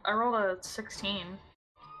 I rolled a 16.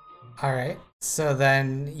 All right. So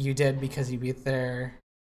then you did because you beat their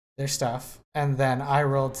stuff, and then I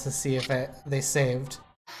rolled to see if they saved.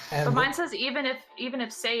 And But mine says even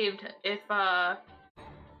if saved, if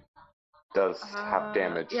Does half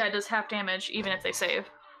damage. Yeah, it does half damage even if they save.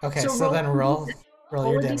 Okay, so then roll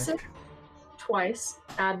your a damage. d6 twice,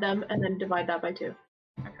 add them, and then divide that by 2.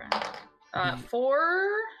 Okay. 4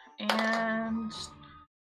 and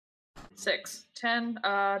 6. 10,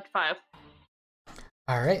 5.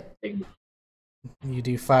 All right. You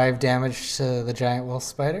do 5 damage to the giant wolf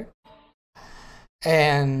spider.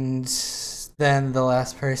 And then the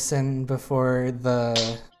last person before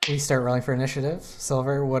we start rolling for initiative.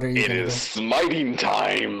 Silver, what are you going to do? It is smiting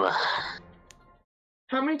time!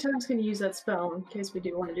 How many times can you use that spell in case we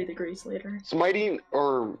do want to do the grease later? Smiting,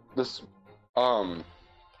 or this, well,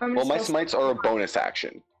 my smites are a bonus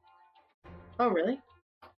action. Oh, really?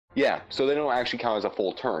 Yeah, so they don't actually count as a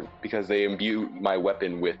full turn, because they imbue my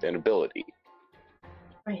weapon with an ability.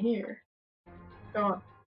 I hear. Go on.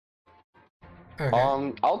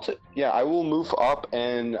 Okay. I will move up,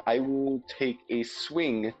 and I will take a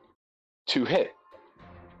swing to hit.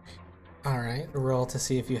 All right, roll to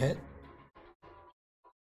see if you hit.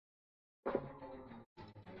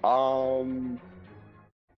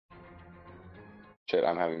 Shit,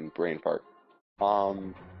 I'm having brain fart.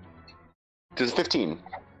 Does 15?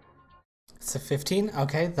 It's a 15.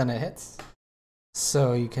 Okay, then it hits.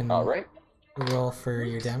 So you can Alright. roll for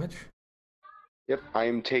your damage. Yep, I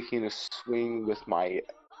am taking a swing with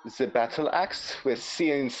the battle axe with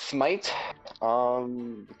Seeing Smite.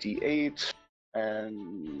 D8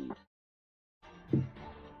 and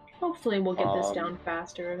Hopefully we'll get this down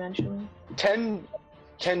faster eventually. 10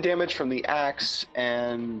 damage from the axe,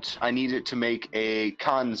 and I need it to make a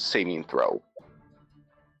con saving throw.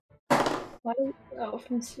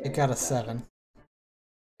 It got a 7.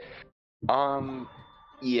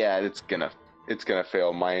 Yeah, it's gonna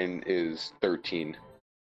fail. Mine is 13.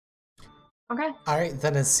 Okay. All right,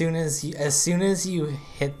 then as soon as you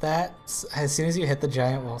hit the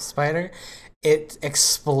giant wolf spider, it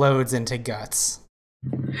explodes into guts.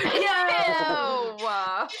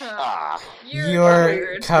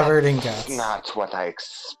 You're covered in guts. Not what I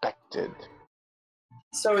expected.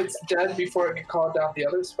 So it's dead before it can call down the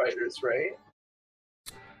other spiders, right?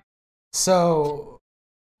 So,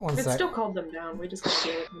 It still called them down. We just got to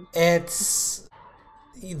deal with them. It's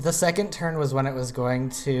the second turn was when it was going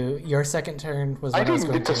to. Your second turn was when I it was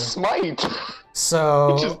didn't going get to smite.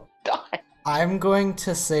 So It just died. I'm going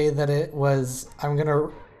to say that it was. I'm gonna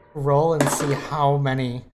roll and see how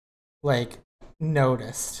many,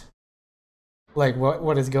 noticed,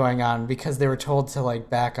 what is going on, because they were told to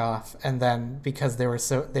back off, and then because they were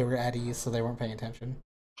at ease, so they weren't paying attention.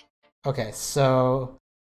 Okay, so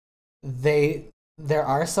there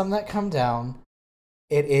are some that come down.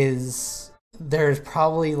 There's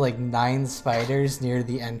probably 9 spiders near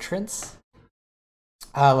the entrance,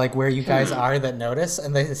 where you guys are, that notice,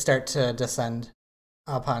 and they start to descend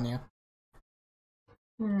upon you.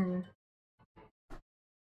 So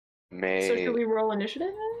should we roll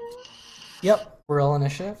initiative? Yep, roll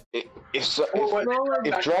initiative. If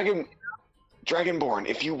Dragonborn,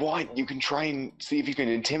 if you want, you can try and see if you can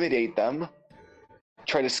intimidate them.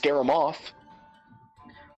 Try to scare them off.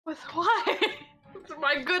 With what? With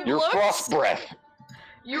my good Your looks? frost breath.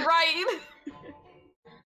 You're right.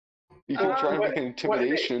 You can try and make an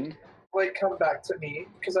intimidation. Come back to me,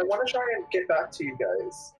 because I want to try and get back to you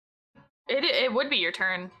guys. It would be your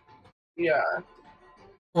turn. Yeah.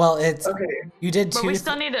 Well, it's okay. You did 2. But we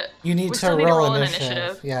still need to. You need to roll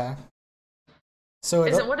initiative. Yeah. So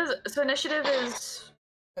So initiative is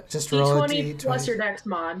just roll D20 plus your dex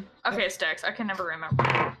mod. Okay, it's dex. I can never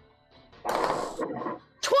remember.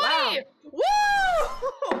 20! Wow.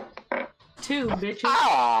 Woo! 2, bitches.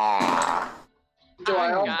 Do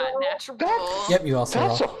I got natural. Yep, you also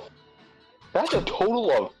roll. That's a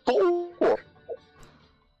total of 4.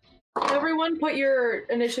 Everyone put your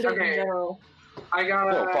initiative in general. I got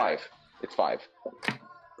No, 5. It's 5.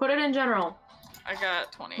 Put it in general. I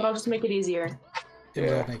got 20. But I'll just make it easier.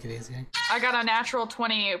 Yeah, make it easier. I got a natural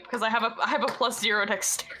 20 because I have a +0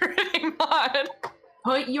 dexterity mod.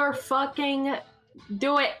 Put your fucking...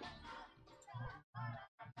 Do it!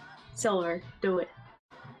 Silver, do it.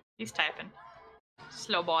 He's typing.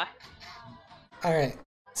 Slow boy. Alright,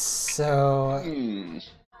 so...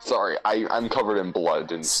 Sorry, I'm covered in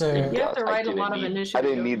blood and so in you have dust. to write a lot of initiative. I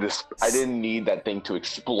didn't need this. I didn't need that thing to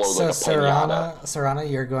explode so like a pinata. Serane,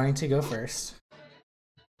 you're going to go first.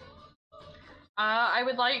 I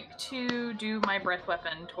would like to do my breath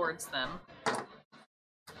weapon towards them.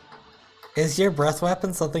 Is your breath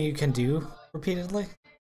weapon something you can do repeatedly?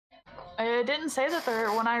 It didn't say that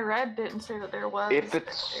there. When I read, didn't say that there was. If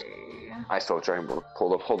it's, I still have Dragon Ball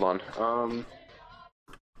pulled up. Hold on.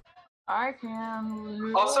 I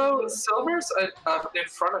can. Also, Silver's in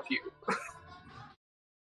front of you.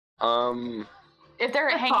 If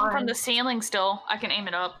they're hanging from the ceiling still, I can aim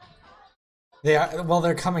it up. They are, well,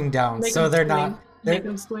 they're coming down, so they're not.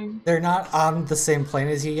 They're not on the same plane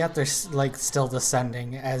as you yet. They're like still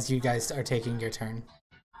descending as you guys are taking your turn.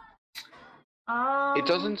 It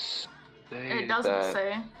doesn't say. It doesn't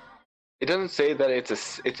say. It doesn't say that it's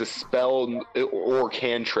a spell or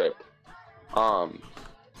cantrip. Oh,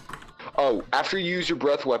 after you use your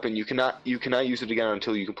breath weapon, you cannot use it again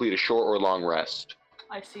until you complete a short or long rest.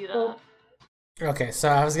 I see that. Okay, so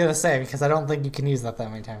I was gonna say, because I don't think you can use that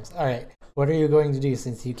many times. All right, what are you going to do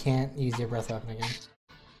since you can't use your breath weapon again?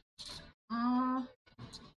 How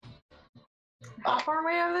far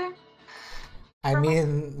away are they? I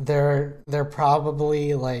mean, they're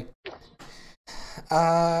probably like.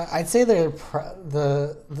 I'd say they're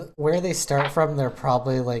where they start from. They're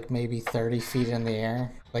probably like maybe 30 feet in the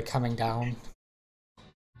air, like coming down.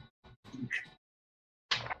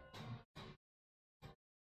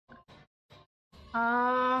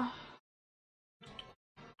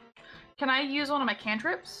 Can I use one of my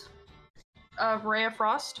cantrips? Ray of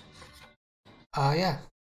Frost? Yeah.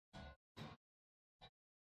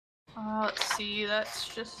 Let's see,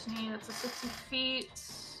 that's just me. That's a 60 feet.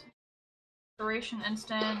 Duration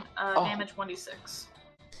instant, damage 1d6.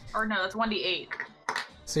 Or no, that's 1d8.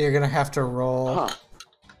 So you're gonna have to roll...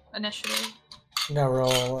 Initiative. No,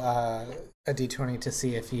 roll a d20 to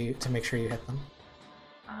see if to make sure you hit them.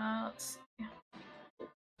 Let's see.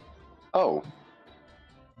 Oh.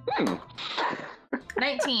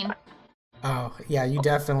 19. Oh, yeah, you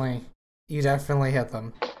definitely hit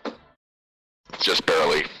them. Just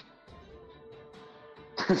barely.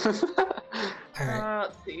 Alright.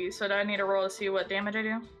 Let's see, so do I need to roll to see what damage I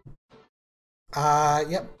do?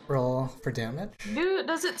 Yep, roll for damage.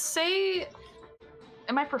 Does it say...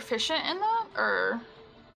 Am I proficient in that? Or...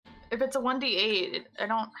 If it's a 1d8, I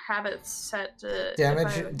don't have it set to...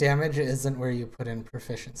 Damage isn't where you put in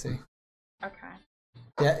proficiency. Okay.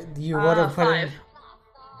 Yeah, you would have put 5. in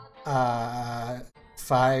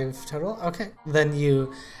 5 total. Okay, then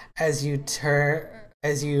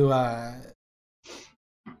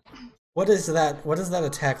what does that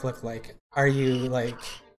attack look like? Are you like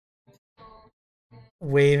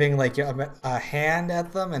waving like a hand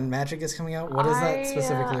at them and magic is coming out? What does that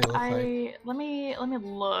specifically look like? Let me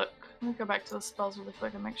look. Let me go back to the spells really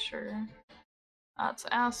quick and make sure. That's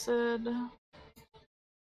acid.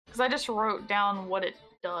 Because I just wrote down what it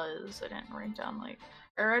does. I didn't write down like...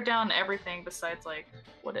 I wrote down everything besides like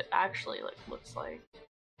what it actually like looks like.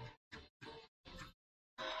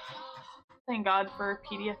 Thank God for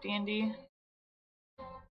PDF D&D.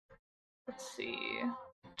 Let's see.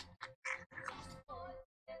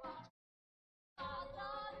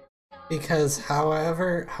 Because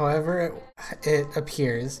however it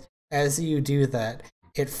appears, as you do that,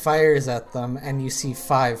 it fires at them and you see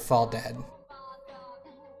 5 fall dead.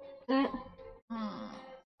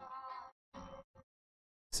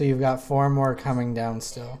 So you've got 4 more coming down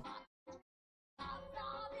still.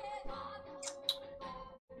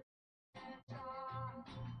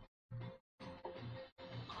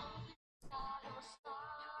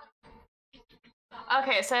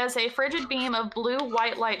 Okay, it says a frigid beam of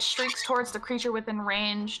blue-white light streaks towards the creature within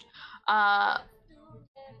range.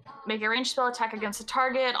 Make a ranged spell attack against a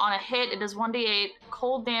target. On a hit, it does 1d8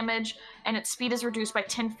 cold damage, and its speed is reduced by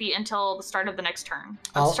 10 feet until the start of the next turn.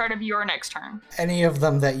 Or the start of your next turn. Any of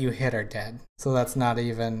them that you hit are dead, so that's not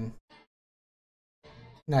even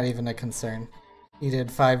a concern. You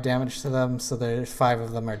did 5 damage to them, so there's 5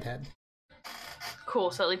 of them are dead.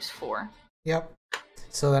 Cool, so it leaves 4. Yep.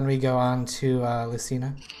 So then we go on to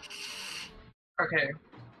Lucina. Okay,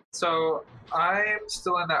 so I'm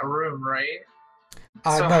still in that room, right?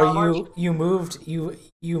 So no, you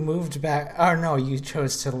moved back. Oh no, you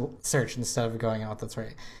chose to search instead of going out. That's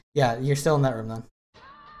right. Yeah, you're still in that room then.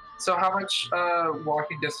 So how much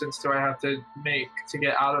walking distance do I have to make to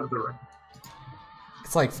get out of the room?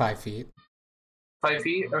 It's like 5 feet. 5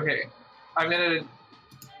 feet? Okay. I'm gonna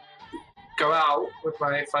go out with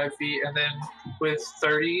my 5 feet and then with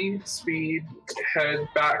 30 speed head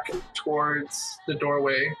back towards the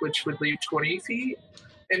doorway, which would leave 20 feet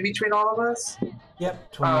in between all of us.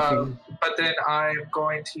 Yep, 20 feet. But then I'm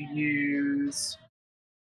going to use...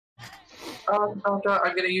 I'm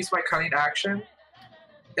going to use my cunning action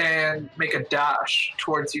and make a dash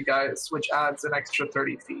towards you guys, which adds an extra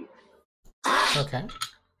 30 feet. Okay.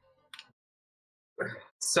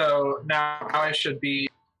 So now I should be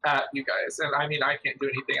at you guys. And I mean, I can't do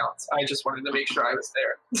anything else. I just wanted to make sure I was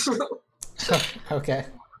there. Okay.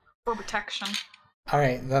 For protection. All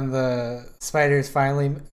right, then the spiders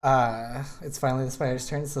finally, it's finally the spider's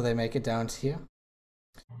turn, so they make it down to you.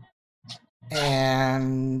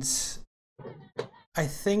 And I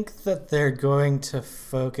think that they're going to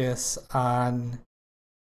focus on,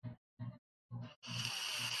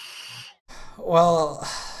 well,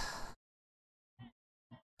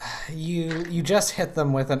 you just hit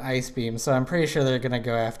them with an ice beam, so I'm pretty sure they're going to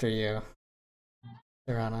go after you,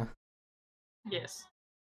 Serane. Yes.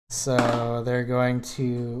 So they're going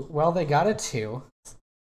to, well, they got a 2.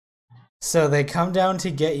 So they come down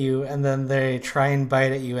to get you, and then they try and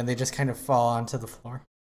bite at you, and they just kind of fall onto the floor.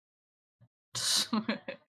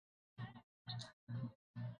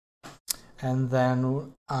 And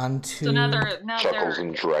then on to... So now Chuckles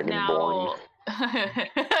and Dragonborn.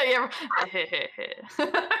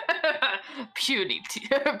 Puny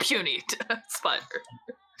spider.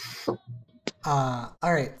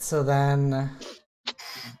 Alright, so then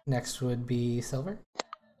next would be Silver.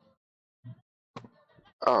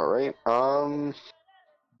 Alright, I'm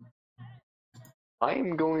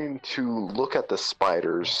going to look at the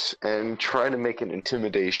spiders and try to make an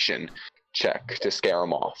intimidation check to scare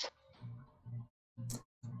them off.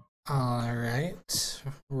 Alright,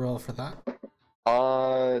 roll for that.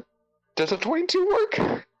 Does a 22 work?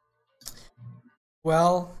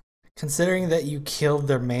 Well, considering that you killed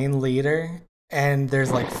their main leader, and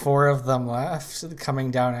there's like 4 of them left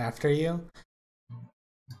coming down after you,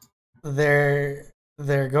 they're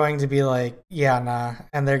going to be like, yeah, nah,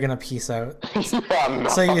 and they're gonna peace out. Yeah, nah.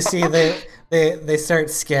 So you see they start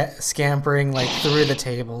scampering like through the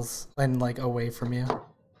tables and like away from you.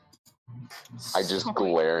 I just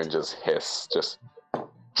glare and just hiss, just...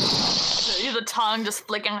 The tongue just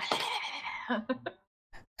flicking.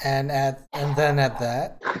 And then at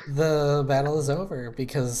that, the battle is over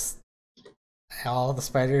because all the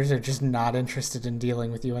spiders are just not interested in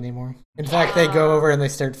dealing with you anymore. In fact, they go over and they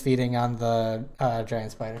start feeding on the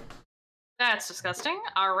giant spider. That's disgusting.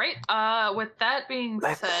 All right. With that being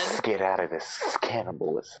said, Let's get out of this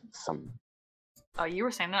cannibalism. Oh, you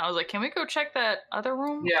were saying that. I was like, can we go check that other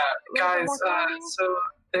room? Yeah, guys, so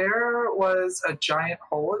there was a giant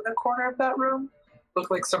hole in the corner of that room.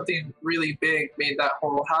 Looked like something really big made that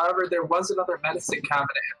hole. However, there was another medicine cabinet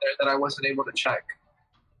in there that I wasn't able to check.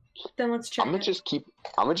 Then let's check. I'm gonna just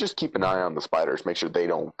keep an eye on the spiders, make sure they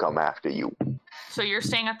don't come after you. So you're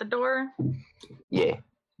staying at the door? Yeah.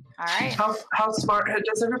 All right. How smart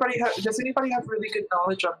does anybody have really good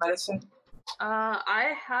knowledge on medicine?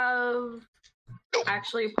 I have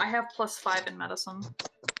 +5 in medicine.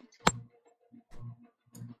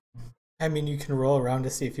 I mean, you can roll around to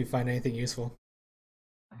see if you find anything useful.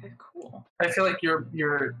 Okay, cool. I feel like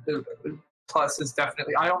your plus is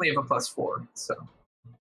definitely. I only have a +4, so.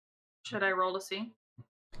 Should I roll to see?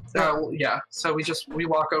 Yeah. So we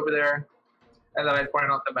walk over there, and then I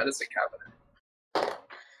point out the medicine cabinet.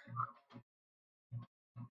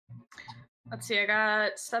 Let's see. I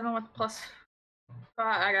got 7 with +5.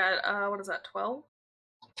 I got what is that? 12.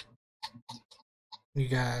 You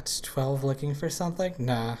got 12 looking for something?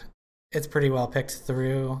 Nah, it's pretty well picked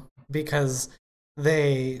through because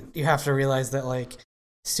you have to realize that like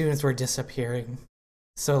students were disappearing,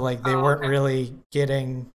 so like they weren't really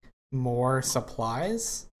getting more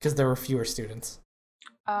supplies because there were fewer students.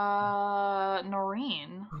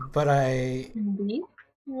 Noerene. But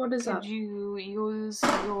What is that? Did you use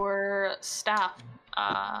your staff,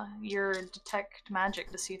 your detect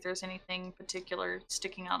magic, to see if there's anything particular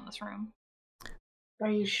sticking out in this room? Are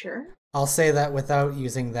you sure? I'll say that without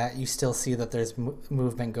using that, you still see that there's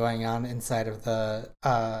movement going on inside of the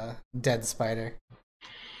dead spider.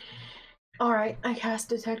 All right, I cast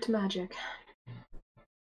detect magic.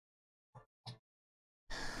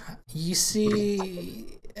 You see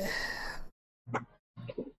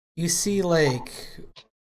like,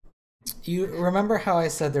 you remember how I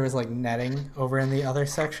said there was like netting over in the other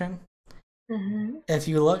section? Mm-hmm. As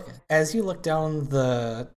you look down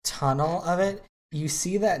the tunnel of it, you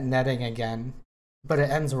see that netting again, but it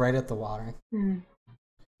ends right at the water.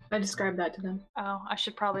 I described that to them. Oh, I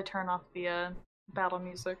should probably turn off the battle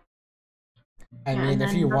music. I mean,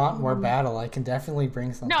 if you want more battle, I can definitely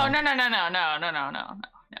bring something. No.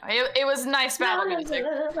 It was nice battle music,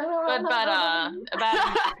 but battle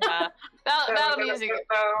music.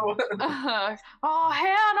 Oh,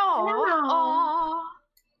 Hannah! Oh.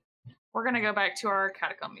 We're gonna go back to our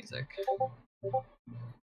catacomb music.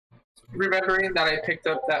 remembering that I picked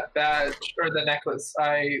up that badge or the necklace,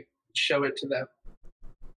 I show it to them.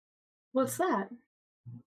 What's that?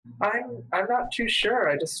 I'm not too sure.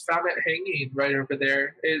 I just found it hanging right over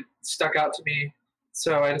there. It stuck out to me,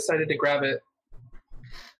 so I decided to grab it.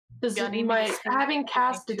 Having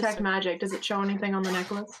cast detect magic, does it show anything on the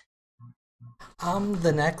necklace?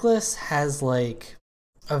 The necklace has like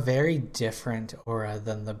a very different aura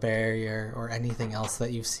than the barrier or anything else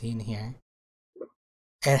that you've seen here.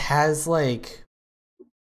 It has like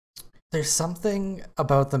there's something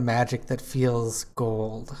about the magic that feels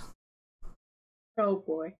gold. Oh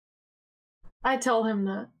boy. I tell him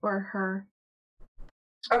that, or her.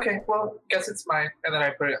 Okay, well, guess it's mine, and then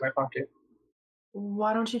I put it in my pocket.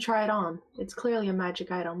 Why don't you try it on? It's clearly a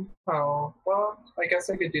magic item. Oh, well, I guess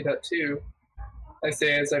I could do that too. I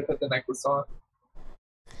say as I put the necklace on.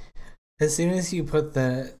 As soon as you put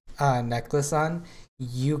the necklace on,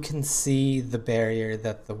 you can see the barrier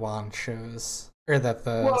that the wand shows, or that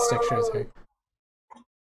the stick shows her.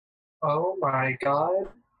 Oh my god.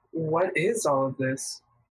 What is all of this?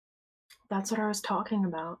 That's what I was talking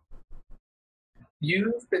about.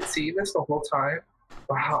 You've been seeing this the whole time?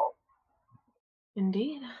 Wow.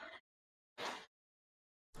 Indeed.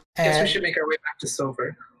 Guess we should make our way back to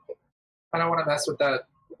Silver. I don't want to mess with that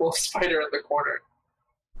wolf spider in the corner.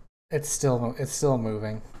 It's still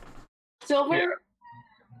moving. Silver? Yeah.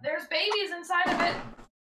 There's babies inside of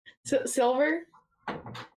it. Silver?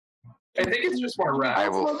 I think it's just more rats. I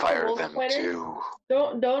will fire them too.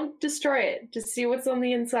 Don't destroy it. Just see what's on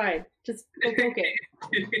the inside. Just go poke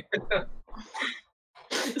it.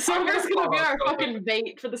 Silver's gonna be our fucking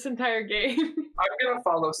bait for this entire game. I'm gonna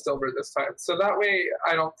follow Silver this time, so that way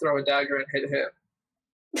I don't throw a dagger and hit him.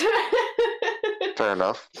 Fair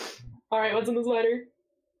enough. Alright, what's in the spider?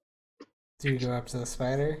 Do you go up to the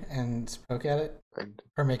spider and poke at it?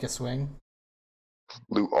 Or make a swing?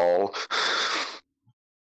 Loot all.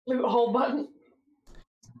 Loot whole button.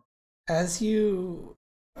 As you...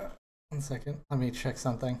 1 second, let me check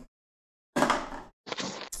something.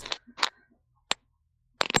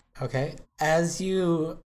 Okay, as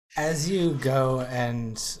you go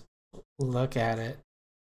and look at it,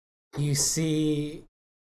 you see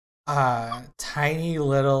tiny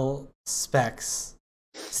little specks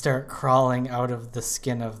start crawling out of the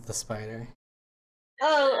skin of the spider.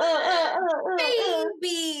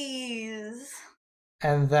 Babies!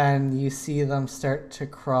 And then you see them start to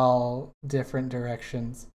crawl different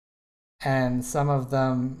directions. And some of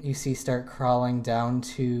them you see start crawling down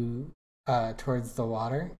to towards the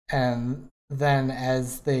water. And then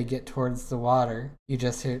as they get towards the water, you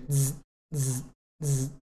just hear zzz, zzz, zzz,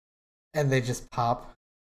 and they just pop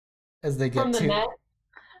as they get from the net?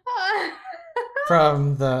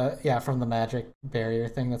 from the magic barrier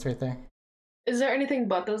thing that's right there. Is there anything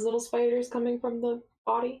but those little spiders coming from the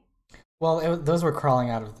body? Well, those were crawling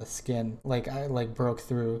out of the skin. I broke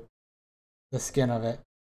through the skin of it.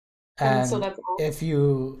 And so that's all? if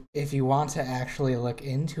you want to actually look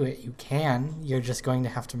into it, you can. You're just going to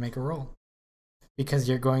have to make a roll. Because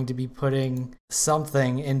you're going to be putting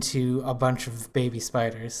something into a bunch of baby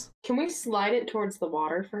spiders. Can we slide it towards the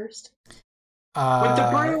water first? With the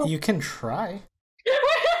broom? You can try.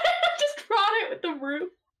 Just prod it with the broom.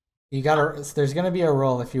 There's gonna be a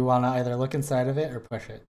roll if you want to either look inside of it or push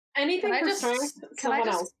it. Anything Can I for just- strength? can I Someone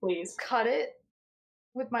just- else, please. Cut it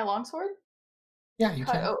with my longsword? Yeah, you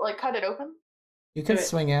can. Cut it open? You can Do it.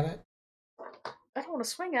 swing at it. I don't want to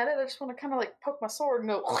swing at it. I just want to kind of like poke my sword and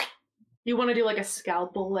go. You want to do like a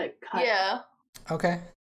scalpel, like cut? Yeah. Okay.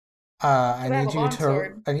 I have a need you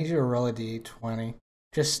longsword. to roll a d20.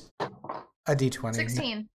 Just a d20.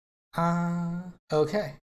 16.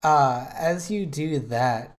 Okay. As you do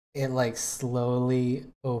that, it like slowly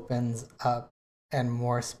opens up and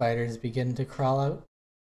more spiders begin to crawl out.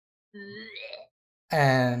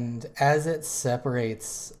 And as it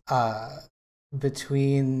separates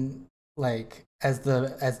between like as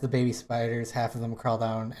the baby spiders, half of them crawl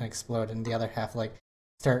down and explode and the other half like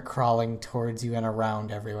start crawling towards you and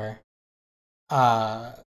around everywhere.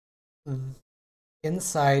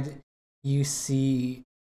 Inside you see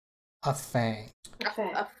a fang.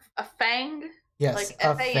 A fang? Yes, Like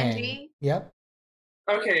a Fang? fang. Yep.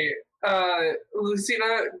 Okay,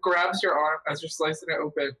 Lucina grabs your arm as you're slicing it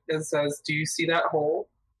open and says, "Do you see that hole?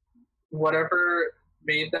 Whatever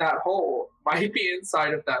made that hole might be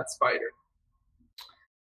inside of that spider."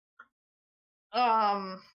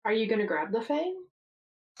 Are you gonna grab the fang?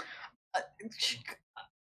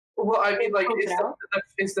 Well, I mean, like, Poke it out?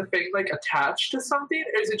 is the thing like attached to something,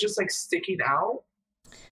 or is it just like sticking out?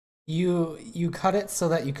 You cut it so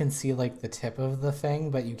that you can see like the tip of the fang,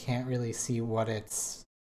 but you can't really see what it's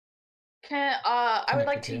I would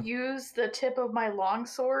like to use the tip of my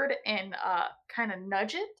longsword and kind of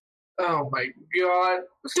nudge it. Oh my god.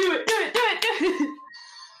 Do it.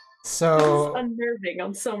 So this is unnerving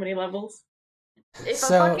on so many levels. If a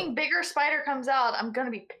fucking bigger spider comes out, I'm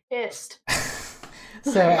gonna be pissed.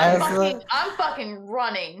 So I'm fucking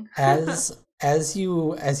running. as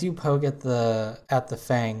you poke at the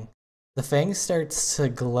fang starts to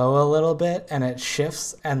glow a little bit and it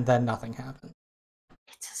shifts and then nothing happens.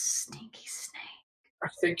 It's a stinky snake. I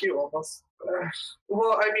think you almost.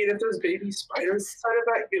 Well, I mean, if there's baby spiders inside of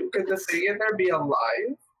that, could the thing in there be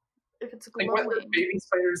alive? If it's glowing. Like, what, the baby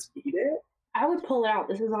spiders eat it? I would pull it out.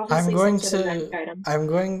 This is obviously some sort of item.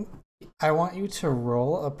 I want you to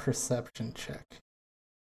roll a perception check.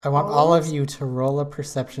 I want all of you to roll a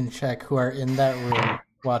perception check who are in that room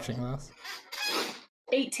watching this.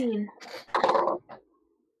 18.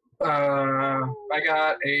 I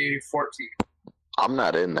got a 14. I'm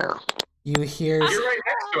not in there. You hear. You're right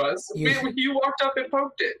next to us. You walked up and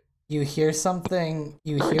poked it. You hear something.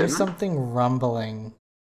 You hear something rumbling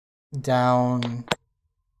down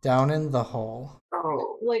in the hole.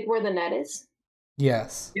 Oh, like where the net is?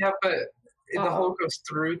 Yes. Yeah, but the hole goes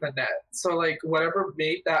through the net. So, like, whatever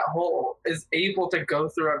made that hole is able to go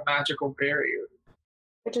through a magical barrier.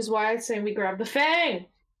 Which is why I say we grab the fang.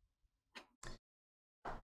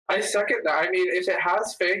 I second that. I mean, if it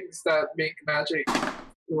has fangs that make magic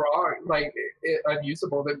wrong, like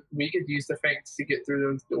unusable, then we could use the fangs to get through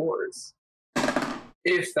those doors.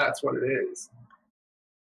 If that's what it is.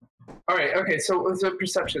 All right. Okay. So it's a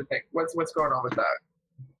perception thing. What's going on with that?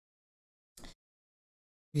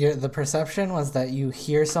 The perception was that you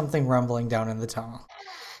hear something rumbling down in the tunnel.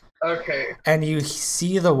 Okay. And you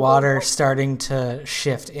see the water starting to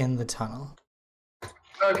shift in the tunnel.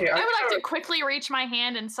 Okay. I would like to quickly reach my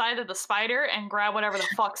hand inside of the spider and grab whatever the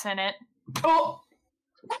fuck's in it. Oh.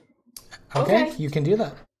 Okay. You can do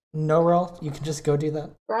that. No roll. You can just go do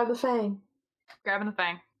that. Grab the fang. Grabbing the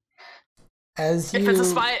fang. If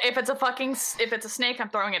it's a snake, I'm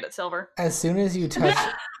throwing it at Silver. As soon as you touch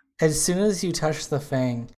the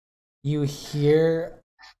fang, you hear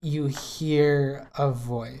a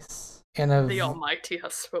voice The Almighty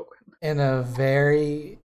has spoken. In a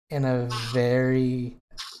very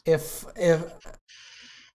if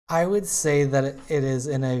I would say that it is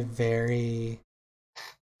in a very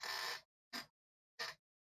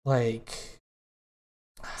like.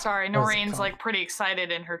 Sorry, Noerene's like pretty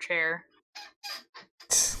excited in her chair.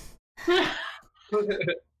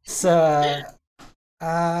 So,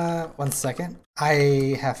 1 second.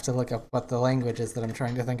 I have to look up what the language is that I'm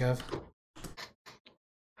trying to think of.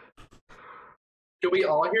 Do we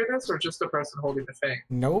all hear this, or just the person holding the fang?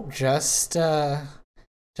 Nope, just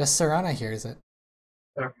Serane hears it.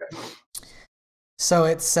 Okay. So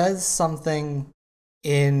it says something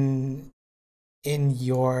in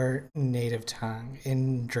your native tongue,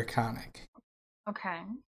 in Draconic. Okay.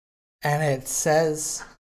 And it says,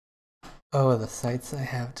 oh, the sights I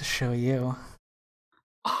have to show you.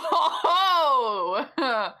 Oh,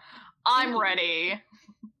 I'm ready.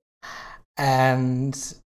 And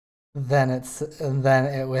then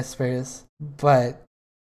it whispers, but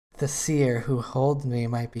the seer who holds me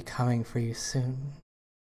might be coming for you soon.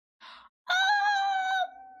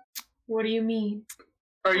 What do you mean?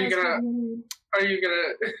 Are you gonna? I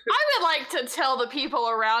would like to tell the people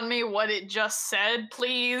around me what it just said,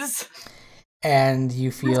 please. And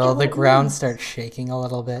you feel the ground start shaking a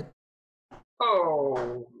little bit.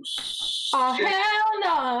 Oh, hell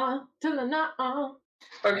no! To the nah.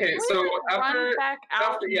 Okay, so after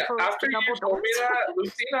you told me that,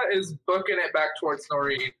 Lucina is booking it back towards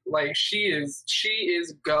Noerene. Like she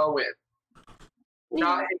is going.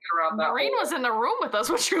 Not hanging around that. Noerene was in the room with us.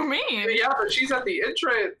 What you mean? Yeah, but she's at the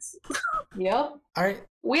entrance. Yep. All right.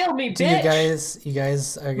 Wheel me, bitch. Do you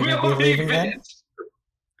guys are gonna be leaving then?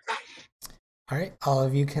 All right, all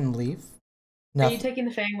of you can leave. Are you taking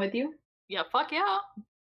the fang with you? Yeah, fuck yeah.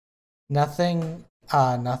 Nothing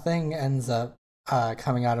ends up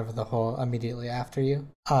coming out of the hole immediately after you.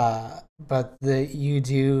 But you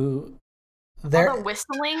do. The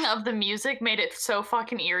whistling of the music made it so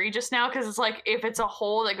fucking eerie just now, because it's like if it's a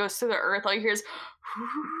hole that goes through the earth, all you hear is.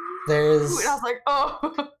 And I was like,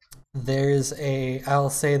 oh. I'll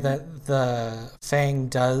say that the fang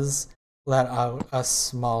does let out a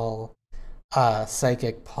small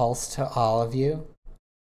psychic pulse to all of you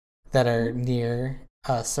that are near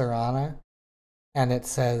Serane, and it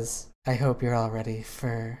says, I hope you're all ready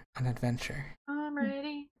for an adventure. I'm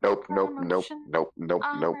ready. Nope.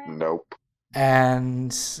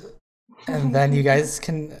 And then you guys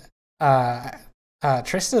can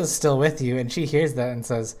Trista is still with you, and she hears that and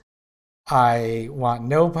says, I want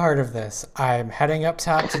no part of this. I'm heading up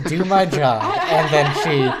top to do my job. And then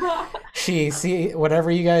she see whatever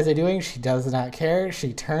you guys are doing, she does not care.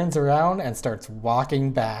 She turns around and starts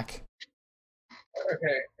walking back.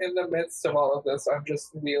 Okay, in the midst of all of this, I'm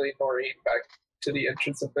just wheeling Noerene back to the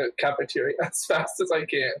entrance of the cafeteria as fast as I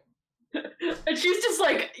can. And she's just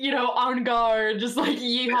like, on guard, just like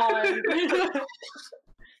yeehaw.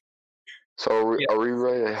 So are we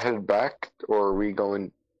ready to head back, or are we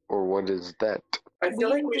going, or what is that? I feel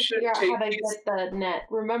like we should figure out take how to these... get the net.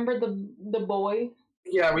 Remember the boy?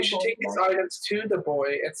 Yeah, we should take these items to the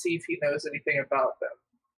boy and see if he knows anything about them.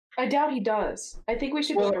 I doubt he does. I think we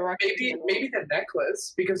should go directly. Maybe the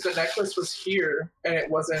necklace, because the necklace was here and it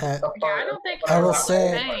wasn't a part. Yeah, I don't think I will that's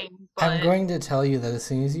say, thing, I'm going to tell you that as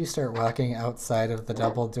soon as you start walking outside of the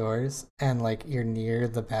double doors and like you're near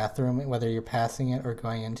the bathroom, whether you're passing it or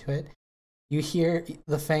going into it, you hear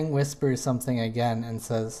the Fang whisper something again and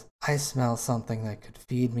says, "I smell something that could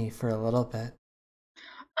feed me for a little bit."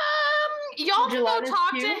 Y'all can go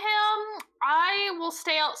talk to him. I will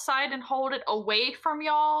stay outside and hold it away from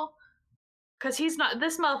y'all. Cause this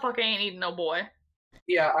motherfucker ain't eating no boy.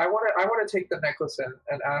 Yeah, I wanna take the necklace in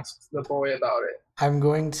and ask the boy about it. I'm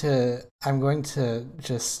going to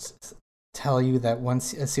just tell you that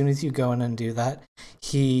as soon as you go in and do that,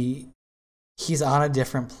 he's on a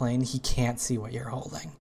different plane. He can't see what you're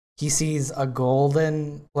holding. He sees a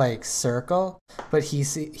golden like circle, but he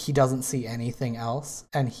doesn't see anything else,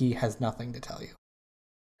 and he has nothing to tell you.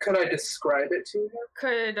 Could I describe it to him?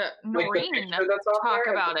 Could Noerene talk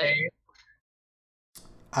about it?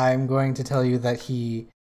 I'm going to tell you that he.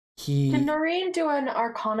 Can Noerene do an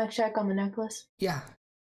Arcana check on the necklace? Yeah.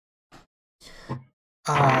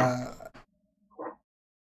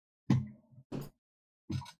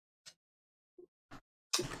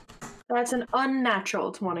 That's an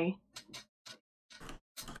unnatural 20.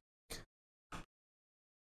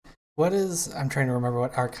 I'm trying to remember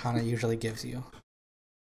what Arcana usually gives you.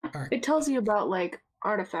 It tells you about, like,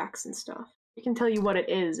 artifacts and stuff. It can tell you what it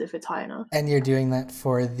is if it's high enough. And you're doing that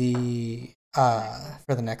for the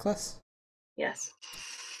necklace? Yes.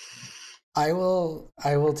 I will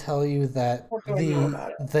tell you that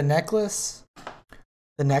the necklace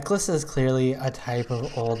is clearly a type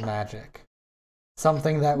of old magic.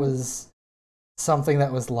 Something that was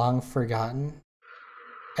long forgotten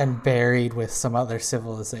and buried with some other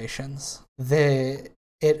civilizations.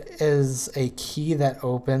 It is a key that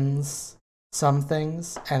opens some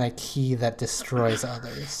things and a key that destroys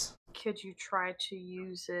others. Could you try to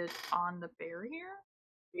use it on the barrier?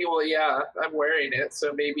 Well, yeah, I'm wearing it,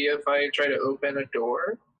 so maybe if I try to open a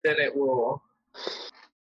door, then it will...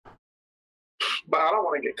 But I don't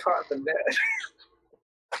want to get caught in the net.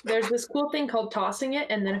 There's this cool thing called tossing it,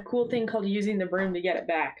 and then a cool thing called using the broom to get it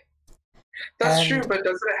back. That's true, but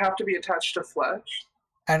doesn't it have to be attached to flesh?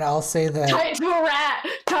 And I'll say that... Tie it to a rat!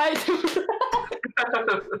 Tie it to a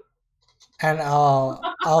rat! And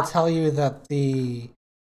I'll tell you that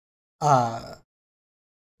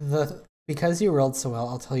because you rolled so well,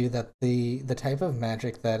 I'll tell you that the type of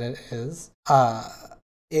magic that it is,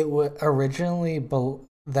 it was originally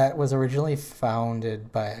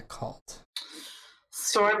founded by a cult.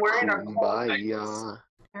 So I'm wearing a cult.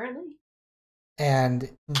 Apparently.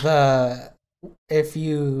 And if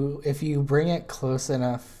you bring it close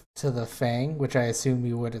enough to the Fang, which I assume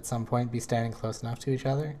you would at some point be standing close enough to each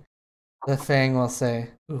other, the Fang will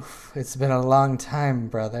say, "Oof, it's been a long time,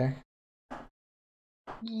 brother."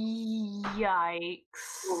 Yikes.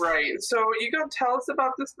 Right, so you gonna tell us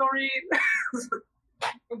about this, Noerene?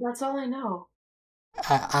 That's all I know.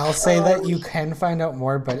 I'll say that you can find out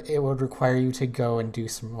more, but it would require you to go and do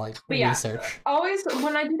some research. Always,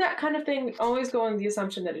 when I do that kind of thing, always go on the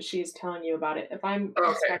assumption that she's telling you about it. If I'm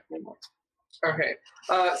expecting it. Okay,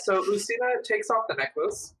 so Lucina takes off the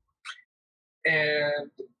necklace and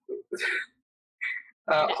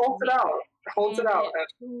holds it out,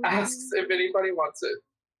 and asks if anybody wants it.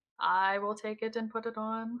 I will take it and put it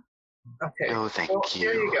on. Oh, Okay. thank you.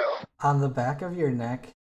 Here you go. On the back of your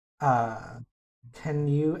neck, can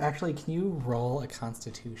you roll a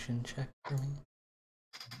Constitution check for me?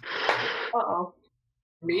 Uh-oh.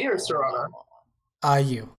 Me or Serana?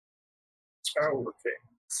 You. Oh, okay.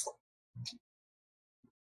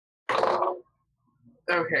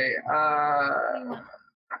 Okay,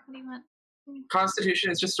 What do you want?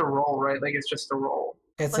 Constitution is just a roll, right? Like, it's just a roll.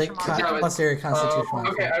 It's Plus like your plus your Constitution.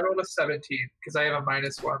 Okay, I rolled a 17, because I have a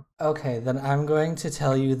 -1. Okay, then I'm going to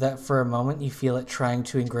tell you that for a moment you feel it trying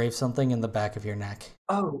to engrave something in the back of your neck.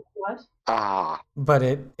 Oh. What? But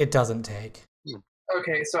it doesn't take.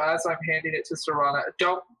 Okay, so as I'm handing it to Serana,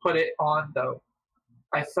 don't put it on, though.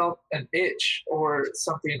 I felt an itch or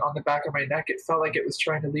something on the back of my neck. It felt like it was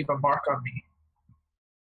trying to leave a mark on me.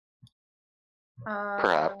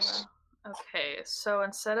 Perhaps. Okay, so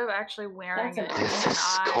instead of actually wearing it,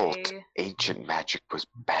 This cult, ancient magic was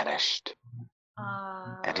banished.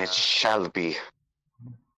 And it shall be.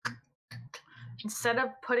 Instead of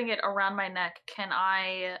putting it around my neck, can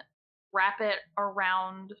I wrap it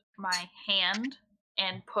around my hand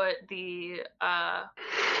and put the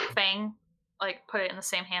fang, like put it in the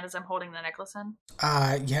same hand as I'm holding the necklace in?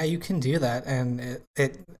 Yeah, you can do that, and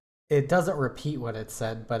it doesn't repeat what it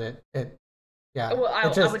said, but it yeah. Well, I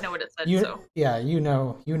would know what it said. Yeah, you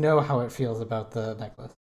know how it feels about the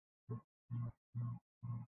necklace.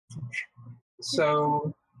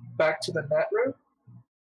 So back to the net room.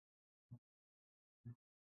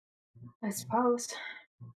 I suppose.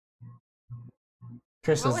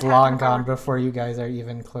 Trish is long gone before you guys are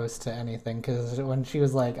even close to anything, because when she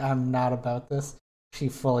was like, I'm not about this, she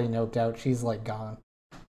fully noped out. She's like gone.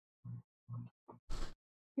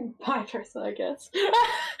 Bye, Trissa, I guess.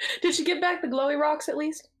 Did she give back the glowy rocks at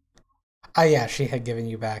least? Yeah, she had given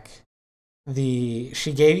you back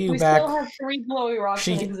she gave you back. We still have 3 glowy rocks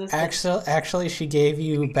in existence. Actually, she gave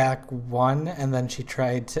you back 1, and then she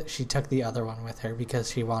took the other one with her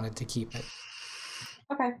because she wanted to keep it.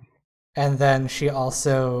 Okay. And then she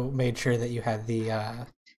also made sure that you had the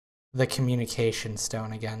communication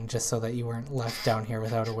stone again, just so that you weren't left down here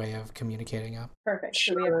without a way of communicating up. Perfect.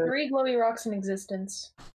 So we have 3 glowy rocks in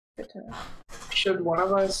existence. Good to know. Should one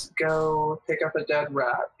of us go pick up a dead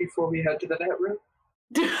rat before we head to the net room?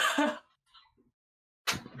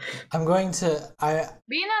 I'm going to.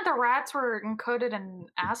 Being that the rats were encoded in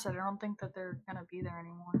acid, I don't think that they're gonna be there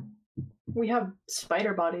anymore. We have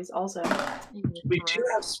spider bodies also. We do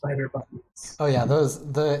have spider bodies. Oh yeah,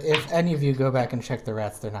 if any of you go back and check the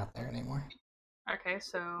rats, they're not there anymore. Okay,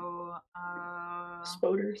 so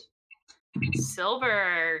Spoders.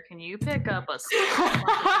 Silver, can you pick up a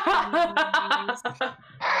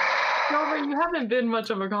Silver, you haven't been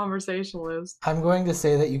much of a conversationalist. I'm going to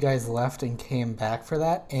say that you guys left and came back for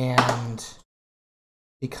that, and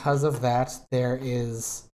because of that, there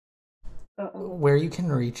is where you can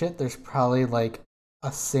reach it. There's probably like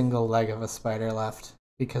a single leg of a spider left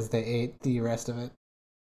because they ate the rest of it.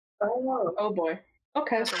 Oh boy.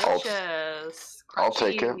 Okay. I'll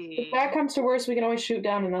take it. If that comes to worse, we can always shoot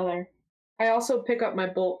down another. I also pick up my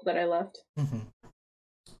bolt that I left. Mm-hmm.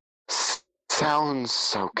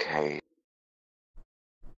 Sounds okay.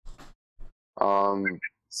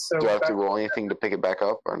 So do I have to roll anything to pick it back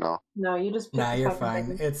up, or no? No, you just. Nah, you're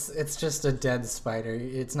fine. It's just a dead spider.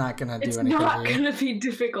 It's not gonna do anything. It's not gonna be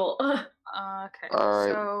difficult. Okay. All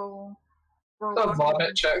right. So we're a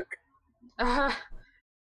vomit check.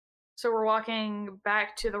 So we're walking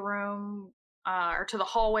back to the room, or to the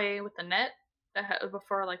hallway with the net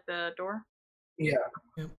before like the door. Yeah.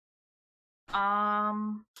 Yep.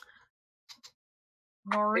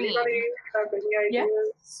 Noerene. Anybody have any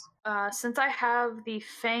ideas? Since I have the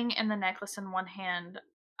fang and the necklace in one hand,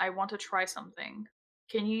 I want to try something.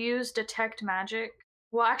 Can you use detect magic?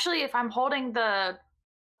 Well, actually, if I'm holding the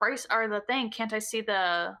brace or the thing, can't I see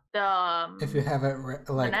the if you have it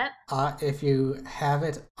like net? If you have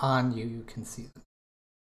it on you, you can see them.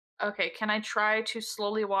 Okay, can I try to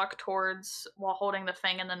slowly walk towards while holding the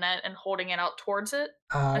fang in the net and holding it out towards it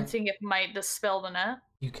and seeing if it might dispel the net?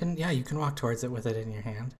 You can walk towards it with it in your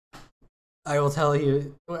hand. I will tell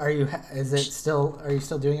you. Are you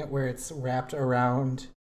still doing it where it's wrapped around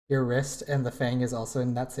your wrist and the fang is also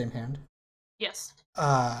in that same hand? Yes.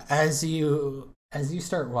 As you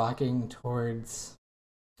start walking towards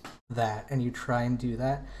that and you try and do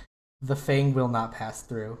that, the fang will not pass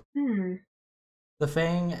through. The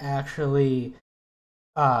fang actually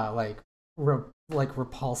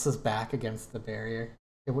repulses back against the barrier.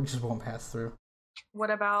 It just won't pass through.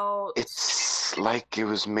 What about... It's like it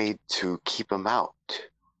was made to keep him out.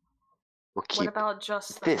 What about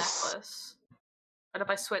just the necklace? What if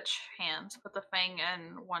I switch hands? Put the fang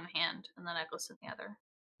in one hand and the necklace in the other.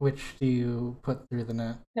 Which do you put through the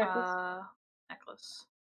net? Necklace.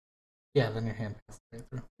 Yeah, then your hand passes right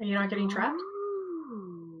through. And you're not getting trapped?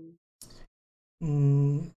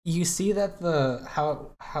 You see that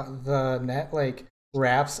how the net like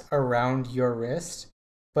wraps around your wrist,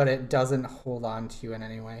 but it doesn't hold on to you in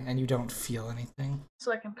any way, and you don't feel anything.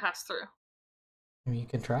 So I can pass through. I mean, you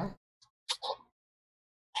can try.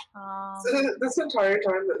 This entire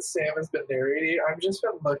time that Sam has been narrating, I've just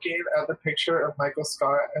been looking at the picture of Michael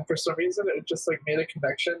Scott, and for some reason it just like made a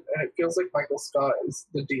connection, and it feels like Michael Scott is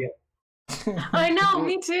the DM. I know,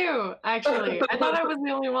 me too, actually. I thought I was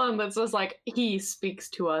the only one that's just like, he speaks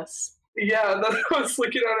to us. Yeah, and then I was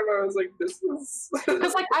looking at him, I was like, this is...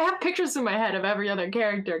 Because, like, I have pictures in my head of every other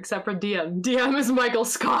character except for DM. DM is Michael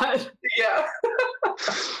Scott. Yeah.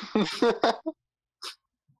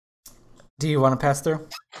 Do you want to pass through?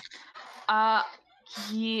 What are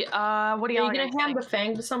y'all Are you gonna hand the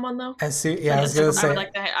fang to someone, though? I was gonna say.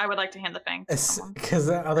 I would like to hand the fang to someone. Because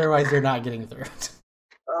otherwise you're not getting through it.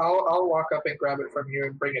 I'll walk up and grab it from you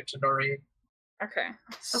and bring it to Noerene. Okay.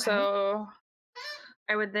 So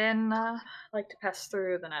I would then like to pass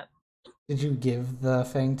through the net. Did you give the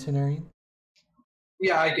fang to Noerene?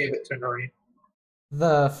 Yeah, I gave it to Noerene.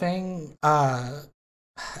 The fang,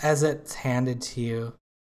 as it's handed to you,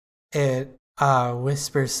 it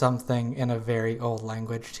whispers something in a very old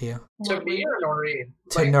language to you. To me or Noerene?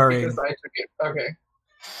 To Noerene. Because I took it. Okay.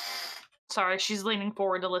 Sorry, she's leaning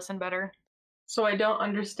forward to listen better. So I don't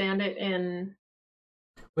understand it in...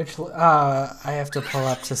 Which, I have to pull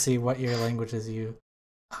up to see what your languages you...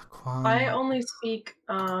 I only speak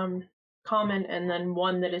common and then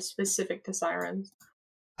one that is specific to sirens.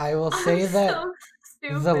 I will say that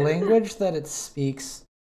so the language that it speaks,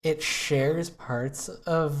 it shares parts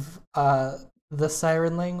of the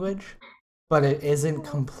siren language, but it isn't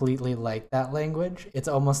completely like that language. It's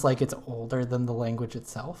almost like it's older than the language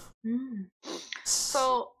itself. Mm.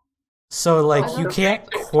 So like, you can't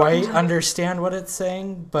quite understand what it's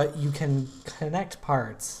saying, but you can connect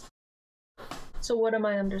parts. So what am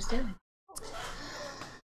I understanding?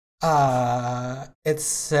 It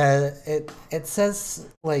says,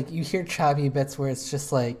 like, you hear choppy bits where it's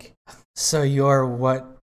just like, so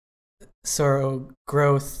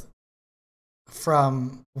growth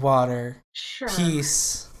from water, Sure.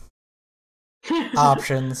 peace,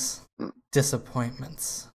 options,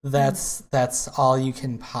 disappointments. That's all you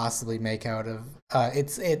can possibly make out of.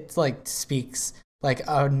 It's like speaks like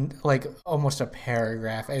almost a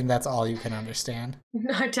paragraph, and that's all you can understand.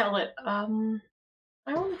 I tell it. I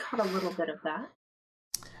only caught a little bit of that.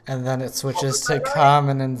 And then it switches to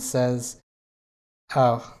common and says,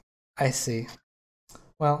 "Oh, I see.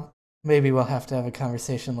 Well, maybe we'll have to have a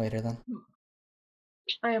conversation later then."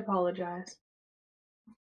 I apologize.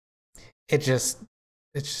 It just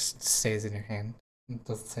stays in your hand. It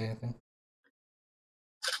doesn't say anything.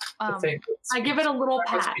 I give it a little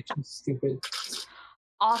pat. Stupid.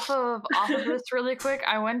 Off of this really quick,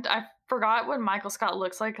 I forgot what Michael Scott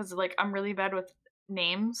looks like because like I'm really bad with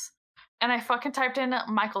names, and I fucking typed in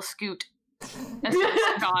Michael Scoot instead of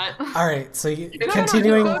Scott. All right, so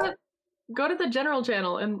continuing. Go to the general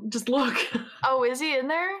channel and just look. Oh, is he in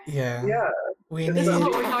there? Yeah. We This is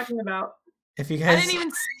what need. we're talking about. If you guys, I didn't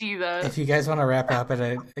even see that. if you guys want to wrap up at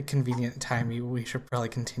a convenient time, we should probably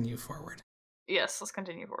continue forward. Yes, let's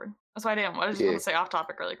continue forward. That's why I didn't. I was just going to say off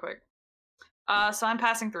topic really quick. So I'm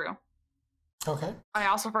passing through. Okay. I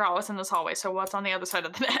also forgot what's in this hallway. So what's on the other side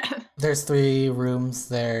of the net? There's 3 rooms.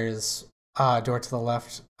 There's a door to the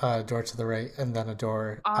left, a door to the right, and then a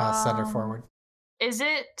door center forward. Is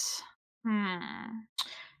it?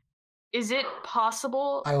 Is it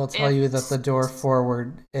possible? I will tell you that the door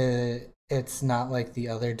forward, it's not like the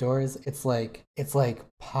other doors. It's like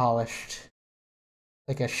polished,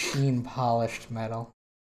 like a sheen polished metal.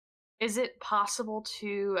 Is it possible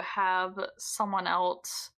to have someone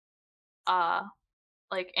else,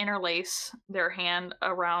 like interlace their hand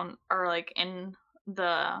around or like in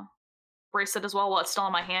the bracelet as well while it's still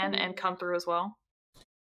on my hand and come through as well?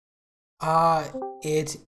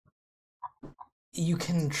 You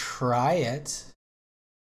can try it,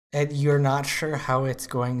 and you're not sure how it's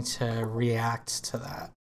going to react to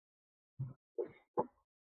that.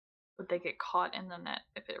 Would they get caught in the net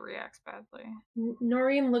if it reacts badly?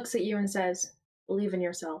 Noerene looks at you and says, "Believe in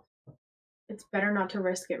yourself. It's better not to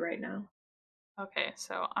risk it right now." Okay,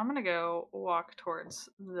 so I'm gonna go walk towards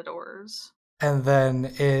the doors. And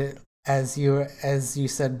then as you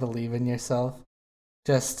said, believe in yourself,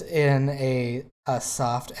 just in a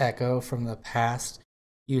soft echo from the past,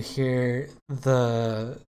 you hear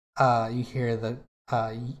the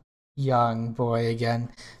young boy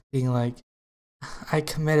again being like, "I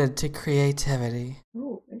committed to creativity."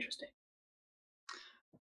 Ooh, interesting.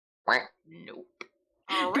 Nope.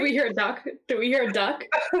 Do we hear a duck? Do we hear a duck?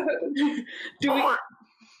 Do we? All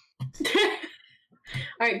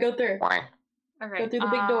right, go through. Okay. Go through the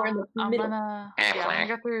big door in the middle. I'm gonna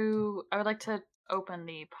go through. I would like to open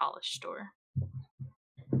the polished door.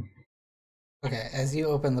 Okay, as you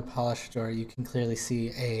open the polished door, you can clearly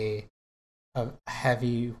see a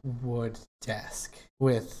heavy wood desk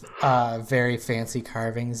with very fancy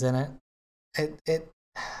carvings in it.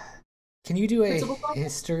 Can you do a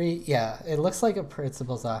history? Yeah, it looks like a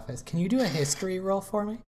principal's office. Can you do a history roll for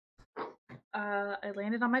me? I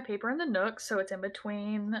landed on my paper in the nook, so it's in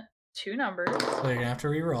between 2 numbers. So you're gonna have to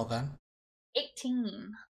re-roll then.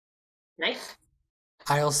 18. Nice.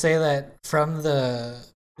 I'll say that from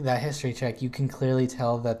that history check, you can clearly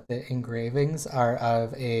tell that the engravings are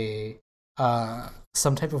of a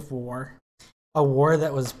some type of war, a war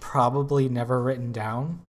that was probably never written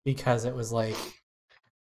down because it was like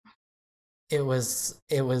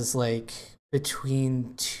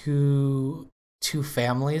between two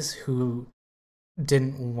families who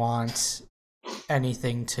didn't want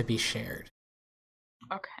anything to be shared.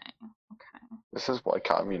 Okay. This is why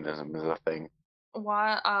communism is a thing.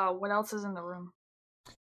 Why? What else is in the room?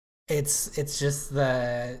 It's just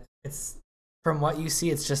from what you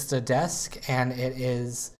see, it's just a desk, and it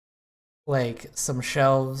is like some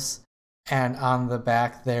shelves, and on the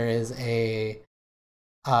back there is a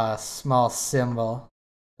small symbol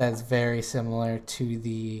that's very similar to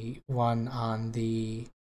the one on the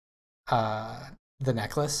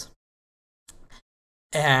necklace.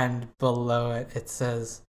 And below it, it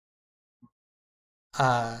says,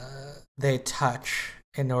 they touch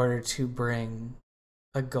in order to bring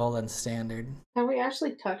a golden standard. Can we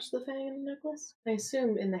actually touch the thing in the necklace? I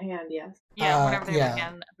assume in the hand, yes. Yeah, whenever they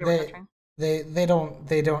began, they were touching. They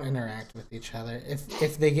don't interact with each other.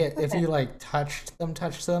 If they get if you like touch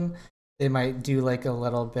them, they might do like a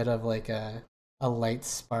little bit of like a light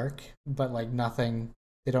spark, but like nothing.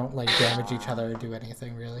 They don't like damage each other or do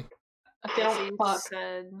anything really. Okay, so you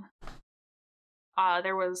said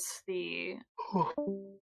there was the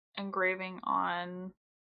engraving on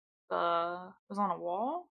it was on a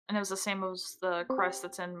wall, and it was the same as the crest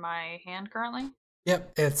that's in my hand currently.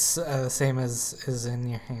 Yep, it's the same as is in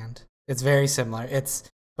your hand. It's very similar.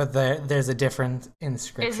 But there's a different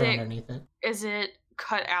inscription underneath it. Is it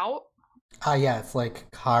cut out? Yeah, it's like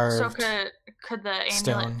carved. So could the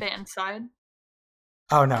amulet fit inside?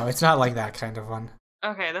 Oh no, it's not like that kind of one.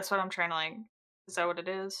 Okay, that's what I'm trying to like. Is that what it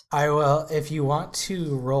is? I will, if you want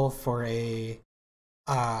to roll for an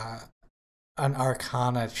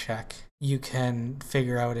Arcana check, you can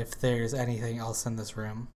figure out if there's anything else in this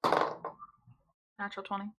room. Natural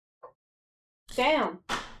 20. Damn.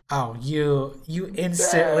 Oh, you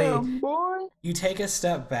instantly. Damn, boy. You take a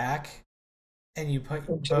step back, and you take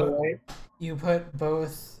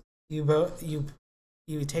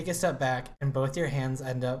a step back, and both your hands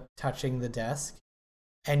end up touching the desk,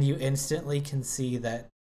 and you instantly can see that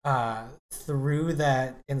through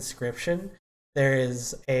that inscription there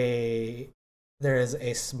is a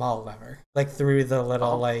small lever, like through the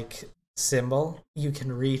little like symbol. You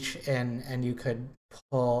can reach in and you could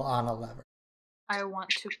pull on a lever. I want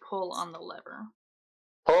to pull on the lever.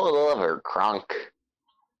 Pull the lever, Kronk.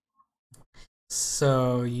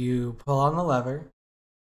 So you pull on the lever,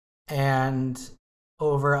 and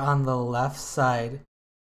over on the left side,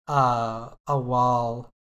 a wall,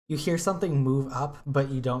 you hear something move up, but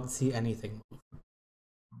you don't see anything move.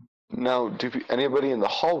 Now, do anybody in the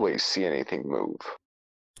hallway see anything move?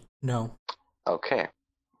 No. Okay.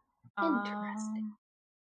 Interesting.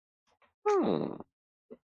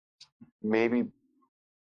 Maybe.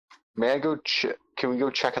 May I go check? Can we go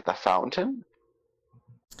check at the fountain?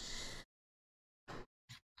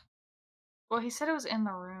 Well, he said it was in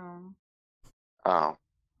the room. Oh.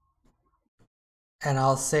 And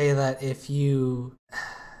I'll say that if you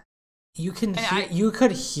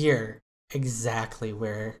could hear exactly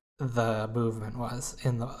where the movement was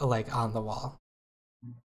in the on the wall.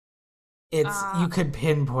 You could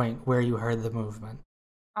pinpoint where you heard the movement.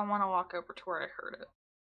 I want to walk over to where I heard it.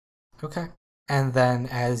 Okay. And then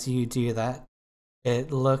as you do that,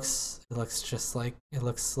 it looks like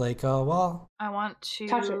a wall. I want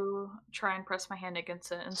to try and press my hand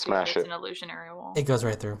against it and Smash see if it's it. an illusionary wall. It goes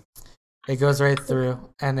right through. It goes right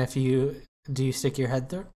through. And if you stick your head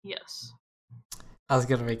through? Yes. I was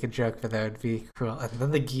gonna make a joke, but that would be cruel. And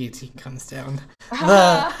then the guillotine comes down.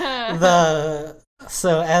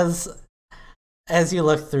 So as you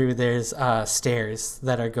look through, there's stairs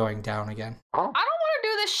that are going down again. I don't want to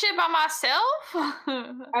do this shit by myself.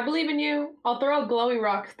 I believe in you. I'll throw a glowy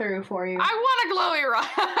rock through for you. I want a glowy rock.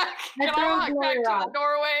 Can throw a I walk glowy back to rock. the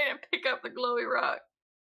doorway and pick up the glowy rock?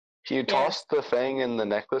 Can you toss the thing and the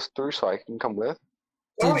necklace through so I can come with?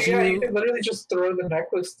 Oh Did yeah, you- you could literally just throw the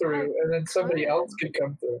necklace through, and then somebody else could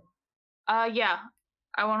come through. Yeah.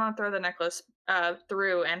 I want to throw the necklace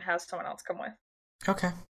through and have someone else come with.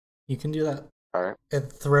 Okay. You can do that. All right.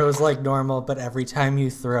 It throws like normal, but every time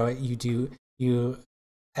you throw it, you do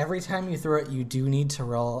need to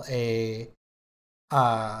roll a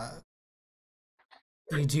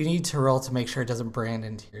you do need to roll to make sure it doesn't brand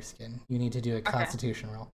into your skin. You need to do a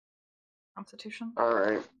constitution roll. Constitution? All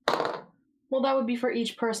right. Well, that would be for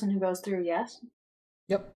each person who goes through, yes?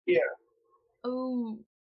 Yep. Yeah. Ooh.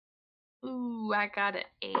 Ooh, I got an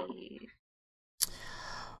A.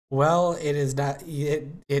 Well, it is not.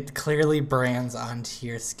 It clearly brands onto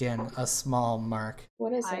your skin a small mark.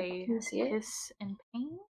 What is it? I Can you see it? hiss in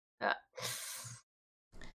pain.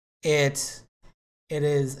 It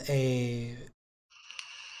is a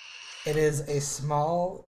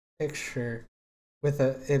small picture with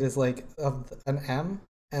it is like an M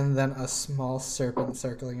and then a small serpent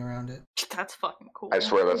circling around it. That's fucking cool. I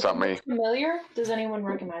swear that's not me. Familiar? Does anyone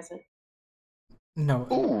recognize it? No.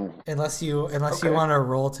 Ooh. Unless you want to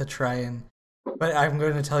roll to try and. But I'm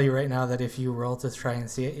going to tell you right now that if you roll to try and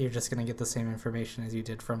see it, you're just going to get the same information as you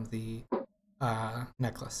did from the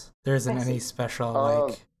necklace. There isn't any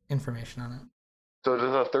special information on it. So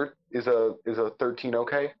does a 13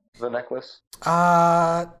 okay? The necklace?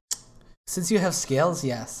 Since you have scales,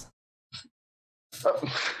 yes.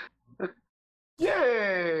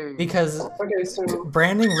 Yay! Because so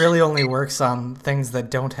branding really only works on things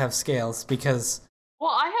that don't have scales. Because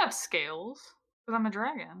well, I have scales because I'm a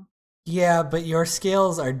dragon. Yeah, but your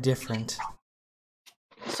scales are different.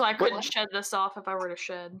 So I couldn't shed this off if I were to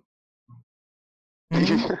shed.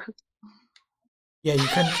 Mm-hmm. Yeah, you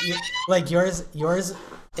couldn't. Like yours,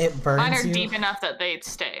 it burns. Mine are you. deep enough that they'd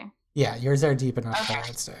stay. Yeah, yours are deep enough that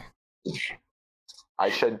they'd stay. I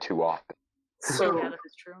shed too often. So yeah, that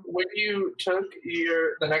is true. when you took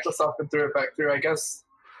the necklace off and threw it back through, I guess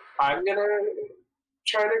I'm gonna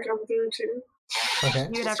try to come through too. Okay.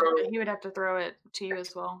 He would have to throw it to you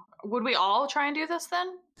as well. Would we all try and do this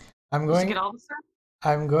then? I'm going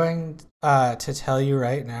to tell you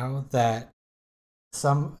right now that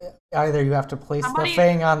either you have to place the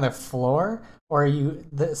thing on the floor or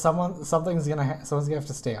someone's gonna have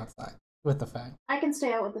to stay outside with the fang. I can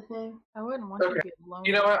stay out with the thing. I wouldn't want you to be alone.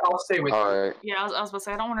 You know what? I'll stay with her. Right. Yeah, I was about to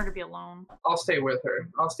say I don't want her to be alone. I'll stay with her.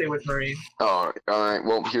 I'll stay with Marie. All right.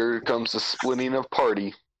 Well, here comes the splitting of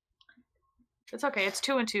party. It's okay. It's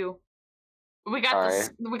 2 and 2. We got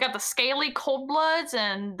we got the scaly cold bloods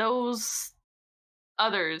and those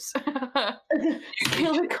others.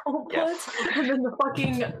 Scaly cold bloods and then the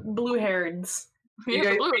fucking blue herons. You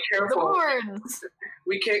guys be careful. The horns.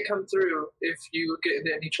 We can't come through if you get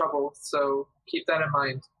into any trouble, so keep that in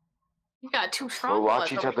mind. You got 2 strong We'll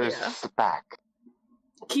watch bloods each over other's here. back.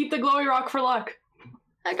 Keep the glowy rock for luck.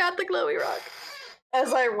 I got the glowy rock.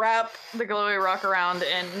 As I wrap the glowy rock around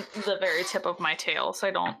in the very tip of my tail, so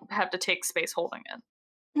I don't have to take space holding it.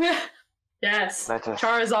 Yes.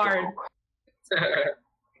 Charizard.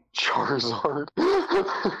 Charizard.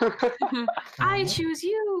 I choose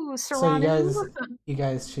you, Serane. So you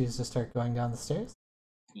guys choose to start going down the stairs?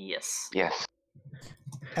 Yes. Yes.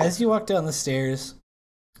 As you walk down the stairs,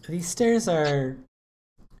 these stairs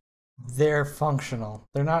they're functional.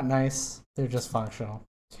 They're not nice, they're just functional.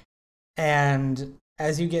 And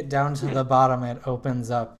as you get down to the bottom, it opens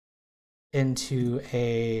up into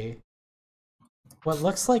what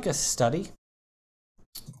looks like a study.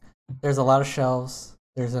 There's a lot of shelves.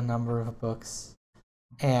 There's a number of books.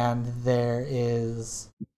 And there is...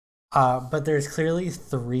 but there's clearly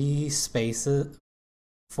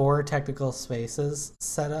 4 technical spaces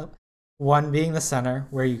set up. One being the center,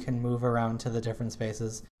 where you can move around to the different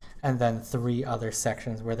spaces. And then 3 other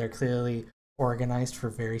sections where they're clearly organized for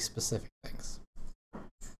very specific things.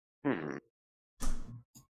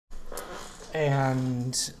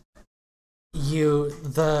 And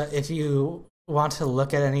if you want to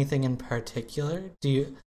look at anything in particular,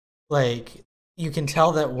 you can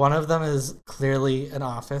tell that one of them is clearly an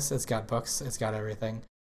office. It's got books, it's got everything.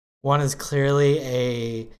 One is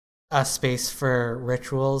clearly a space for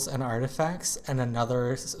rituals and artifacts, and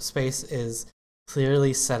another space is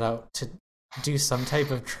clearly set out to do some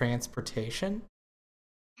type of transportation.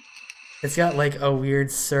 It's got like a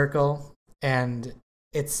weird circle, and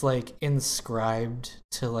it's like inscribed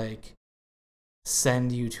to like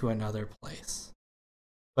send you to another place.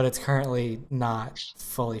 But it's currently not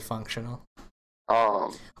fully functional.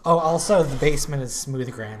 Also the basement is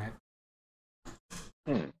smooth granite.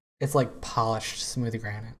 It's like polished smooth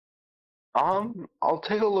granite. I'll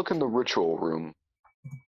take a look in the ritual room.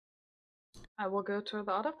 I will go to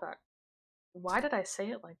the artifact. Why did I say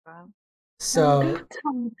it like that? So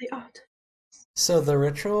the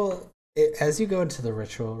ritual, as you go into the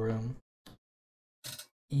ritual room,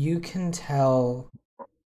 you can tell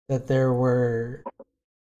that there were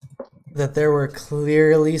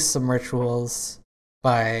clearly some rituals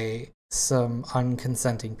by some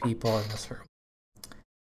unconsenting people in this room.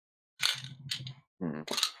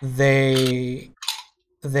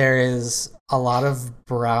 There is a lot of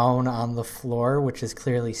brown on the floor, which is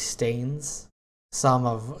clearly stains.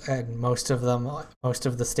 Most of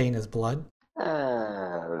the stain is blood.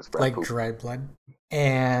 Like dried blood.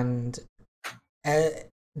 And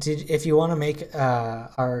if you want to make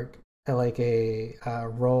like a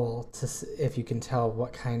roll if you can tell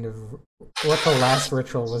what the last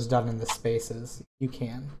ritual was done in the spaces, you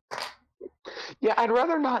can. Yeah, I'd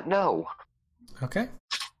rather not know. Okay.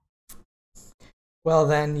 Well,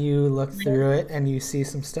 then you look through it and you see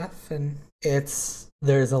some stuff, and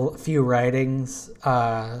there's a few writings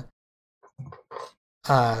that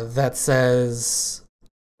says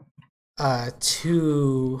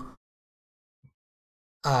to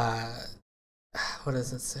what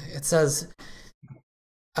does it say? It says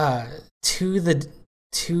to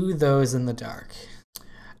those in the dark,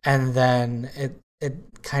 and then it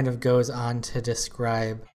kind of goes on to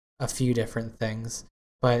describe a few different things,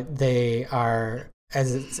 but they are,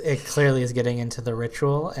 as it clearly is getting into the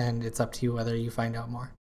ritual, and it's up to you whether you find out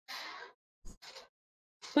more.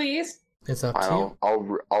 Please. It's up to you.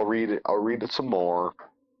 I'll read it. I'll read it some more.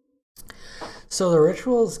 So the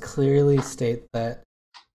rituals clearly state that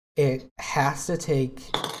it has to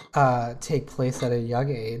take place at a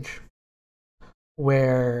young age,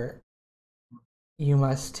 where you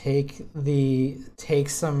must take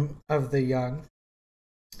some of the young,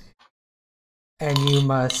 and you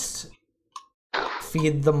must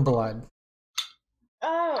feed them blood.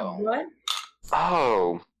 Oh, what?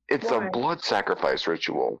 Oh, it's Why? a blood sacrifice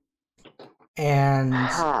ritual. And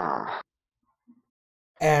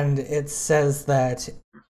and it says that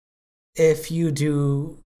if you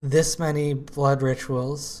do this many blood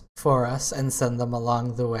rituals for us and send them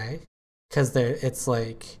along the way, because it's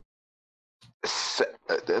like it's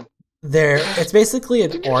basically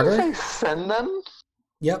an order. Did you say send them?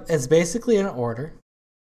 Yep, it's basically an order.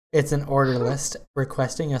 It's an order list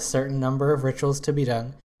requesting a certain number of rituals to be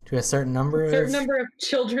done to a certain number of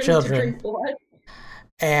children to drink blood,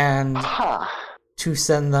 and to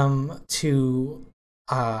send them to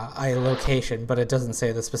a location, but it doesn't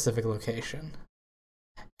say the specific location.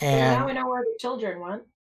 And now we know where the children went.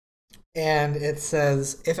 And it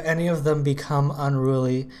says if any of them become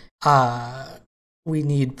unruly, we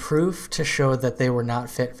need proof to show that they were not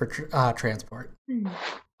fit for transport.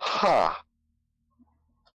 Huh.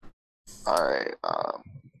 All right.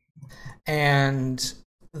 And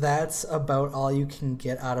that's about all you can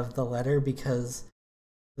get out of the letter, because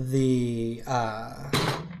the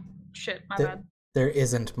shit, my bad. There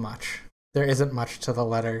isn't much. There isn't much to the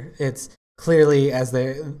letter. It's clearly, as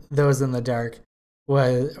those in the dark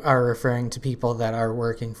are referring to people that are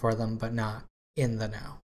working for them, but not in the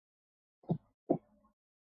now.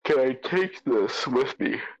 Can I take this with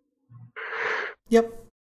me? Yep.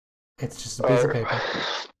 It's just a piece of paper.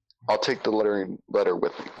 I'll take the letter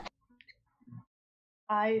with me.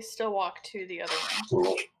 I still walk to the other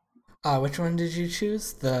room. Which one did you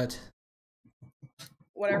choose?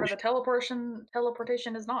 Whatever the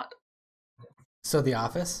teleportation is not. So the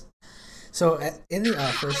office? So in the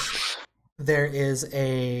office,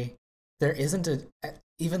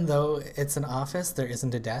 even though it's an office, there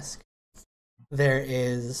isn't a desk. There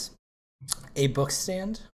is a book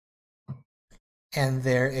stand, and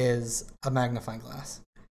there is a magnifying glass.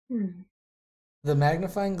 The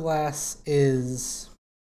magnifying glass is...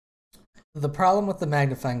 The problem with the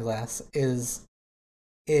magnifying glass is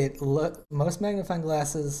most magnifying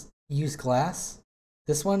glasses use glass.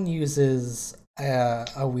 This one uses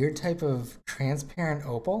a weird type of transparent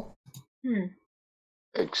opal.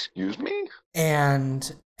 Excuse me?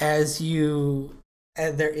 And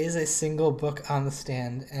there is a single book on the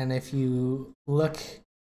stand, and if you look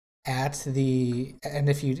at do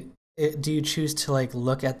you choose to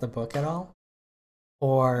look at the book at all?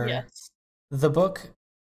 Or yes. The book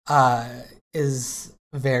is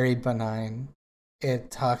very benign.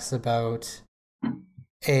 It talks about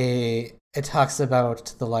the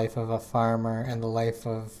life of a farmer and the life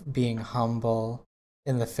of being humble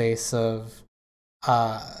in the face of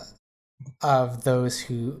those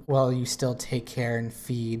who, you still take care and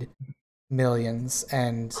feed millions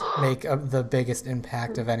and make the biggest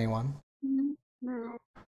impact of anyone.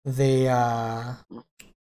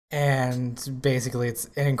 And basically it's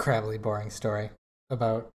an incredibly boring story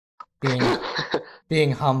about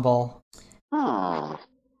being humble.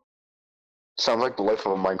 Sounds like the life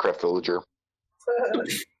of a Minecraft villager.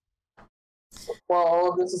 While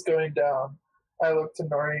all of this is going down, I look to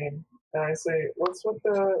Noerene and I say, "What's with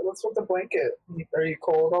the blanket? Are you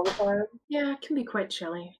cold all the time?" Yeah, it can be quite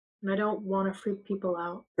chilly, and I don't want to freak people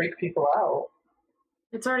out. Freak people out?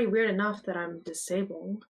 It's already weird enough that I'm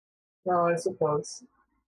disabled. No, I suppose.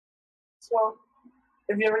 Well,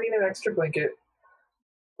 if you ever need an extra blanket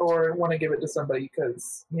or want to give it to somebody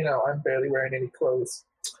because, I'm barely wearing any clothes,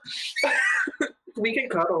 we can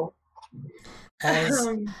cuddle.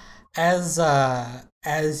 as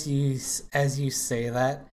you say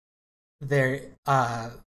that, there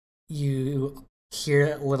you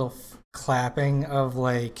hear a little clapping of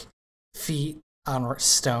like feet on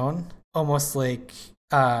stone, almost like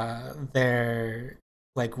they're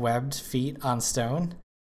like webbed feet on stone.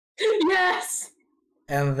 Yes.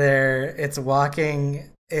 And it's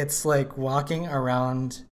like walking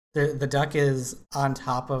around. The duck is on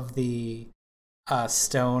top of the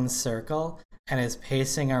stone circle and is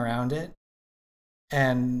pacing around it.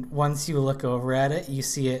 And once you look over at it, you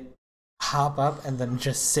see it hop up and then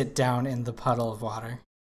just sit down in the puddle of water.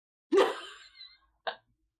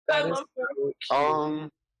 I love that.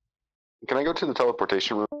 Can I go to the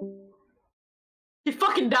teleportation room? He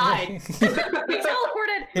fucking died. He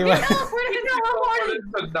teleported. He teleported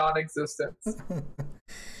to non-existence.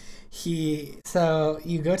 So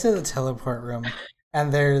you go to the teleport room,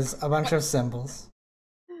 and there's a bunch of symbols.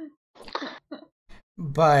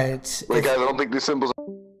 But wait, guys, I don't think these symbols.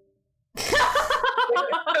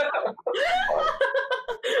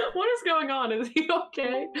 What is going on? Is he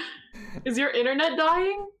okay? Is your internet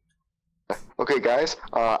dying? Okay, guys.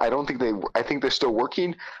 I don't think I think they're still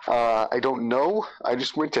working. I don't know. I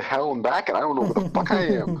just went to hell and back, and I don't know where the fuck I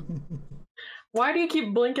am. Why do you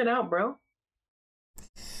keep blinking out, bro?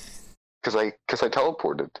 Because I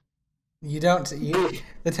teleported. You don't.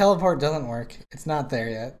 The teleport doesn't work. It's not there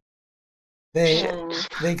yet.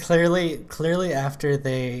 They clearly after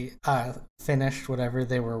they finished whatever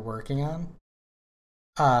they were working on,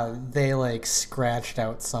 they like scratched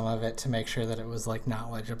out some of it to make sure that it was like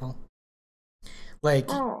not legible. Like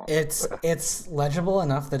it's legible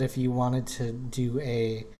enough that if you wanted to do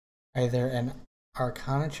either an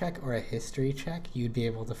Arcana check or a History check, you'd be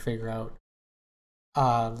able to figure out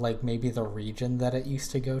like maybe the region that it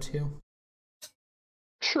used to go to.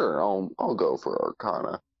 Sure, I'll go for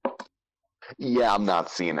Arcana. Yeah, I'm not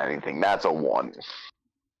seeing anything. That's a 1.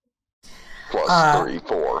 Plus 3,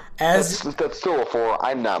 4. That's still a 4.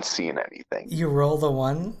 I'm not seeing anything. You roll the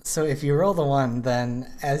 1. So if you roll the 1,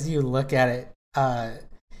 then as you look at it,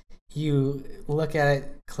 you look at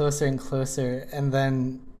it closer and closer, and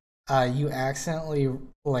then you accidentally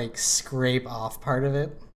like scrape off part of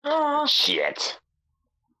it. Oh shit!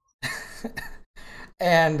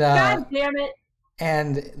 And God damn it!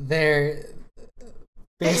 And they're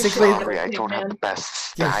basically. Sorry, I don't have the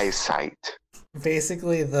best eyesight.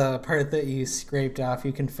 Basically, the part that you scraped off,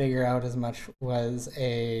 you can figure out as much was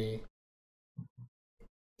it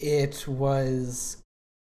was.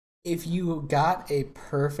 If you got a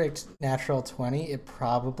perfect natural 20, it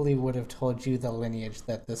probably would have told you the lineage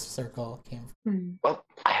that this circle came from. Well,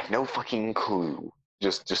 I have no fucking clue.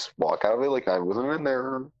 Just walk out of it like I wasn't in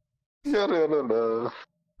there.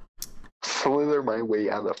 Slither my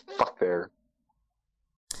way out of the fuck there.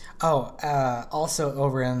 Oh, also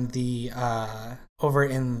over in the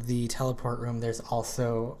teleport room, there's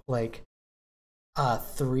also like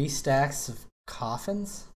 3 stacks of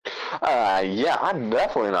coffins. Yeah, I'm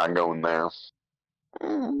definitely not going there.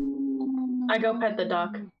 I go pet the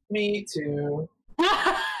duck. Me too.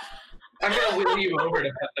 I'm gonna wheel you over to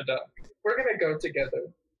pet the duck. We're gonna go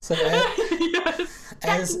together. So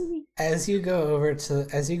as you go over to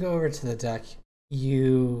the duck,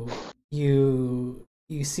 you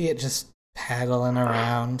see it just paddling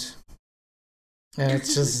around, and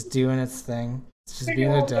it's just doing its thing. It's just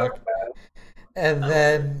being a duck, and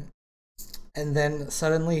then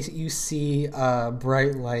suddenly you see a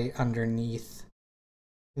bright light underneath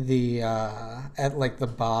the at like the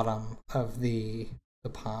bottom of the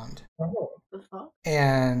pond. Oh, the fuck?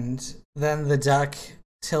 And then the duck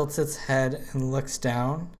tilts its head and looks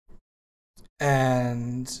down,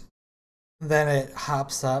 and then it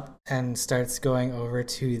hops up and starts going over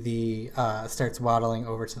to the starts waddling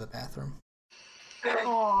over to the bathroom.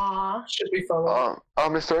 Aww. Should we follow?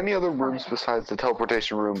 Is there any other rooms besides the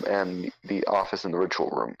teleportation room and the office and the ritual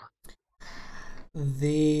room?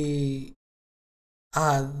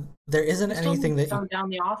 There isn't anything that you down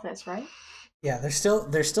the office, right? Yeah, there's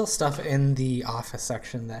still stuff in the office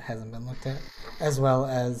section that hasn't been looked at, as well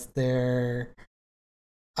as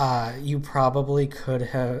you probably could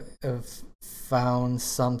have found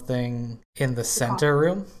something in the center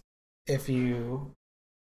room if you're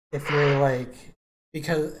like,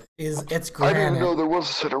 because it's granite. I didn't know there was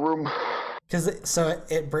a center room. So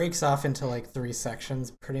it breaks off into like 3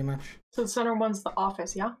 sections pretty much. So the center one's the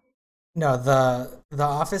office, yeah? No, the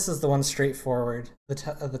office is the one straight forward.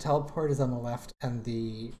 The teleport is on the left, and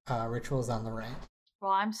the ritual is on the right.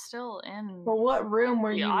 Well, I'm still in. Well, what room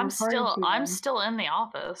were you? I'm still in the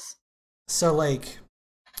office. So, like,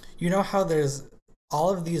 you know how there's all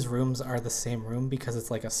of these rooms are the same room because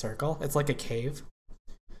it's like a circle. It's like a cave.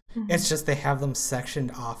 It's just they have them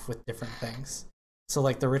sectioned off with different things. So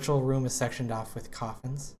like the ritual room is sectioned off with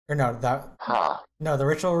coffins. Or no, the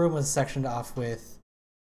ritual room was sectioned off with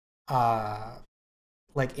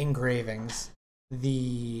like engravings.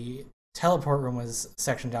 The teleport room was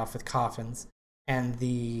sectioned off with coffins, and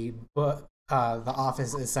the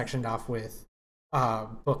office is sectioned off with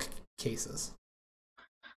bookcases.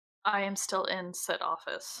 I am still in said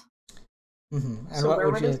office. Mm-hmm. And So what where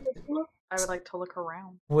would were you? they? I would like to look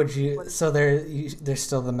around. Would you? So there's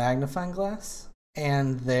still the magnifying glass,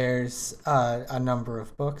 and there's a number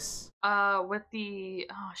of books. With the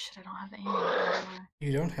shit, I don't have the amulet anymore.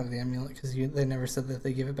 You don't have the amulet because they never said that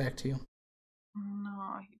they give it back to you.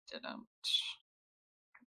 No, he didn't.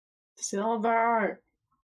 Silver.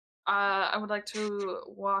 I would like to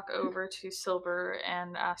walk over to Silver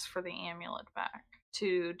and ask for the amulet back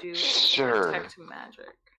to do detect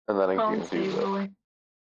magic. And then I can do the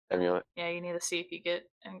amulet. Yeah, you need to see if you get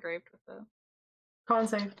engraved with it. Con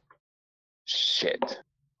save. Shit.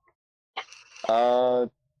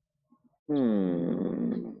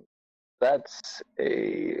 That's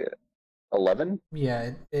a 11.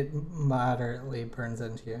 Yeah, it moderately burns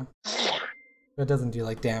into you. It doesn't do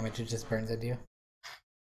like damage; it just burns into you.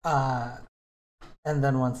 And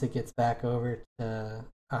then once it gets back over to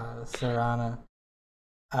Serane,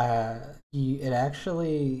 it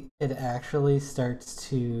actually starts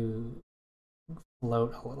to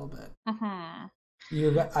float a little bit. Mm-hmm.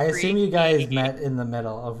 I assume you guys met in the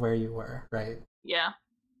middle of where you were, right? Yeah.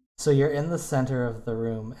 So you're in the center of the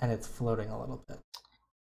room, and it's floating a little bit.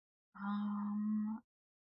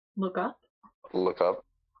 Look up. Look up.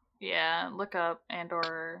 Yeah, look up, and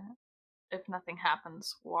or if nothing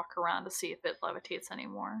happens, walk around to see if it levitates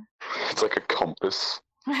anymore. It's like a compass.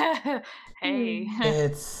 Hey.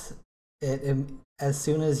 It as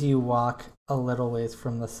soon as you walk a little ways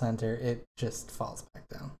from the center, it just falls back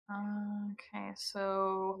down. Okay,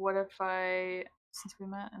 so what if since we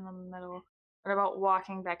met in the middle, what about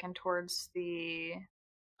walking back in towards the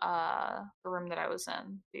room that I was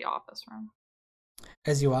in, the office room?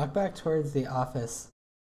 As you walk back towards the office,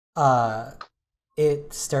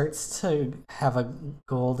 it starts to have a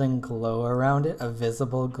golden glow around it, a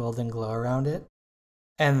visible golden glow around it.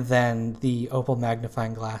 And then the opal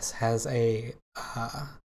magnifying glass has a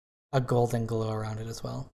golden glow around it as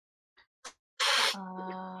well.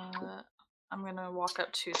 I'm gonna walk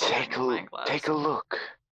up to the magnifying glass. Take a look.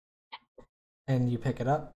 And you pick it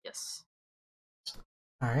up? Yes.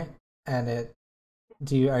 All right. And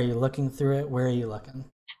are you looking through it? Where are you looking?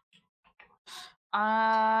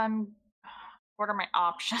 What are my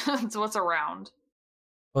options? What's around?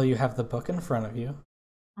 Well, you have the book in front of you.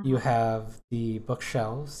 Mm-hmm. You have the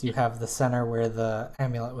bookshelves. You have the center where the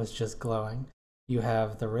amulet was just glowing. You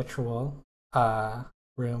have the ritual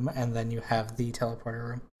room, and then you have the teleporter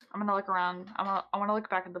room. I'm gonna look around. I want to look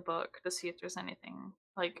back at the book to see if there's anything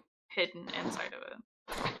like hidden inside of it.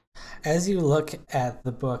 As you look at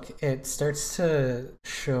the book, it starts to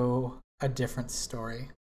show a different story.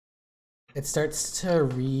 It starts to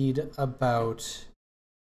read about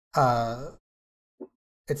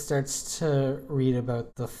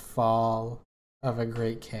the fall of a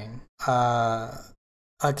great king. A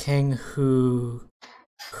king who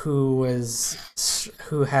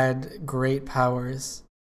had great powers,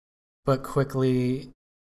 but quickly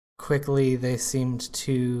they seemed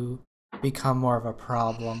to become more of a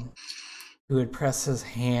problem. Who would press his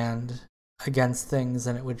hand against things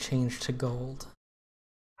and it would change to gold.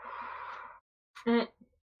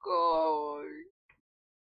 Gold.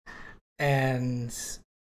 And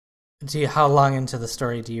how long into the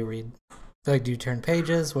story do you read? Like, do you turn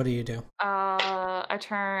pages? What do you do? I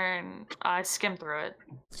skim through it.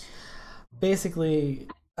 Basically,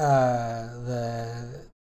 the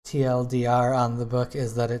TLDR on the book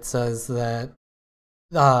is that it says that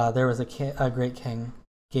there was a great king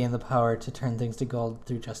gained the power to turn things to gold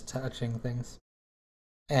through just touching things.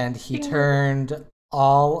 And he turned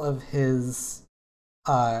all of his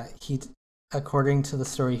according to the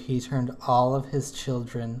story, he turned all of his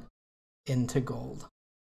children into gold.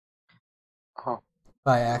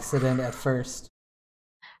 By accident at first.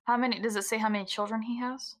 Does it say how many children he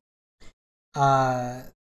has?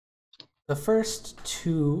 The first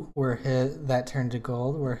two that turned to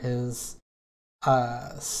gold were his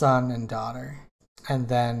son and daughter. And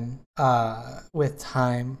then with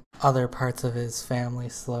time, other parts of his family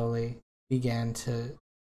slowly began to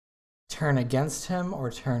turn against him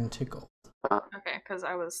or turn to gold. Okay, because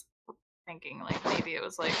I was thinking like maybe it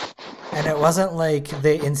was like... And it wasn't like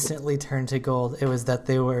they instantly turned to gold. It was that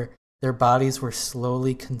their bodies were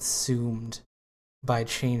slowly consumed by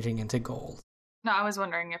changing into gold. No, I was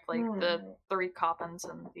wondering if the 3 coffins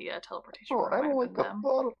and the teleportation. Oh, I don't like the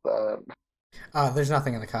thought of that. There's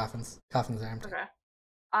nothing in the coffins. Coffins are empty. Okay.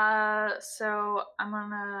 So I'm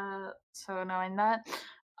gonna. So knowing that,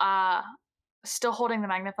 still holding the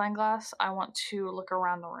magnifying glass, I want to look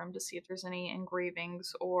around the room to see if there's any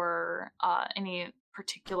engravings or any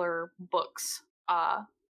particular books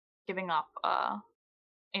giving up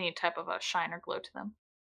any type of a shine or glow to them.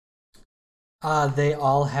 They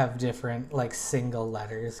all have different like single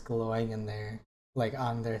letters glowing in their like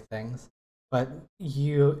on their things, but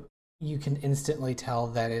you can instantly tell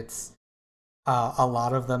that it's a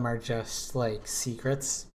lot of them are just like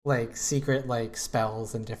secrets, like secret like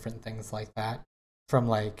spells and different things like that from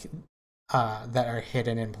like that are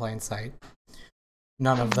hidden in plain sight.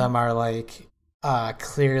 None of them are like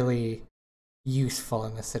clearly useful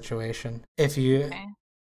in this situation. If you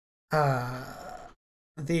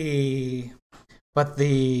the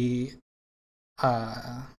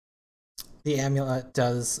amulet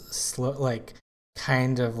does like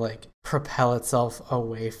kind of like propel itself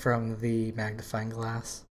away from the magnifying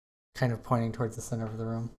glass, kind of pointing towards the center of the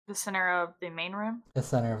room. The center of the main room? The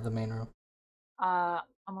center of the main room. I'm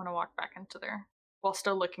gonna walk back into there while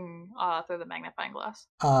still looking through the magnifying glass.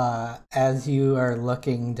 As you are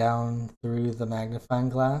looking down through the magnifying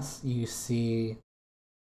glass, you see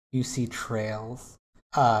trails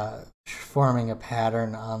forming a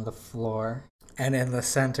pattern on the floor, and in the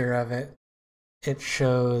center of it, it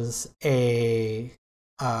shows a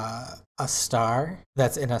star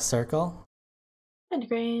that's in a circle.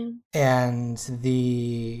 Pentagram. And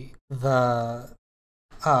it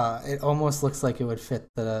almost looks like it would fit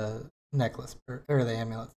the necklace or the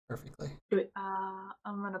amulet perfectly.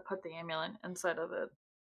 I'm gonna put the amulet inside of it.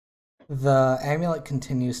 The amulet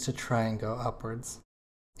continues to try and go upwards.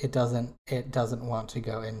 It doesn't want to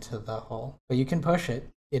go into the hole, but you can push it.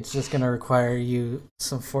 It's just going to require you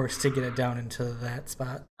some force to get it down into that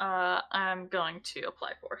spot. I'm going to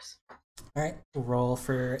apply force. All right, roll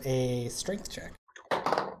for a strength check.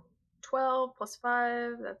 12 plus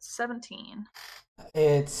 5, that's 17.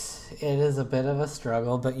 It is a bit of a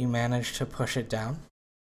struggle, but you manage to push it down.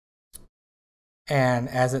 And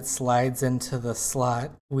as it slides into the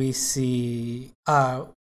slot, we see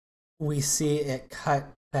it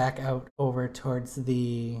cut back out over to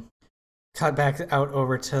the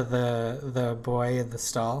boy in the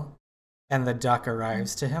stall, and the duck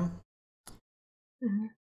arrives to him. Mm-hmm.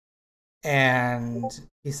 And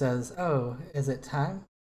he says, "Oh, is it time?"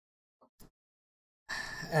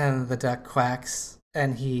 And the duck quacks,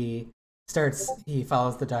 and he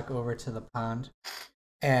follows the duck over to the pond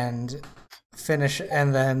and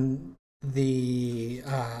then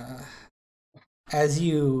as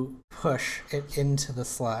you push it into the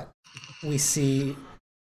slot, we see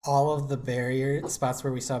all of the spots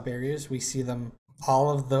where we saw barriers, we see them,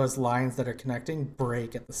 all of those lines that are connecting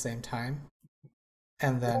break at the same time.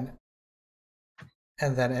 And then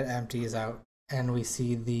it empties out, and we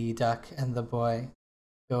see the duck and the boy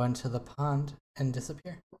go into the pond and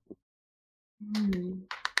disappear.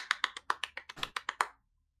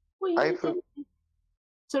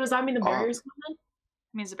 So does that mean the barrier's gone then?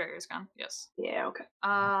 Means the barrier's gone, yes. Yeah, okay.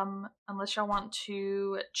 Unless y'all want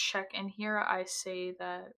to check in here, I say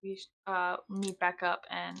that we meet back up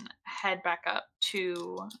and head back up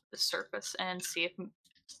to the surface and see if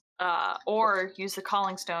or use the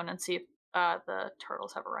calling stone and see if the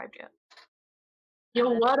turtles have arrived yet. Yo,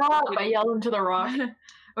 what up? I yell into the rock.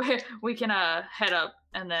 We can head up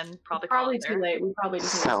and then probably too late. We probably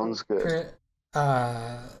just sounds good.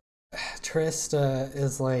 Trista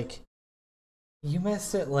is like, you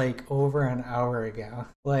missed it like over an hour ago.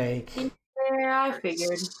 Like, yeah, I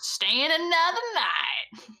figured. Staying another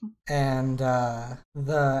night. And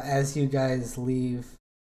as you guys leave,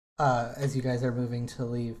 as you guys are moving to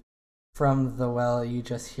leave from the well, you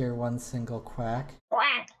just hear one single quack.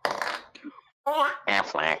 Quack.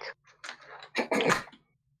 Affleck.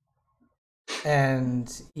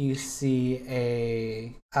 And you see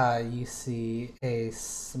a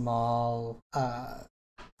small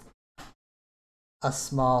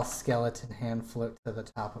skeleton hand float to the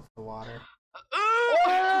top of the water.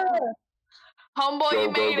 Homeboy,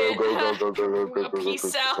 you made it.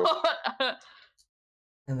 Peace out.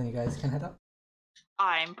 And then you guys can head up.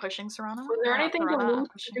 I'm pushing Serane. Was there anything to loot?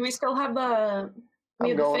 Do we still have the?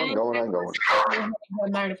 I'm going. The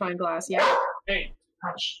magnifying glass, yeah. Hey.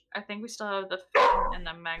 I think we still have the fin and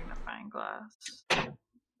the magnifying glass.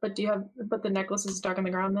 But the necklace is stuck in the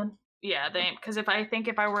ground then? Yeah, because if I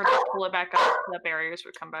were to pull it back up, the barriers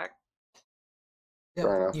would come back.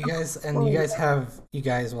 Yep. You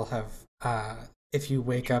guys will have if you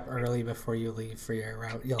wake up early before you leave for your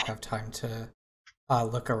route, you'll have time to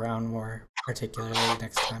look around more particularly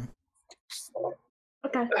next time.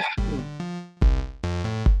 Okay.